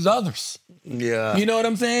 Everybody else is others. Yeah. You know what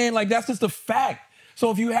I'm saying? Like, that's just a fact.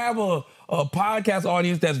 So if you have a podcast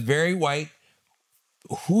audience that's very white,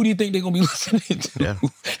 who do you think they're going to be listening to? Yeah.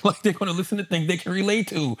 Like, they're going to listen to things they can relate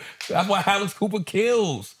to. That's why Alex Cooper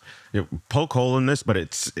kills. Yeah, poke hole in this, but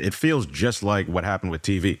it feels just like what happened with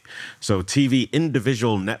TV. So TV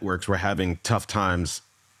individual networks were having tough times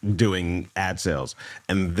doing ad sales.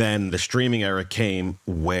 And then the streaming era came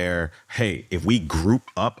where, hey, if we group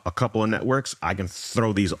up a couple of networks, I can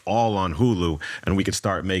throw these all on Hulu and we could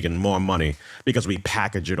start making more money because we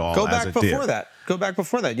package it all Go as back a before deal. that. Go back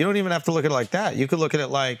before that. You don't even have to look at it like that. You could look at it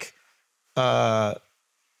like like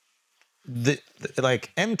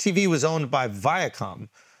MTV was owned by Viacom.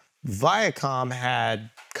 Viacom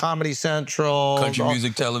had Comedy Central, Country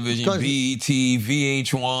Music Television, BET,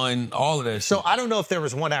 VH1, all of that shit. So I don't know if there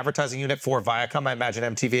was one advertising unit for Viacom. I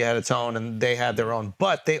imagine MTV had its own and they had their own,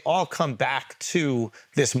 but they all come back to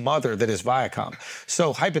this mother that is Viacom.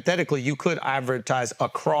 So hypothetically, you could advertise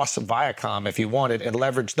across Viacom if you wanted and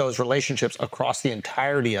leverage those relationships across the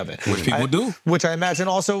entirety of it. Which people do. Which I imagine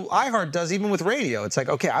also iHeart does, even with radio. It's like,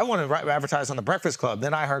 okay, I want to advertise on the Breakfast Club.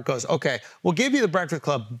 Then iHeart goes, okay, we'll give you the Breakfast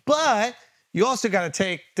Club, but you also got to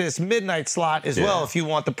take this midnight slot as well if you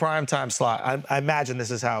want the primetime slot. I imagine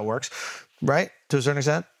this is how it works, right? To a certain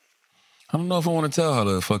extent? I don't know if I want to tell how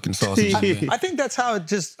the fucking sausage is. I think that's how it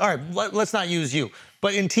just, all right, let's not use you.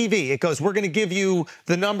 But in TV, it goes, we're going to give you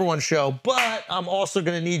the #1 show, but I'm also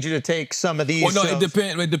going to need you to take some of these shows. It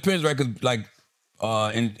depends, right? Because like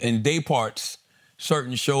in day parts,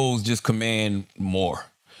 certain shows just command more.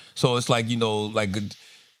 So it's like, you know, like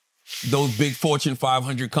those big Fortune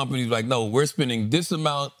 500 companies, like, no, we're spending this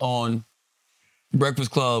amount on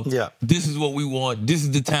Breakfast Club. Yeah. This is what we want. This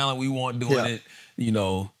is the talent we want doing it. You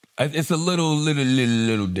know, it's a little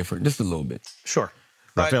different, just a little bit. Sure.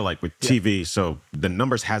 I feel like with TV, so the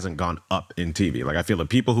numbers hasn't gone up in TV. Like I feel the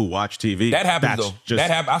people who watch TV, that happens though.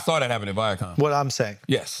 I saw that happen at Viacom. What I'm saying.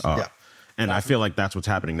 Yes. Yeah. And I feel like that's what's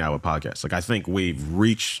happening now with podcasts. Like I think we've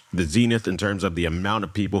reached the zenith in terms of the amount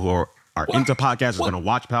of people who are into podcasts, are going to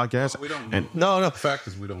watch podcasts. We don't know. No. The fact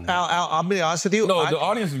is we don't know. I'll be honest with you. No, the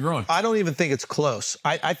audience is growing. I don't even think it's close.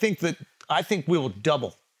 I think we will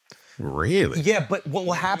double. Really? Yeah, but what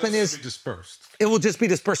will happen is dispersed. It will just be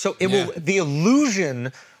dispersed. So the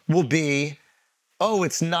illusion will be, oh,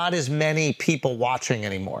 it's not as many people watching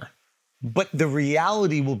anymore. But the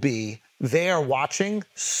reality will be they are watching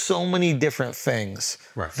so many different things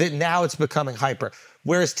that now it's becoming hyper.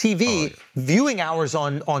 Whereas TV, viewing hours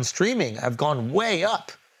on streaming have gone way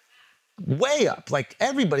up. Way up. Like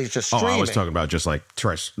everybody's just streaming. I was talking about just like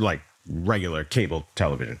regular cable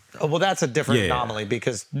television. Oh, well, that's a different anomaly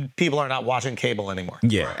because people are not watching cable anymore.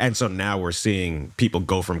 Yeah, right. And so now we're seeing people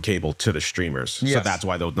go from cable to the streamers. Yes. So that's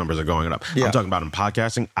why those numbers are going up. Yeah. I'm talking about in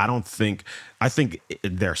podcasting. I think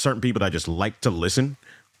there are certain people that just like to listen,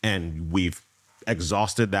 and we've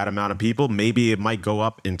exhausted that amount of people. Maybe it might go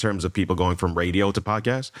up in terms of people going from radio to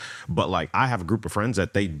podcasts, but like I have a group of friends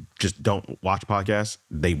that they just don't watch podcasts.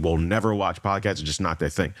 They will never watch podcasts. It's just not their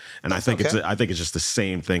thing. And I think it's just the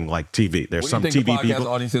same thing like TV. There's some TV podcast people.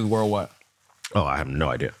 Audiences worldwide. Oh, I have no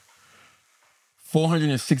idea.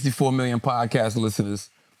 464 million podcast listeners,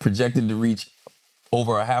 projected to reach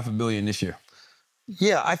over 500 million this year.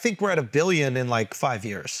 Yeah, I think we're at 1 billion in like 5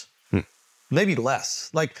 years, maybe less.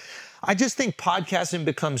 Like, I just think podcasting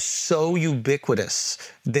becomes so ubiquitous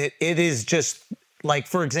that it is just like,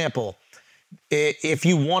 for example, if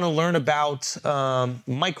you want to learn about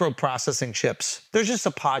microprocessing chips, there's just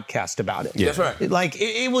a podcast about it. Yeah. That's right. Like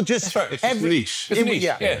it will just, it's just niche. It's niche.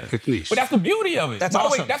 Yeah. It's niche. But that's the beauty of it. That's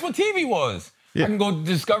awesome. That's what TV was. Yeah. I can go to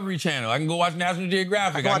Discovery Channel. I can go watch National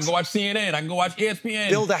Geographic. I can go watch CNN. I can go watch ESPN.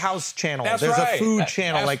 Build a House channel. That's There's right. a food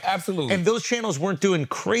channel. Absolutely. And those channels weren't doing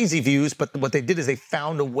crazy views, but what they did is they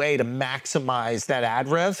found a way to maximize that ad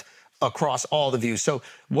rev across all the views. So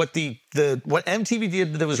what what MTV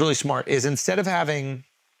did that was really smart is instead of having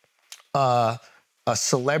a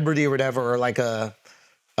celebrity or whatever, or like a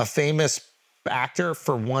famous actor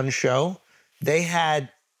for one show, they had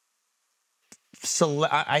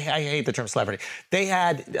I hate the term celebrity. They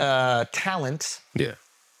had talent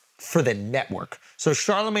for the network. So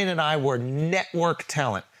Charlamagne and I were network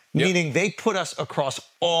talent, meaning they put us across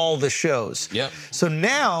all the shows. Yep. So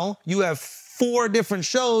now you have 4 different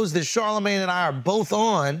shows that Charlamagne and I are both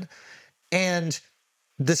on, and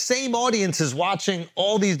the same audience is watching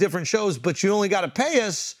all these different shows, but you only got to pay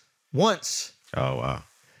us once. Oh, wow.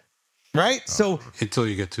 Right? So until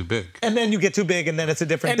you get too big. And then you get too big, and then it's a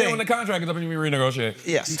different thing. And then when the contract is up, you renegotiate.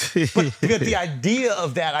 Yes. but the idea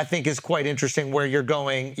of that, I think, is quite interesting, where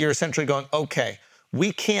you're essentially going, okay,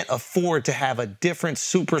 we can't afford to have a different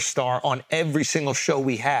superstar on every single show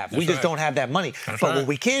we have. We just don't have that money. But what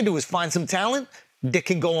we can do is find some talent that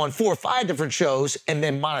can go on 4 or 5 different shows and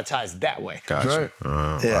then monetize that way. Gotcha.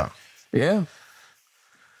 Right. Yeah. Wow. Yeah.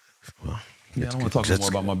 Well, I don't want to talk more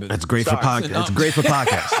about my business. That's great for podcasts. It's great for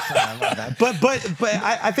podcasts. But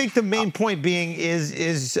I think the main point being is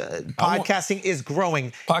podcasting is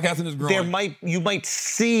growing. Podcasting is growing. You might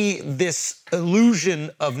see this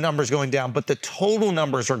illusion of numbers going down, but the total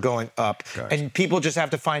numbers are going up. Gotcha. And people just have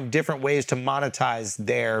to find different ways to monetize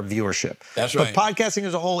their viewership. That's right. But podcasting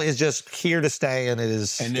as a whole is just here to stay, and it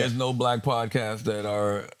is. And there's no black podcasts that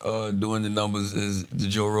are doing the numbers as the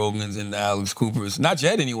Joe Rogans and the Alexx Coopers. Not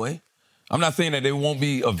yet, anyway. I'm not saying that they won't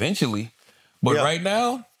be eventually, but right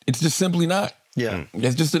now, it's just simply not. Yeah.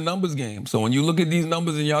 It's just a numbers game. So when you look at these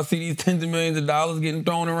numbers and y'all see these tens of millions of dollars getting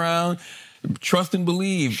thrown around, trust and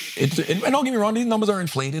believe. And don't get me wrong, these numbers are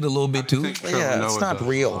inflated a little bit too. Yeah, it's not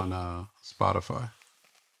real. On Spotify.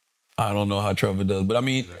 I don't know how Trevor does, but I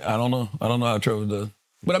mean, I don't know how Trevor does.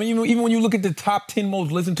 But I mean, even when you look at the top 10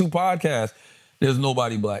 most listened to podcasts, there's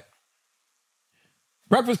nobody black.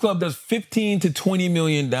 Breakfast Club does 15 to 20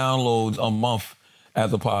 million downloads a month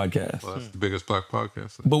as a podcast. Well, that's the biggest black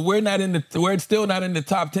podcast. But we're still not in the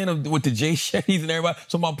top 10 with the Jay Shettys and everybody.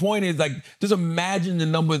 So my point is, like, just imagine the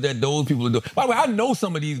numbers that those people are doing. By the way, I know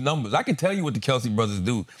some of these numbers. I can tell you what the Kelsey brothers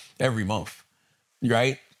do every month,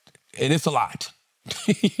 right? And it's a lot.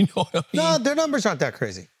 You know what I mean? No, their numbers aren't that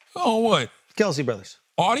crazy. Oh, what? Kelsey brothers.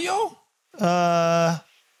 Audio?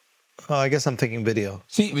 Oh, I guess I'm thinking video.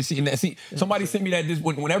 See, somebody sent me that.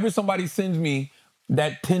 Whenever somebody sends me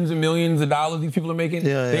that tens of millions of dollars these people are making,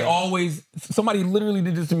 somebody literally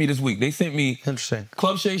did this to me this week. They sent me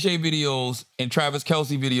Club Shay Shay videos and Travis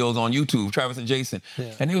Kelce videos on YouTube, Travis and Jason.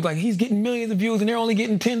 Yeah. And they was like, he's getting millions of views and they're only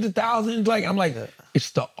getting tens of thousands. Like, I'm like,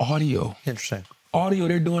 it's the audio. Interesting. Audio,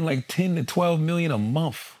 they're doing like 10 to 12 million a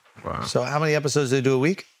month. Wow. So how many episodes do they do a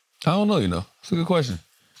week? I don't know, It's a good question.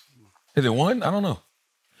 Is it one? I don't know.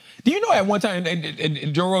 Do you know at one time,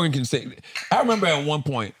 and Joe Rogan can say, I remember at one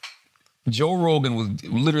point, Joe Rogan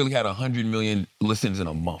literally had 100 million listens in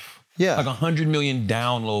a month. Yeah. Like 100 million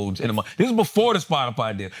downloads in a month. This is before the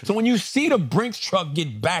Spotify deal. So when you see the Brinks truck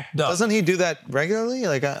get backed up. Doesn't he do that regularly?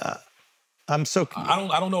 Like, I'm so...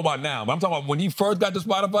 I don't know about now, but I'm talking about when he first got the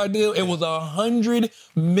Spotify deal, it was 100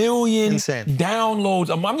 million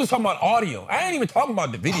downloads. I'm just talking about audio. I ain't even talking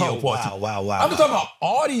about the video portion. Wow. I'm just talking about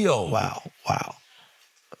audio. Wow.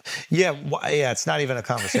 Yeah, it's not even a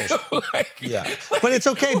conversation. Yeah, but it's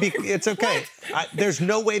okay. It's okay. There's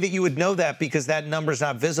no way that you would know that because that number's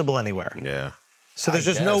not visible anywhere. Yeah. So there's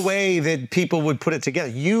just no way that people would put it together.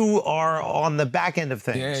 You are on the back end of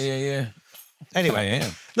things. Yeah. Anyway,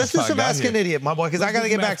 let's do some Ask an Idiot, my boy, because I got to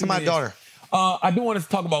get back to my daughter. I do want to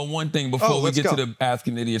talk about one thing before we get to the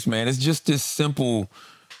Asking Idiots, man. It's just this simple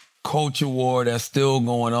culture war that's still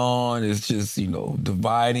going on. It's just,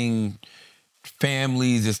 dividing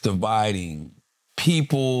families. It's dividing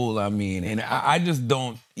people. I mean, and I just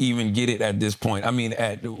don't even get it at this point. I mean,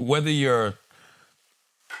 whether you're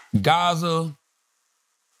Gaza,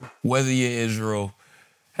 whether you're Israel,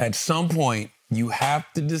 at some point, you have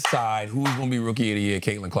to decide who's going to be Rookie of the Year,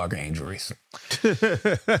 Caitlin Clark or Angel Reese.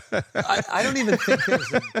 I don't even think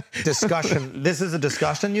there's a discussion. This is a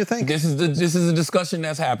discussion, you think? This is a discussion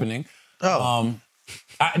that's happening. Oh.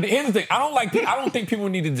 Here's the thing. I don't think people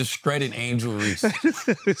need to discredit Angel Reese.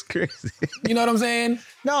 It's crazy. You know what I'm saying?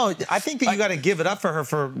 No, I think that you got to give it up for her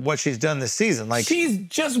for what she's done this season. Like, she's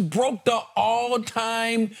just broke the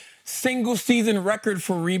all-time single season record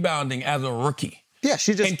for rebounding as a rookie. Yeah,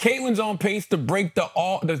 and Caitlin's on pace to break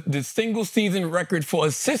the single season record for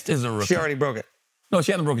assists as a rookie. She already broke it. No,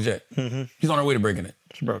 she hasn't broken it yet. Mm-hmm. She's on her way to breaking it.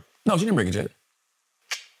 She broke it. No, she didn't break it yet.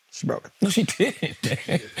 She broke it. No, she didn't.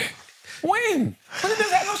 When? When did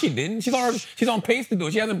this happen? No, she didn't. She's on pace to do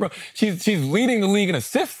it. She hasn't broke. She's leading the league in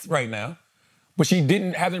assists right now, but she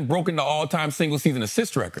hasn't broken the all-time single season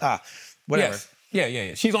assist record. Whatever. Yes.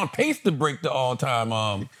 Yeah. She's on pace to break the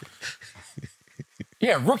all-time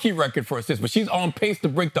rookie record for assists, but she's on pace to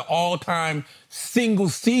break the all-time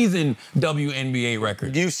single-season WNBA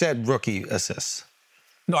record. You said rookie assists.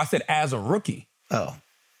 No, I said as a rookie. Oh.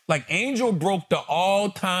 Like, Angel broke the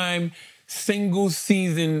all-time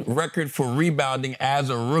single-season record for rebounding as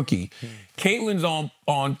a rookie. Caitlin's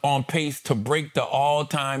on pace to break the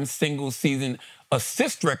all-time single-season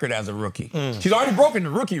assist record as a rookie. She's already broken the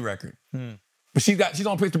rookie record, but she's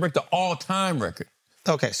on pace to break the all-time record.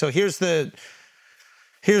 Okay, so here's the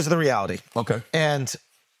reality. Okay. And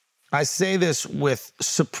I say this with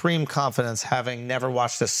supreme confidence, having never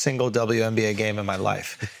watched a single WNBA game in my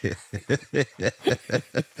life.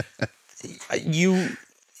 You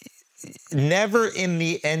never in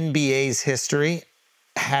the NBA's history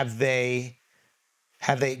have they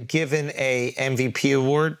given a MVP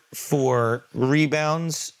award for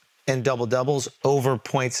rebounds and double-doubles over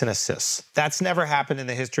points and assists. That's never happened in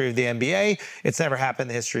the history of the NBA. It's never happened in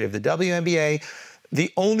the history of the WNBA. The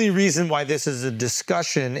only reason why this is a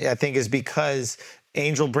discussion, I think, is because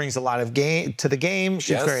Angel brings a lot of game to the game.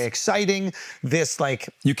 She's very exciting.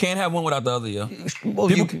 You can't have one without the other, yo. Well,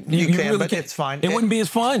 you can, really but it's fine. It wouldn't be as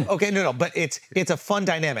fun. Okay, no, but it's a fun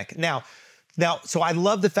dynamic. Now, so I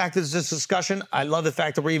love the fact that there's this discussion. I love the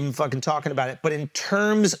fact that we're even fucking talking about it. But in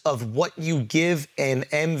terms of what you give an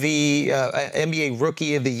NBA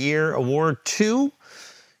Rookie of the Year award to,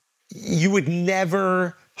 you would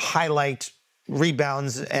never highlight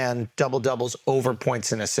rebounds and double-doubles over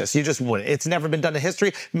points and assists. You just wouldn't. It's never been done in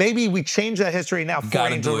history. Maybe we change that history now for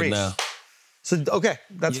Angel Reese. Now. So, okay,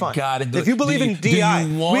 that's fine. If you believe in DI,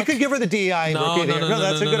 we could give her the DI. No,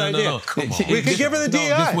 that's a good idea. We could give her the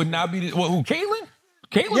DI. This would not be who, Caitlin?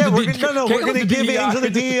 We're going to give Angel the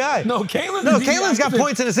DEI. No, Caitlin's Caitlin's got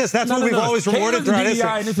points and assists. That's what we've always rewarded throughout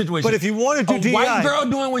history. But if you want to do DEI. A white girl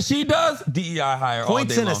doing what she does, DEI higher all day long.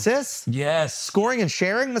 Points and assists? Yes. Scoring and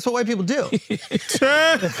sharing? That's what white people do.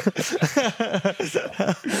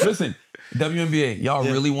 Listen, WNBA, y'all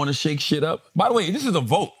really want to shake shit up? By the way, this is a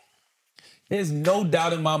vote. There's no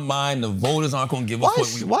doubt in my mind the voters aren't going to give us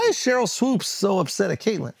what we want. Why is Sheryl Swoopes so upset at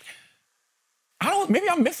Caitlin? Maybe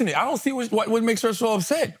I'm missing it. I don't see what makes her so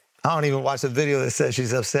upset. I don't even watch the video that says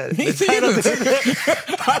she's upset. Me too.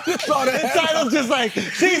 I just saw that. The title's just like,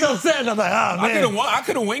 she's upset. And I'm like, oh, man. I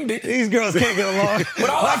could have winged it. These girls can't get along. But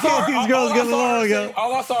Why can't these girls get along?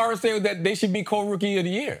 All I saw her say was that they should be co-rookie of the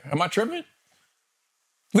year. Am I tripping?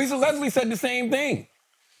 Lisa Leslie said the same thing.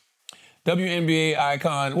 WNBA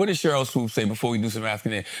icon, what did Sheryl Swoopes say before we do some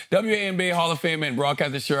asking it? WNBA Hall of Fame and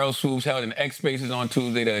broadcaster Sheryl Swoopes held an X Spaces on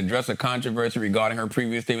Tuesday to address a controversy regarding her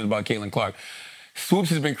previous statements about Caitlin Clark. Swoopes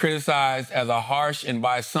has been criticized as a harsh and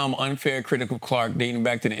by some unfair critic of Clark dating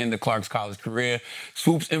back to the end of Clark's college career.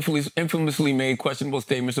 Swoopes infamously made questionable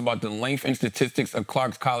statements about the length and statistics of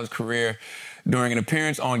Clark's college career during an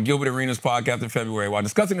appearance on Gilbert Arenas' podcast in February. While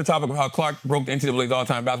discussing the topic of how Clark broke the NCAA's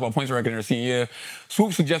all-time basketball points record in her senior year,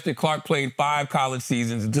 Swoopes suggested Clark played 5 college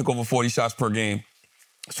seasons and took over 40 shots per game.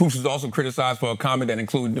 Swoopes was also criticized for a comment that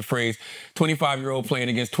included the phrase 25-year-old playing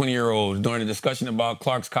against 20-year-olds during a discussion about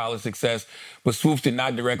Clark's college success, but Swoopes did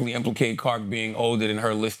not directly implicate Clark being older than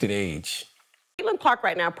her listed age. Caitlin Clark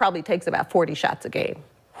right now probably takes about 40 shots a game.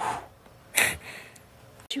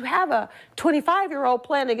 You have a 25-year-old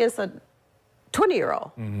playing against a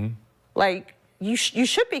 20-year-old. Mm-hmm. Like, you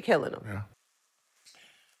should be killing them. Yeah.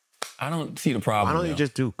 I don't see the problem. Why don't you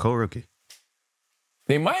just do co-rookie?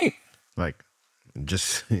 They might. Like,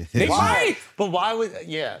 just... They might. But why would...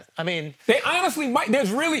 Yeah, I mean... They honestly might.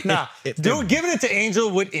 There's really... Nah, giving it to Angel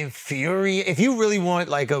would infuriate... If you really want,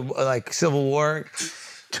 like Civil War...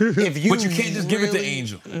 If you But you can't just give it to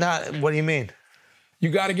Angel. Nah, what do you mean? You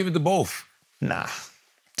got to give it to both. Nah.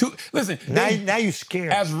 Listen. Now you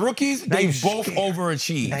scared. As rookies, they both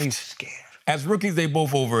overachieved. Now you scared. As rookies, they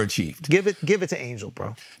both overachieved. Give it to Angel,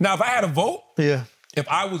 bro. Now, if I had a vote... Yeah. If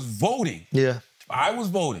I was voting... Yeah. I was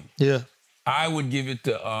voting. Yeah. I would give it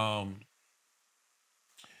to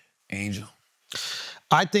Angel.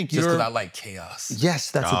 I think just because I like chaos.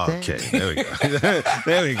 Yes, that's the thing. Okay, there we go.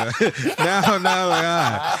 There we go. Now,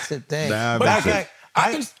 that's the thing. But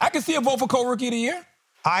I can see a vote for co-rookie of the year.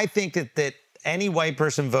 I think that any white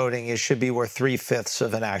person voting, it should be worth 3/5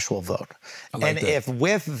 of an actual vote. And if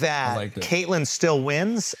with that, Caitlyn still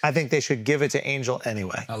wins, I think they should give it to Angel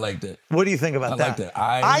anyway. I like that. What do you think about that? I like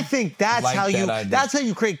that. I think that's how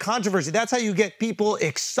you create controversy. That's how you get people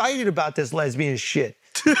excited about this lesbian shit.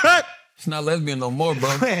 It's not lesbian no more,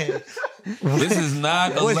 bro. This is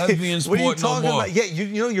not a lesbian sport what are you talking no more. about? Yeah,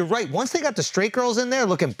 you know, you're right. Once they got the straight girls in there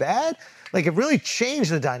looking bad, like it really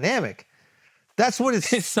changed the dynamic. That's what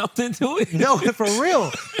it's something to it. No, for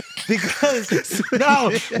real. Because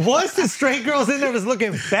once the straight girls in there was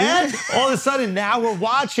looking bad, all of a sudden now we're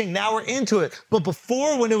watching, now we're into it. But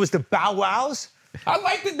before, when it was the bow wows, I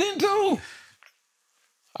liked it then too.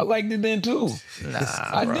 Nah,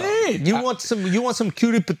 I did. You want some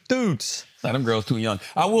cutie patoots. Nah, them girls too young.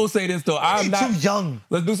 I will say this though, I'm not too young.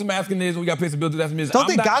 Let's do some asking this. We got to pay some bills. Don't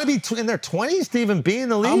they got to be in their 20s to even be in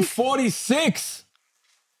the league? I'm 46.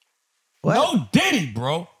 What? No Diddy,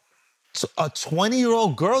 bro. So a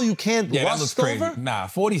 20-year-old girl you can't that looks crazy. over? Nah,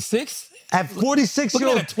 46? At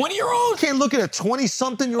 46-year-old, look at a 20-year-old? Can't look at a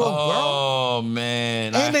 20-something-year-old girl. Oh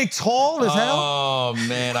man, and they tall as hell. Oh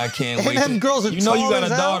man, I can't wait. And them girls are you know tall you got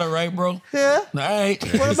as a hell. daughter, right, bro? Yeah. All right.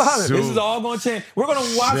 What about it? This is all gonna change. We're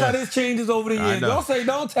gonna watch how this changes over the years.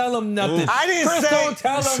 Don't tell them nothing. I didn't Chris, say. don't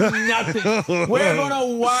tell them nothing. We're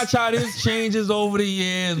gonna watch how this changes over the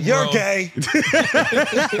years, bro. You're gay.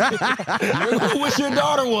 You're gonna wish your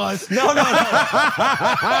daughter was. No.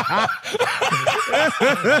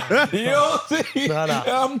 You don't see? No.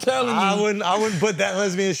 I'm telling you. I wouldn't put that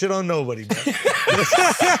lesbian shit on nobody, bro.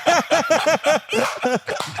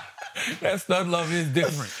 That stud love is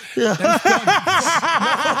different. Yeah.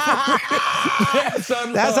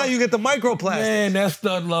 That's how you get the microplastics. Man, that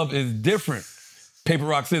stud love is different. Paper,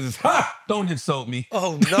 rock, scissors. Ha! Don't insult me.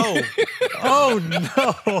 Oh, no. Oh,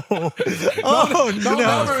 no. Don't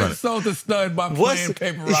ever insult a stud by playing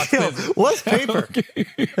paper, rock, scissors. What's paper?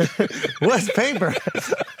 What's paper?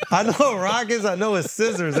 I know what rock is. I know what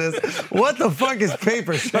scissors is. What the fuck is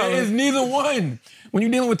paper, Charla? It's neither one. When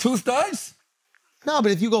you're dealing with two studs? No,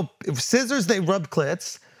 but if scissors, they rub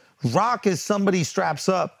clits. Rock is somebody straps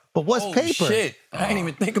up. But what's paper? Shit. I didn't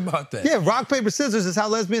even think about that. Yeah, rock, paper, scissors is how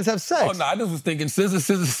lesbians have sex. Oh, no, I just was thinking scissors.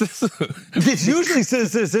 It's usually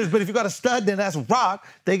scissors, but if you got a stud, then that's rock.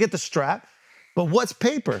 They get the strap. But what's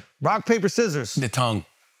paper? Rock, paper, scissors. The tongue.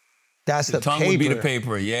 That's the tongue paper. would be the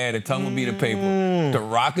paper. Yeah, the tongue would be the paper. The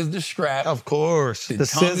rock is the strap. Of course. The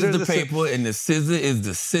tongue is the paper, and the scissor is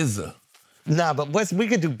the scissor. Nah, but we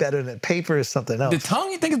could do better than paper is something else. The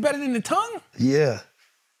tongue, you think is better than the tongue? Yeah.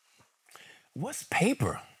 What's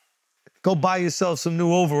paper? Go buy yourself some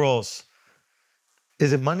new overalls.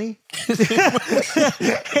 Is it money?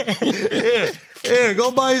 Yeah, go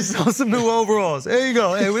buy yourself some new overalls. There you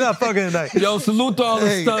go. Hey, we're not fucking tonight. Yo, salute to all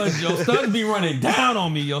the studs. Yo, studs be running down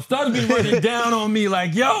on me.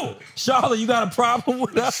 Like, yo, Charla, you got a problem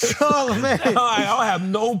with us? Charlamagne. I have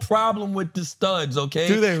no problem with the studs, okay?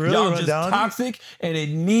 Do they really Y'all run just down? toxic, and it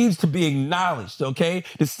needs to be acknowledged, okay?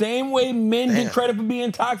 The same way men get credit for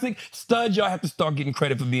being toxic, studs, y'all have to start getting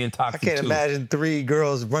credit for being toxic, I can't too. imagine 3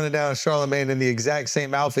 girls running down Charlamagne in the exact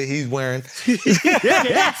same outfit he's wearing.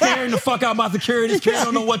 Scaring the fuck out my security. Security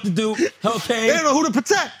don't know what to do, okay? They don't know who to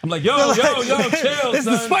protect. I'm like, yo, chill, It's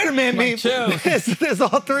son. the Spider-Man meme. Chill. There's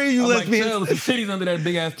all 3 of you lesbians. Chill. There's some titties under that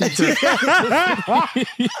big-ass t-shirt.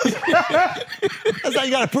 That's how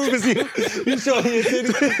you gotta prove it's you. You showing your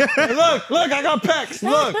titties. Look, I got pecs.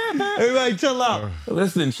 Look. Everybody chill out.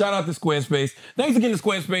 Listen, shout out to Squarespace. Thanks again to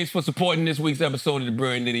Squarespace for supporting this week's episode of The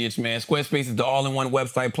Brilliant Idiots, man. Squarespace is the all-in-one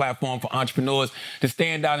website platform for entrepreneurs to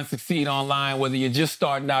stand out and succeed online. Whether you're just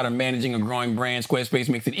starting out or managing a growing brand, Squarespace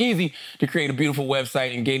makes it easy to create a beautiful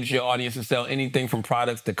website, engage your audience, and sell anything from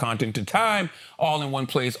products to content to time, all in one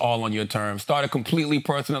place, all on your terms. Start a completely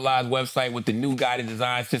personalized website with the new guided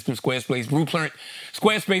design system, Squarespace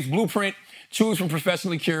Blueprint. Choose from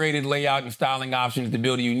professionally curated layout and styling options to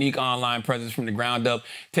build a unique online presence from the ground up,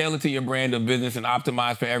 tailored to your brand or business and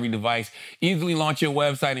optimized for every device. Easily launch your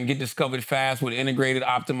website and get discovered fast with integrated,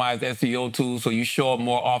 optimized SEO tools so you show up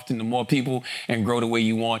more often to more people and grow the way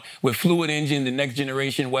you want. With Fluid Engine, the next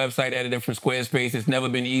generation website editor from Squarespace, it's never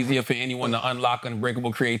been easier for anyone to unlock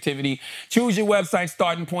unbreakable creativity. Choose your website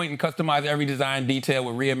starting point and customize every design detail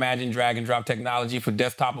with reimagined drag and drop technology for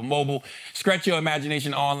desktop or mobile. Stretch your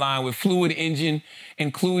imagination online with Fluid Engine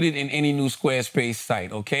included in any new Squarespace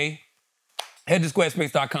site, okay? Head to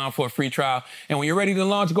squarespace.com for a free trial. And when you're ready to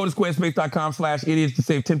launch, go to squarespace.com/idiots to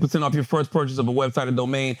save 10% off your first purchase of a website or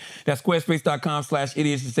domain. That's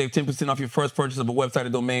squarespace.com/idiots to save 10% off your first purchase of a website or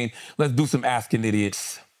domain. Let's do some asking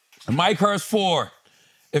idiots. Mike Hurst 4.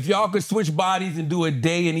 If y'all could switch bodies and do a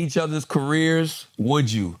day in each other's careers,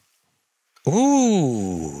 would you?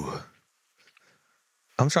 Ooh.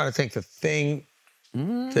 I'm trying to think the thing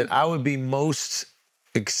that I would be most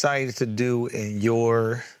excited to do in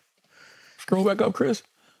your... Scroll back up, Chris.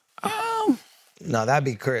 No, that'd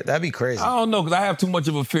be crazy. I don't know, because I have too much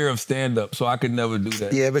of a fear of stand-up, so I could never do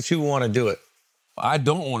that. Yeah, but you want to do it. I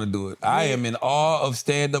don't want to do it. I am in awe of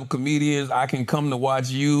stand-up comedians. I can come to watch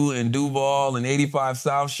you and Duval and 85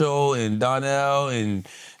 South Show and Donnell and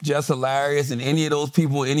Jess Hilarious and any of those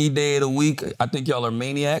people any day of the week. I think y'all are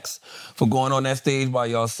maniacs for going on that stage by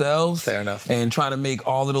yourselves. Fair enough. And trying to make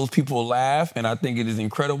all of those people laugh. And I think it is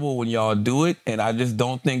incredible when y'all do it. And I just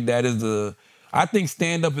don't think that is I think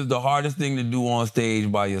stand-up is the hardest thing to do on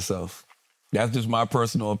stage by yourself. That's just my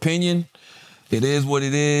personal opinion. It is what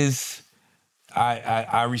it is.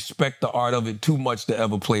 I respect the art of it too much to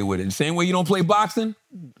ever play with it. The same way you don't play boxing,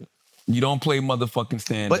 you don't play motherfucking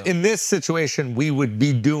stand-up. But in this situation, we would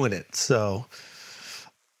be doing it, so.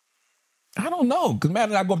 I don't know, because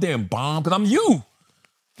imagine I go up there and bomb, because I'm you.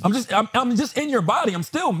 I'm just in your body. I'm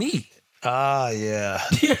still me. Ah, yeah.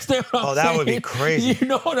 You understand what I'm saying? That would be crazy. You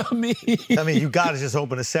know what I mean? I mean, you got to just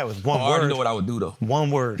open a set with one word. I already know what I would do, though.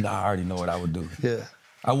 One word. Nah, I already know what I would do. Yeah.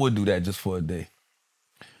 I would do that just for a day.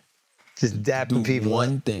 Just dap the people.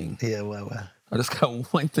 One thing. Yeah, what? I just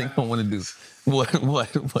got one thing I want to do. What?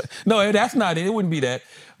 No, that's not it. It wouldn't be that.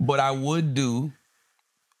 But I would do,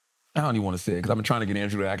 I don't even want to say it because I've been trying to get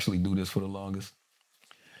Andrew to actually do this for the longest.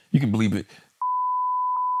 You can believe it.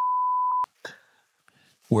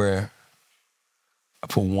 Where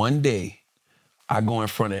for one day, I go in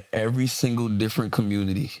front of every single different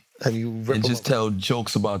community and just tell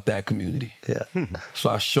jokes about that community. Yeah. So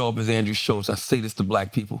I show up as Andrew Schulz. I say this to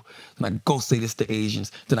black people. Then I go say this to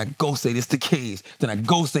Asians. Then I go say this to gays. Then I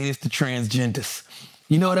go say this to transgenders.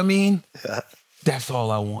 You know what I mean? Yeah. That's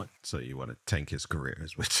all I want. So you want to tank his career,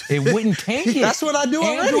 is what It wouldn't tank it. That's what I do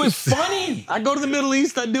already. Andrew is funny. I go to the Middle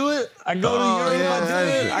East, I do it. I go to Europe, yeah, I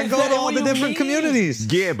do it. I go to all the different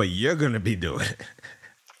communities. Yeah, but you're going to be doing it.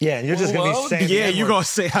 Yeah, and you're just going to be saying yeah, you're going to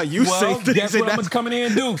say how you say things. Guess what I'm going to come in here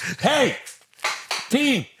and do? Hey,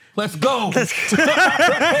 team, let's go. All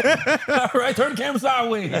right, turn the camera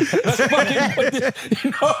sideways. Let's fucking put this. You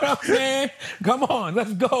know what I'm saying? Come on,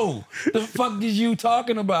 let's go. The fuck is you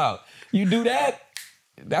talking about? You do that?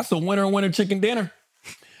 That's a winner chicken dinner.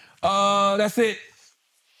 That's it.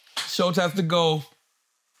 Schulz has to go.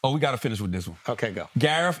 Oh, we got to finish with this one. Okay, go.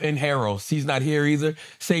 Gareth and Harold. He's not here either.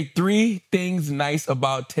 Say 3 things nice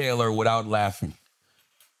about Taylor without laughing.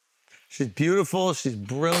 She's beautiful. She's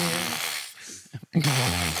brilliant.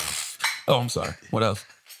 Oh, I'm sorry. What else?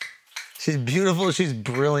 She's beautiful. She's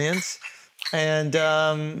brilliant.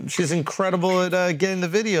 And she's incredible at getting the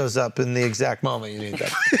videos up in the exact moment you need them.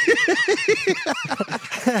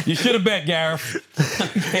 You should have bet, Gareth.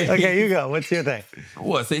 Okay, you go. What's your thing?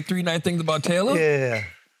 What, say 3 nice things about Taylor? Yeah.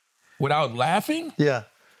 Without laughing? Yeah.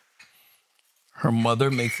 Her mother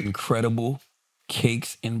makes incredible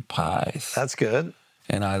cakes and pies. That's good.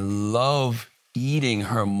 And I love eating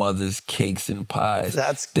her mother's cakes and pies.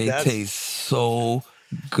 They taste so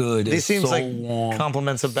good. These seems so like warm,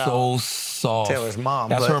 compliments about so soft. Taylor's mom.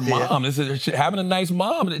 That's her mom. Yeah. This is having a nice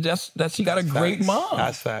mom. That she got a great mom.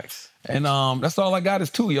 That's facts. And that's all I got is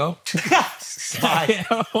 2, yo. 5. I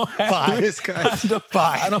don't have 3. This guy's 5.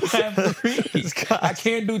 I don't have 3. I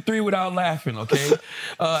can't do 3 without laughing, okay?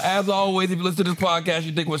 As always, if you listen to this podcast,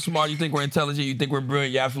 you think we're smart, you think we're intelligent, you think we're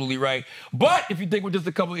brilliant, you're absolutely right. But if you think we're just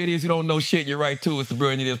a couple idiots who don't know shit, you're right too. It's the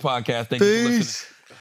Brilliant Idiots Podcast. Thank you for listening.